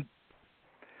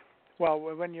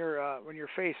when you're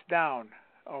face down,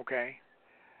 okay,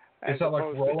 as is that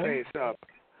opposed like to face up.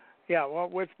 Yeah, well,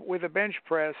 with a bench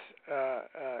press,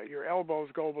 your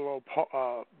elbows go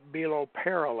below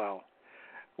parallel,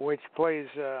 which plays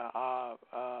a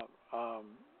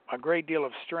great deal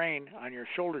of strain on your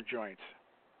shoulder joints,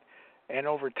 and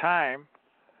over time,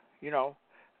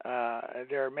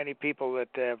 there are many people that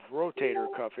have rotator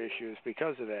cuff issues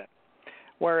because of that.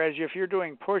 Whereas if you're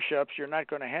doing push-ups, you're not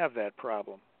going to have that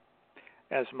problem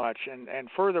as much. And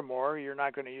furthermore, you're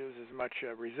not going to use as much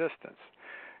resistance.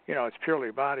 It's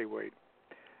purely body weight.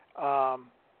 I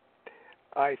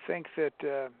think that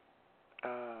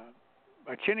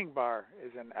a chinning bar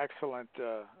is an excellent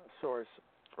source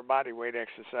for body weight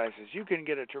exercises. You can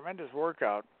get a tremendous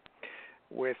workout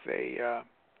with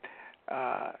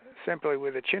simply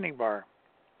with a chinning bar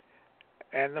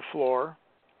and the floor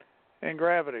and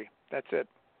gravity. That's it.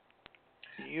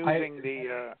 Using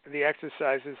the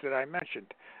exercises that I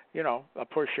mentioned, a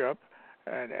push-up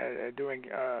and doing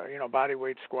body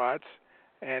weight squats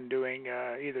and doing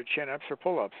either chin-ups or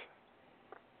pull-ups.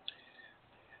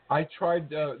 I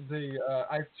tried I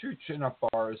have 2 chin-up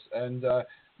bars, and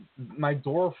my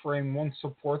door frame won't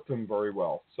support them very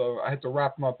well, so I had to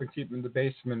wrap them up and keep them in the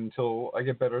basement until I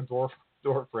get better door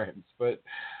frames. But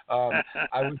I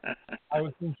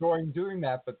was enjoying doing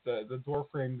that, but the door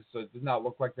frames did not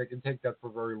look like they can take that for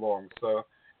very long. So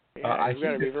you've got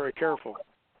to be very careful.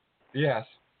 Yes,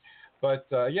 but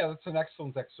that's an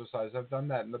excellent exercise. I've done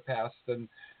that in the past, and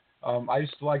I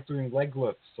used to like doing leg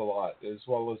lifts a lot, as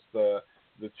well as the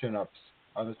chin-ups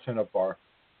on the chin-up bar.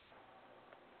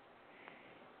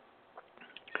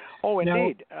 Oh,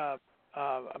 indeed.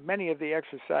 Many of the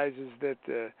exercises that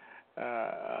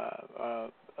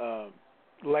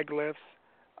leg lifts,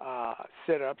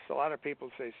 sit-ups. A lot of people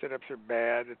say sit-ups are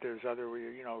bad. That there's other,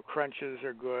 crunches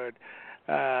are good.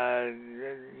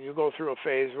 You go through a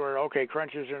phase where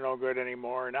crunches are no good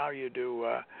anymore. Now you do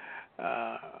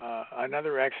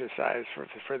another exercise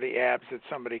for the abs that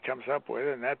somebody comes up with,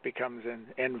 and that becomes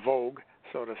in vogue,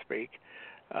 so to speak.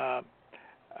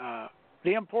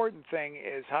 The important thing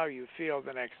is how you feel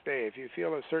the next day. If you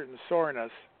feel a certain soreness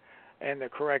in the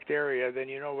correct area, then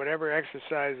whatever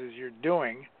exercises you're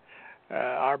doing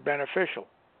are beneficial.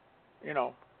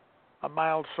 A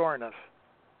mild soreness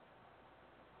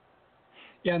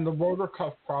Yeah, and the rotor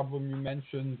cuff problem you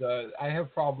mentioned, I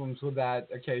have problems with that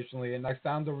occasionally, and I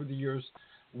found over the years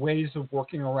ways of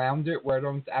working around it where I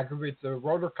don't aggravate the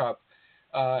rotor cuff.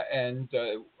 And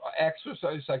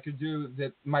exercise I could do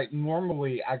that might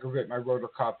normally aggravate my rotor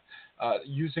cuff,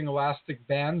 using elastic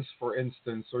bands, for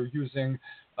instance, or using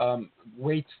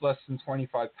weights less than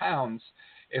 25 pounds.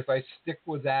 If I stick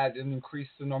with that and increase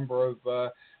the number of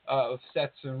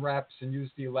sets and reps and use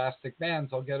the elastic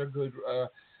bands, I'll get a good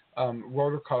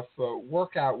rotor cuff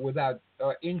workout without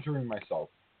injuring myself.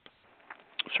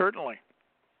 Certainly.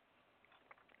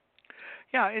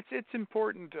 Yeah, it's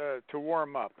important to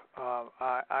warm up.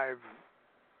 I've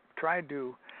tried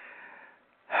to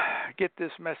get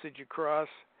this message across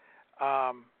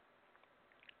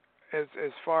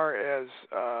as far as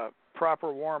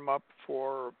proper warm up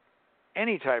for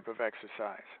any type of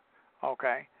exercise.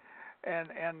 Okay,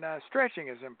 and stretching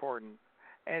is important.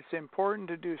 And it's important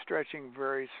to do stretching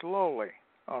very slowly.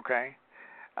 Okay,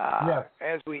 Yes.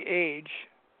 As we age,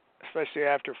 especially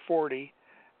after 40.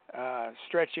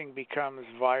 Stretching becomes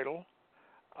vital.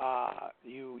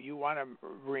 You want to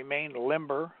remain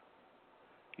limber.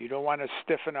 You don't want to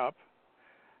stiffen up.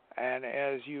 And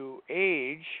as you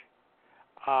age,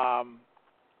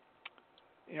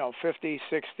 50,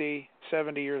 60,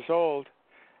 70 years old,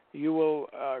 you will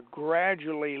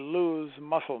gradually lose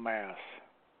muscle mass.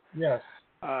 Yes.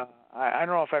 I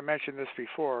don't know if I mentioned this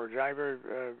before. Did I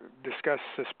ever discuss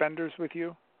suspenders with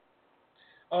you?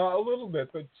 A little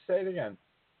bit, but say it again.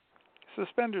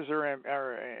 Suspenders are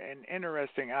an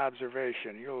interesting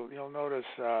observation. You'll notice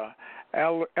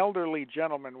elderly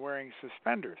gentlemen wearing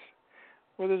suspenders.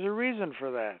 Well, there's a reason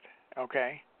for that.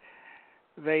 Okay,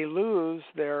 they lose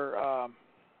their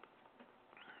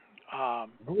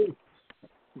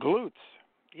glutes.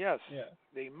 Yes, yeah.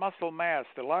 The muscle mass,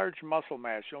 the large muscle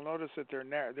mass. You'll notice that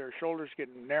their shoulders get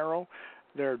narrow,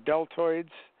 their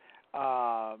deltoids,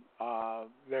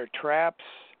 their traps.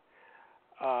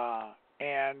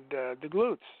 And the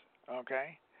glutes,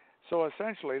 okay? So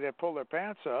essentially they pull their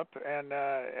pants up, and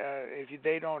if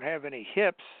they don't have any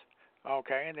hips,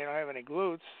 okay, and they don't have any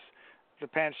glutes, the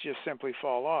pants just simply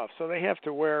fall off. So they have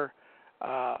to wear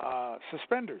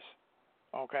suspenders,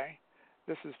 okay?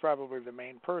 This is probably the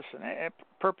main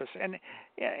purpose. And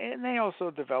they also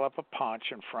develop a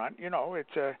paunch in front.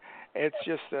 It's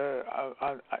just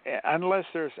unless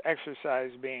there's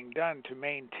exercise being done to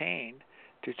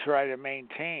try to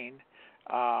maintain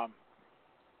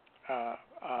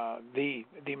the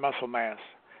muscle mass.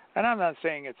 And I'm not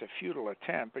saying it's a futile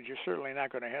attempt, but you're certainly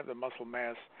not going to have the muscle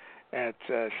mass at,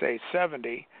 say,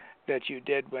 70 that you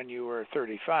did when you were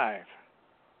 35.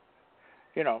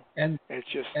 And it's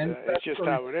just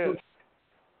how it is.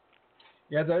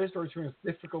 Yeah, that is very true. It's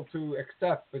difficult to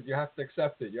accept, but you have to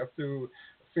accept it. You have to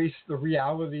face the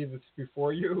reality that's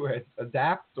before you and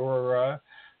adapt, or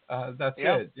that's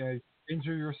it.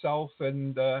 Injure yourself,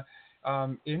 and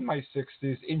in my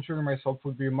 60s, injuring myself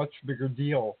would be a much bigger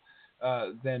deal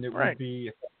than it would be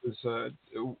if I was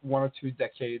 1 or 2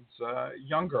 decades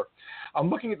younger. I'm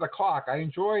looking at the clock. I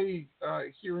enjoy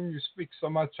hearing you speak so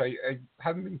much. I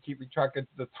haven't been keeping track of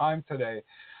the time today.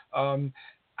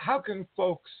 How can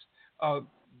folks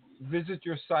visit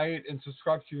your site and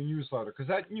subscribe to your newsletter? Because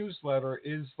that newsletter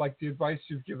is like the advice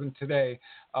you've given today,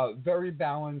 very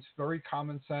balanced, very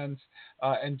common sense,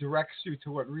 and directs you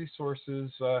to what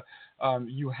resources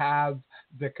you have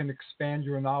that can expand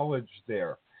your knowledge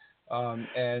there. Go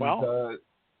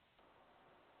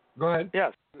ahead.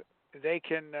 Yes, they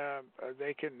can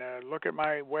look at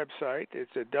my website.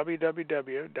 It's at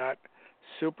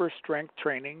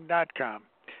www.superstrengthtraining.com,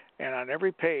 and on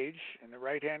every page in the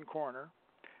right-hand corner,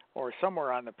 or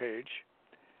somewhere on the page,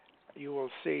 you will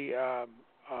see a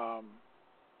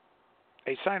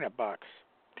sign-up box,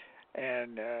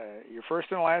 and your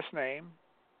first and last name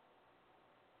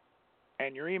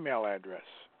and your email address,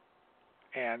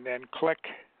 and then click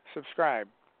subscribe,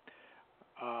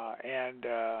 and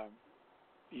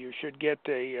you should get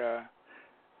a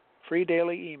free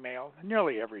daily email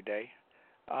nearly every day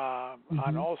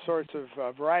on all sorts of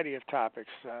variety of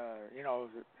topics,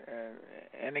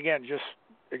 and again, just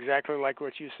exactly like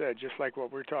what you said, just like what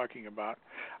we're talking about.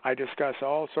 I discuss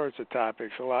all sorts of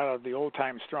topics. A lot of the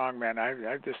old-time strongmen.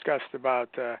 I've discussed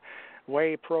about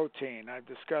whey protein. I've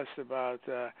discussed about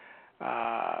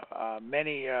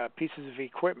many pieces of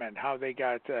equipment, how they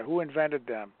got, who invented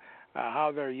them,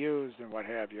 how they're used, and what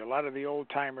have you. A lot of the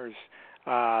old-timers,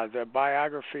 the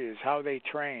biographies, how they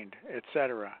trained,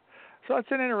 etc. So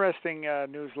it's an interesting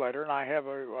newsletter, and I have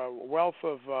a wealth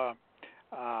of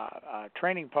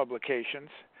training publications.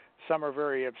 Some are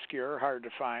very obscure, hard to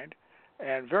find,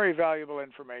 and very valuable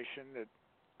information that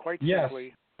quite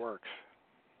simply works.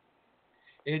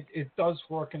 it does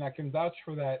work, and I can vouch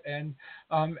for that. And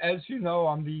as you know,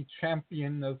 I'm the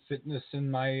champion of fitness in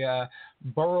my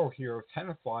borough here of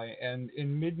Tenafly, and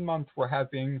in mid-month we're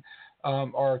having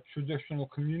our traditional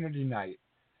community night.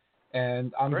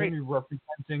 And I'm going to be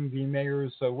representing the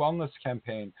mayor's wellness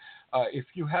campaign. If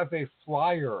you have a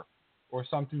flyer or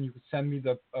something you could send me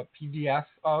the PDF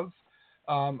of,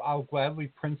 I'll gladly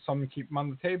print some and keep them on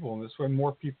the table. And this way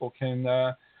more people can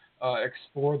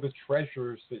explore the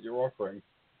treasures that you're offering.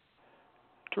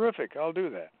 Terrific. I'll do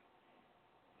that.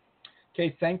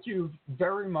 Okay, thank you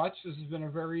very much. This has been a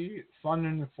very fun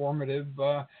and informative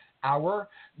hour.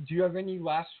 Do you have any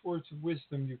last words of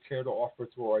wisdom you care to offer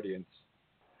to our audience?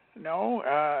 No,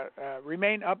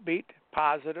 remain upbeat,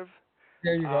 positive.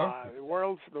 There you go.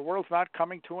 The world's not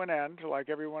coming to an end, like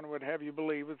everyone would have you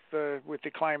believe with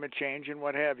the climate change and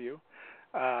what have you.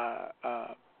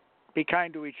 Be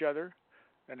kind to each other,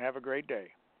 and have a great day.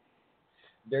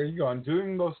 There you go. And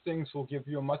doing those things will give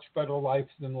you a much better life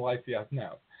than the life you have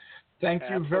now. Thank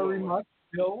you very much,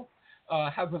 Bill.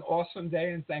 Have an awesome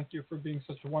day, and thank you for being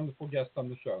such a wonderful guest on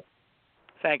the show.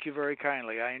 Thank you very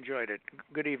kindly. I enjoyed it.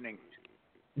 Good evening.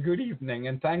 Good evening,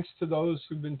 and thanks to those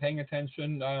who've been paying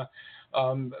attention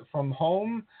from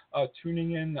home,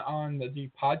 tuning in on the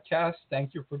podcast.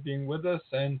 Thank you for being with us,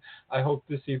 and I hope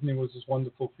this evening was as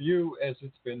wonderful for you as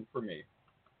it's been for me.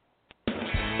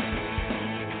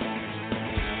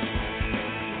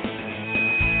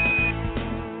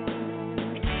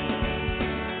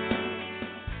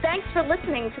 Thanks for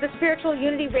listening to the Spiritual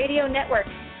Unity Radio Network.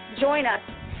 Join us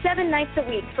 7 nights a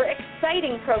week for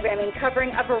exciting programming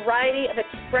covering a variety of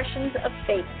expressions of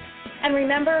faith. And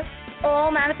remember,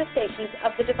 all manifestations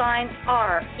of the divine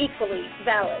are equally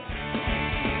valid.